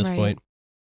lose at this point.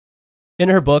 In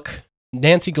her book,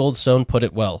 Nancy Goldstone put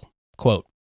it well, quote,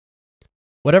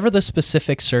 "Whatever the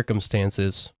specific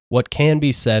circumstances, what can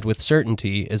be said with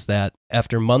certainty is that,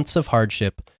 after months of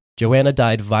hardship, Joanna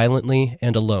died violently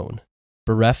and alone,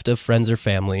 bereft of friends or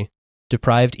family,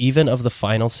 deprived even of the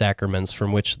final sacraments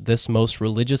from which this most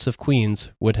religious of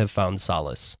queens would have found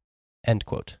solace." End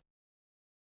quote.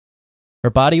 Her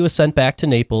body was sent back to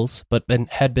Naples, but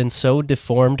had been so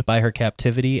deformed by her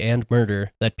captivity and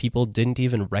murder that people didn't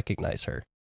even recognize her.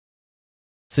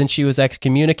 Since she was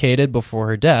excommunicated before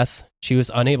her death, she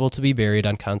was unable to be buried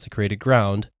on consecrated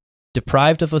ground,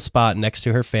 deprived of a spot next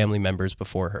to her family members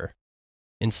before her.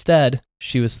 Instead,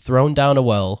 she was thrown down a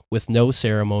well with no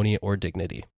ceremony or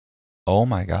dignity. Oh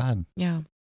my God. Yeah.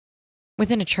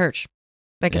 Within a church.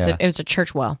 Like it was a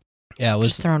church well. Yeah, it was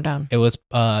just thrown down. It was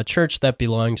a church that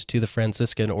belonged to the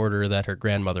Franciscan order that her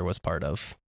grandmother was part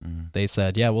of. They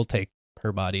said, yeah, we'll take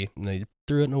her body. And they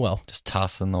threw it in a well. Just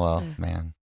toss in the well,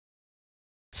 man.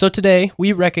 So today,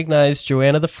 we recognize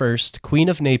Joanna I, Queen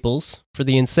of Naples, for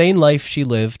the insane life she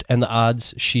lived and the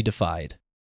odds she defied.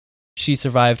 She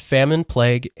survived famine,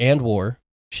 plague, and war.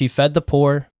 She fed the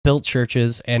poor, built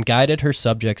churches, and guided her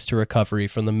subjects to recovery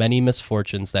from the many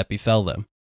misfortunes that befell them.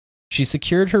 She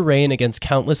secured her reign against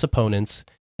countless opponents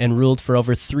and ruled for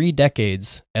over 3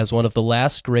 decades as one of the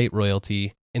last great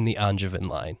royalty in the Angevin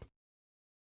line.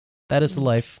 That is the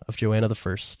life of Joanna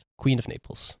I, Queen of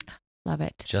Naples. Love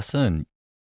it. Just a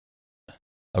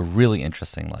really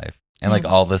interesting life. And like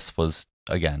all this was,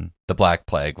 again, the Black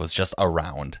Plague was just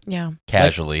around. Yeah.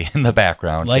 Casually in the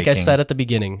background. Like I said at the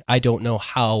beginning, I don't know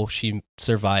how she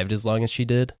survived as long as she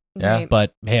did. Yeah. Right.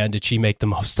 But man, did she make the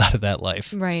most out of that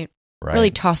life. Right. Right.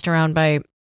 Really tossed around by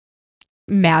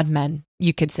madmen,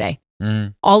 you could say. Mm-hmm.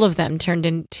 All of them turned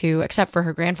into, except for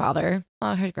her grandfather.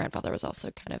 Well, her grandfather was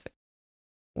also kind of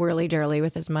whirly-dirly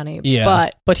with his money. Yeah.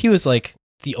 But he was like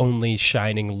the only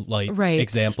shining light right.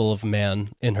 example of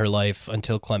man in her life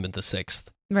until Clement VI.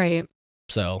 Right.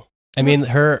 So, I mean,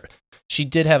 she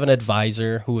did have an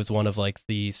advisor who was one of like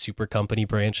the super company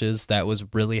branches that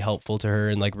was really helpful to her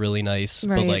and like really nice.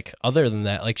 Right. But like other than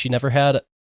that, like she never had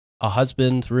a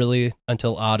husband really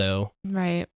until Otto.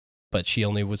 Right. But she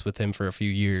only was with him for a few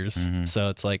years. Mm-hmm. So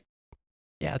it's like,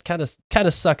 yeah, it kind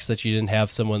of sucks that you didn't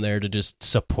have someone there to just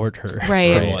support her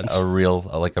right. for once. A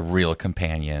real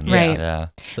companion. Right. Yeah.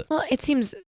 So, well, it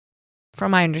seems,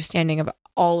 from my understanding of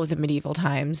all of the medieval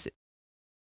times,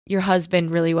 your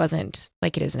husband really wasn't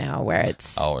like it is now, where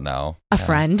it's a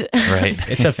friend. Right.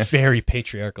 It's a very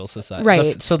patriarchal society.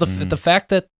 Right. The fact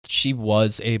that she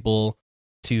was able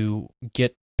to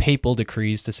get papal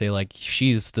decrees to say like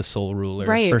she's the sole ruler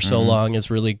for so long is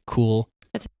really cool.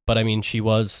 But I mean, she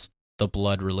was the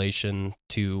blood relation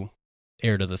to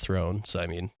heir to the throne, so I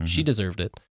mean, she deserved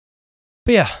it.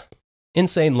 But yeah,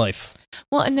 insane life.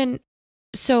 Well, and then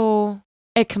so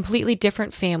a completely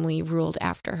different family ruled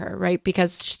after her, right?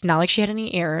 Because it's not like she had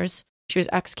any heirs. She was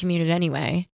excommunicated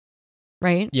anyway,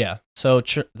 right? Yeah. So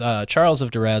Charles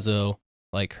of Durazzo,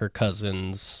 like her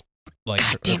cousins, like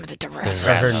God damn it, the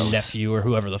Durazzo. her nephew or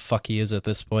whoever the fuck he is at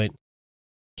this point,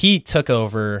 he took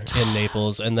over in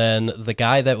Naples, and then the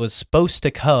guy that was supposed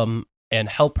to come and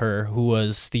help her, who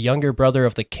was the younger brother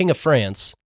of the King of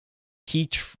France, he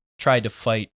tried to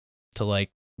fight to like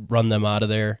run them out of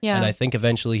there. Yeah. And I think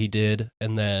eventually he did,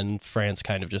 and then France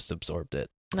kind of just absorbed it.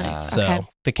 Nice. So Okay.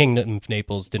 the Kingdom of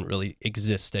Naples didn't really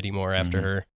exist anymore after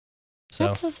her. So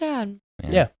That's so sad.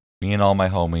 Yeah. Me and all my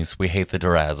homies, we hate the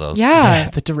Durazzos. Yeah.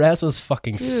 the Durazzos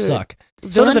fucking Dude. suck.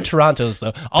 So do the Torontos,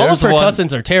 though. All There's of her one-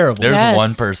 cousins are terrible. There's Yes.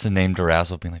 one person named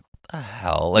Durazzo being like, what the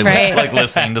hell? Like, Right. like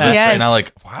listening to this Yes. right now,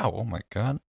 like, wow, oh my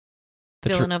God. The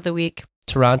Villain of the week.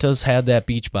 Torontos had that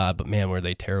beach bod, but man, were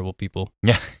they terrible people.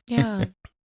 Yeah. Yeah.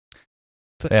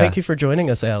 But Yeah. thank you for joining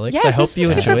us, Alex. Yes, I hope this you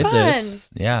was super enjoyed fun. this.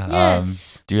 Yeah.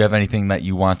 Yes. Do you have anything that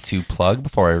you want to plug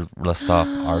before I list off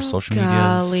our social medias?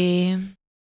 Golly.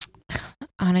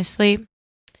 Honestly,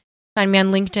 find me on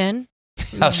LinkedIn.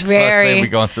 I was just about to say, we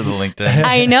going through the LinkedIn.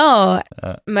 I know.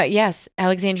 Uh, Yes,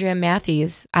 Alexandria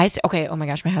Matthews. Okay, oh my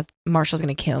gosh, Marshall's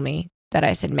going to kill me that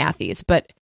I said Matthews.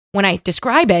 But when I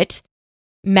describe it,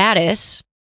 Mattis,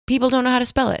 people don't know how to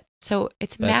spell it. So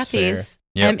it's That's Matthews,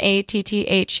 Yep.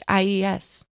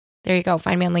 Mathies. There you go.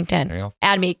 Find me on LinkedIn. There you go.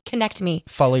 Add me. Connect me.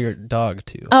 Follow your dog,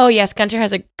 too. Oh, yes. Gunter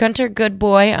has a Gunter Good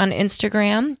Boy on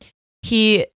Instagram.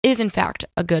 He is, in fact,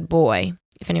 a good boy,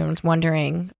 if anyone's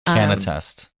wondering. Can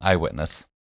attest. Eyewitness.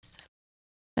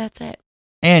 That's it.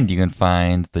 And you can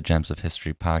find the Gems of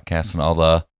History podcast on all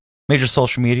the major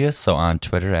social media. So on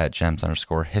Twitter at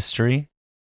gems_history,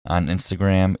 on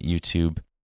Instagram, YouTube,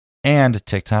 and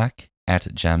TikTok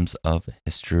at Gems of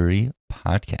History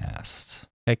podcast.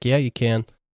 Heck yeah, you can.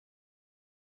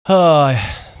 Oh,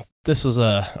 this was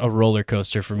a roller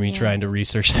coaster for me Yeah. trying to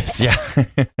research this.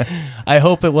 Yeah. I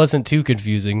hope it wasn't too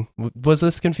confusing. Was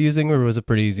this confusing or was it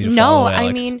pretty easy to No, follow, I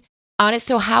Alex? mean, honest.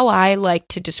 So how I like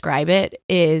to describe it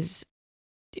is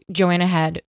Joanna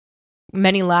had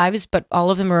many lives, but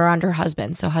all of them were around her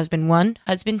husband. So husband 1,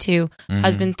 husband 2, Mhm.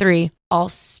 husband 3, all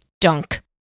stunk.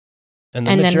 And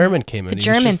then and the then German came in. the He was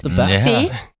just Germans- the best. Yeah.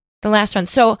 See? The last one.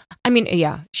 So, I mean,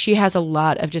 yeah, she has a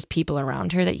lot of just people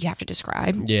around her that you have to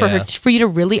describe Yeah. for you to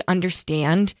really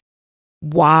understand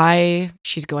why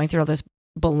she's going through all this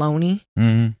baloney.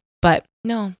 Mhm. But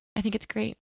no, I think it's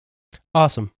great.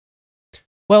 Awesome.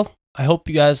 Well, I hope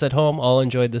you guys at home all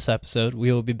enjoyed this episode.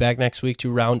 We will be back next week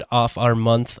to round off our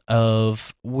month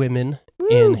of women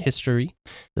in Woo. history.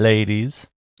 Ladies.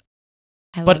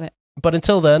 I But- love it. But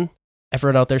until then,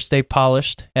 everyone out there, stay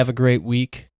polished. Have a great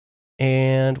week.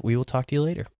 And we will talk to you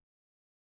later.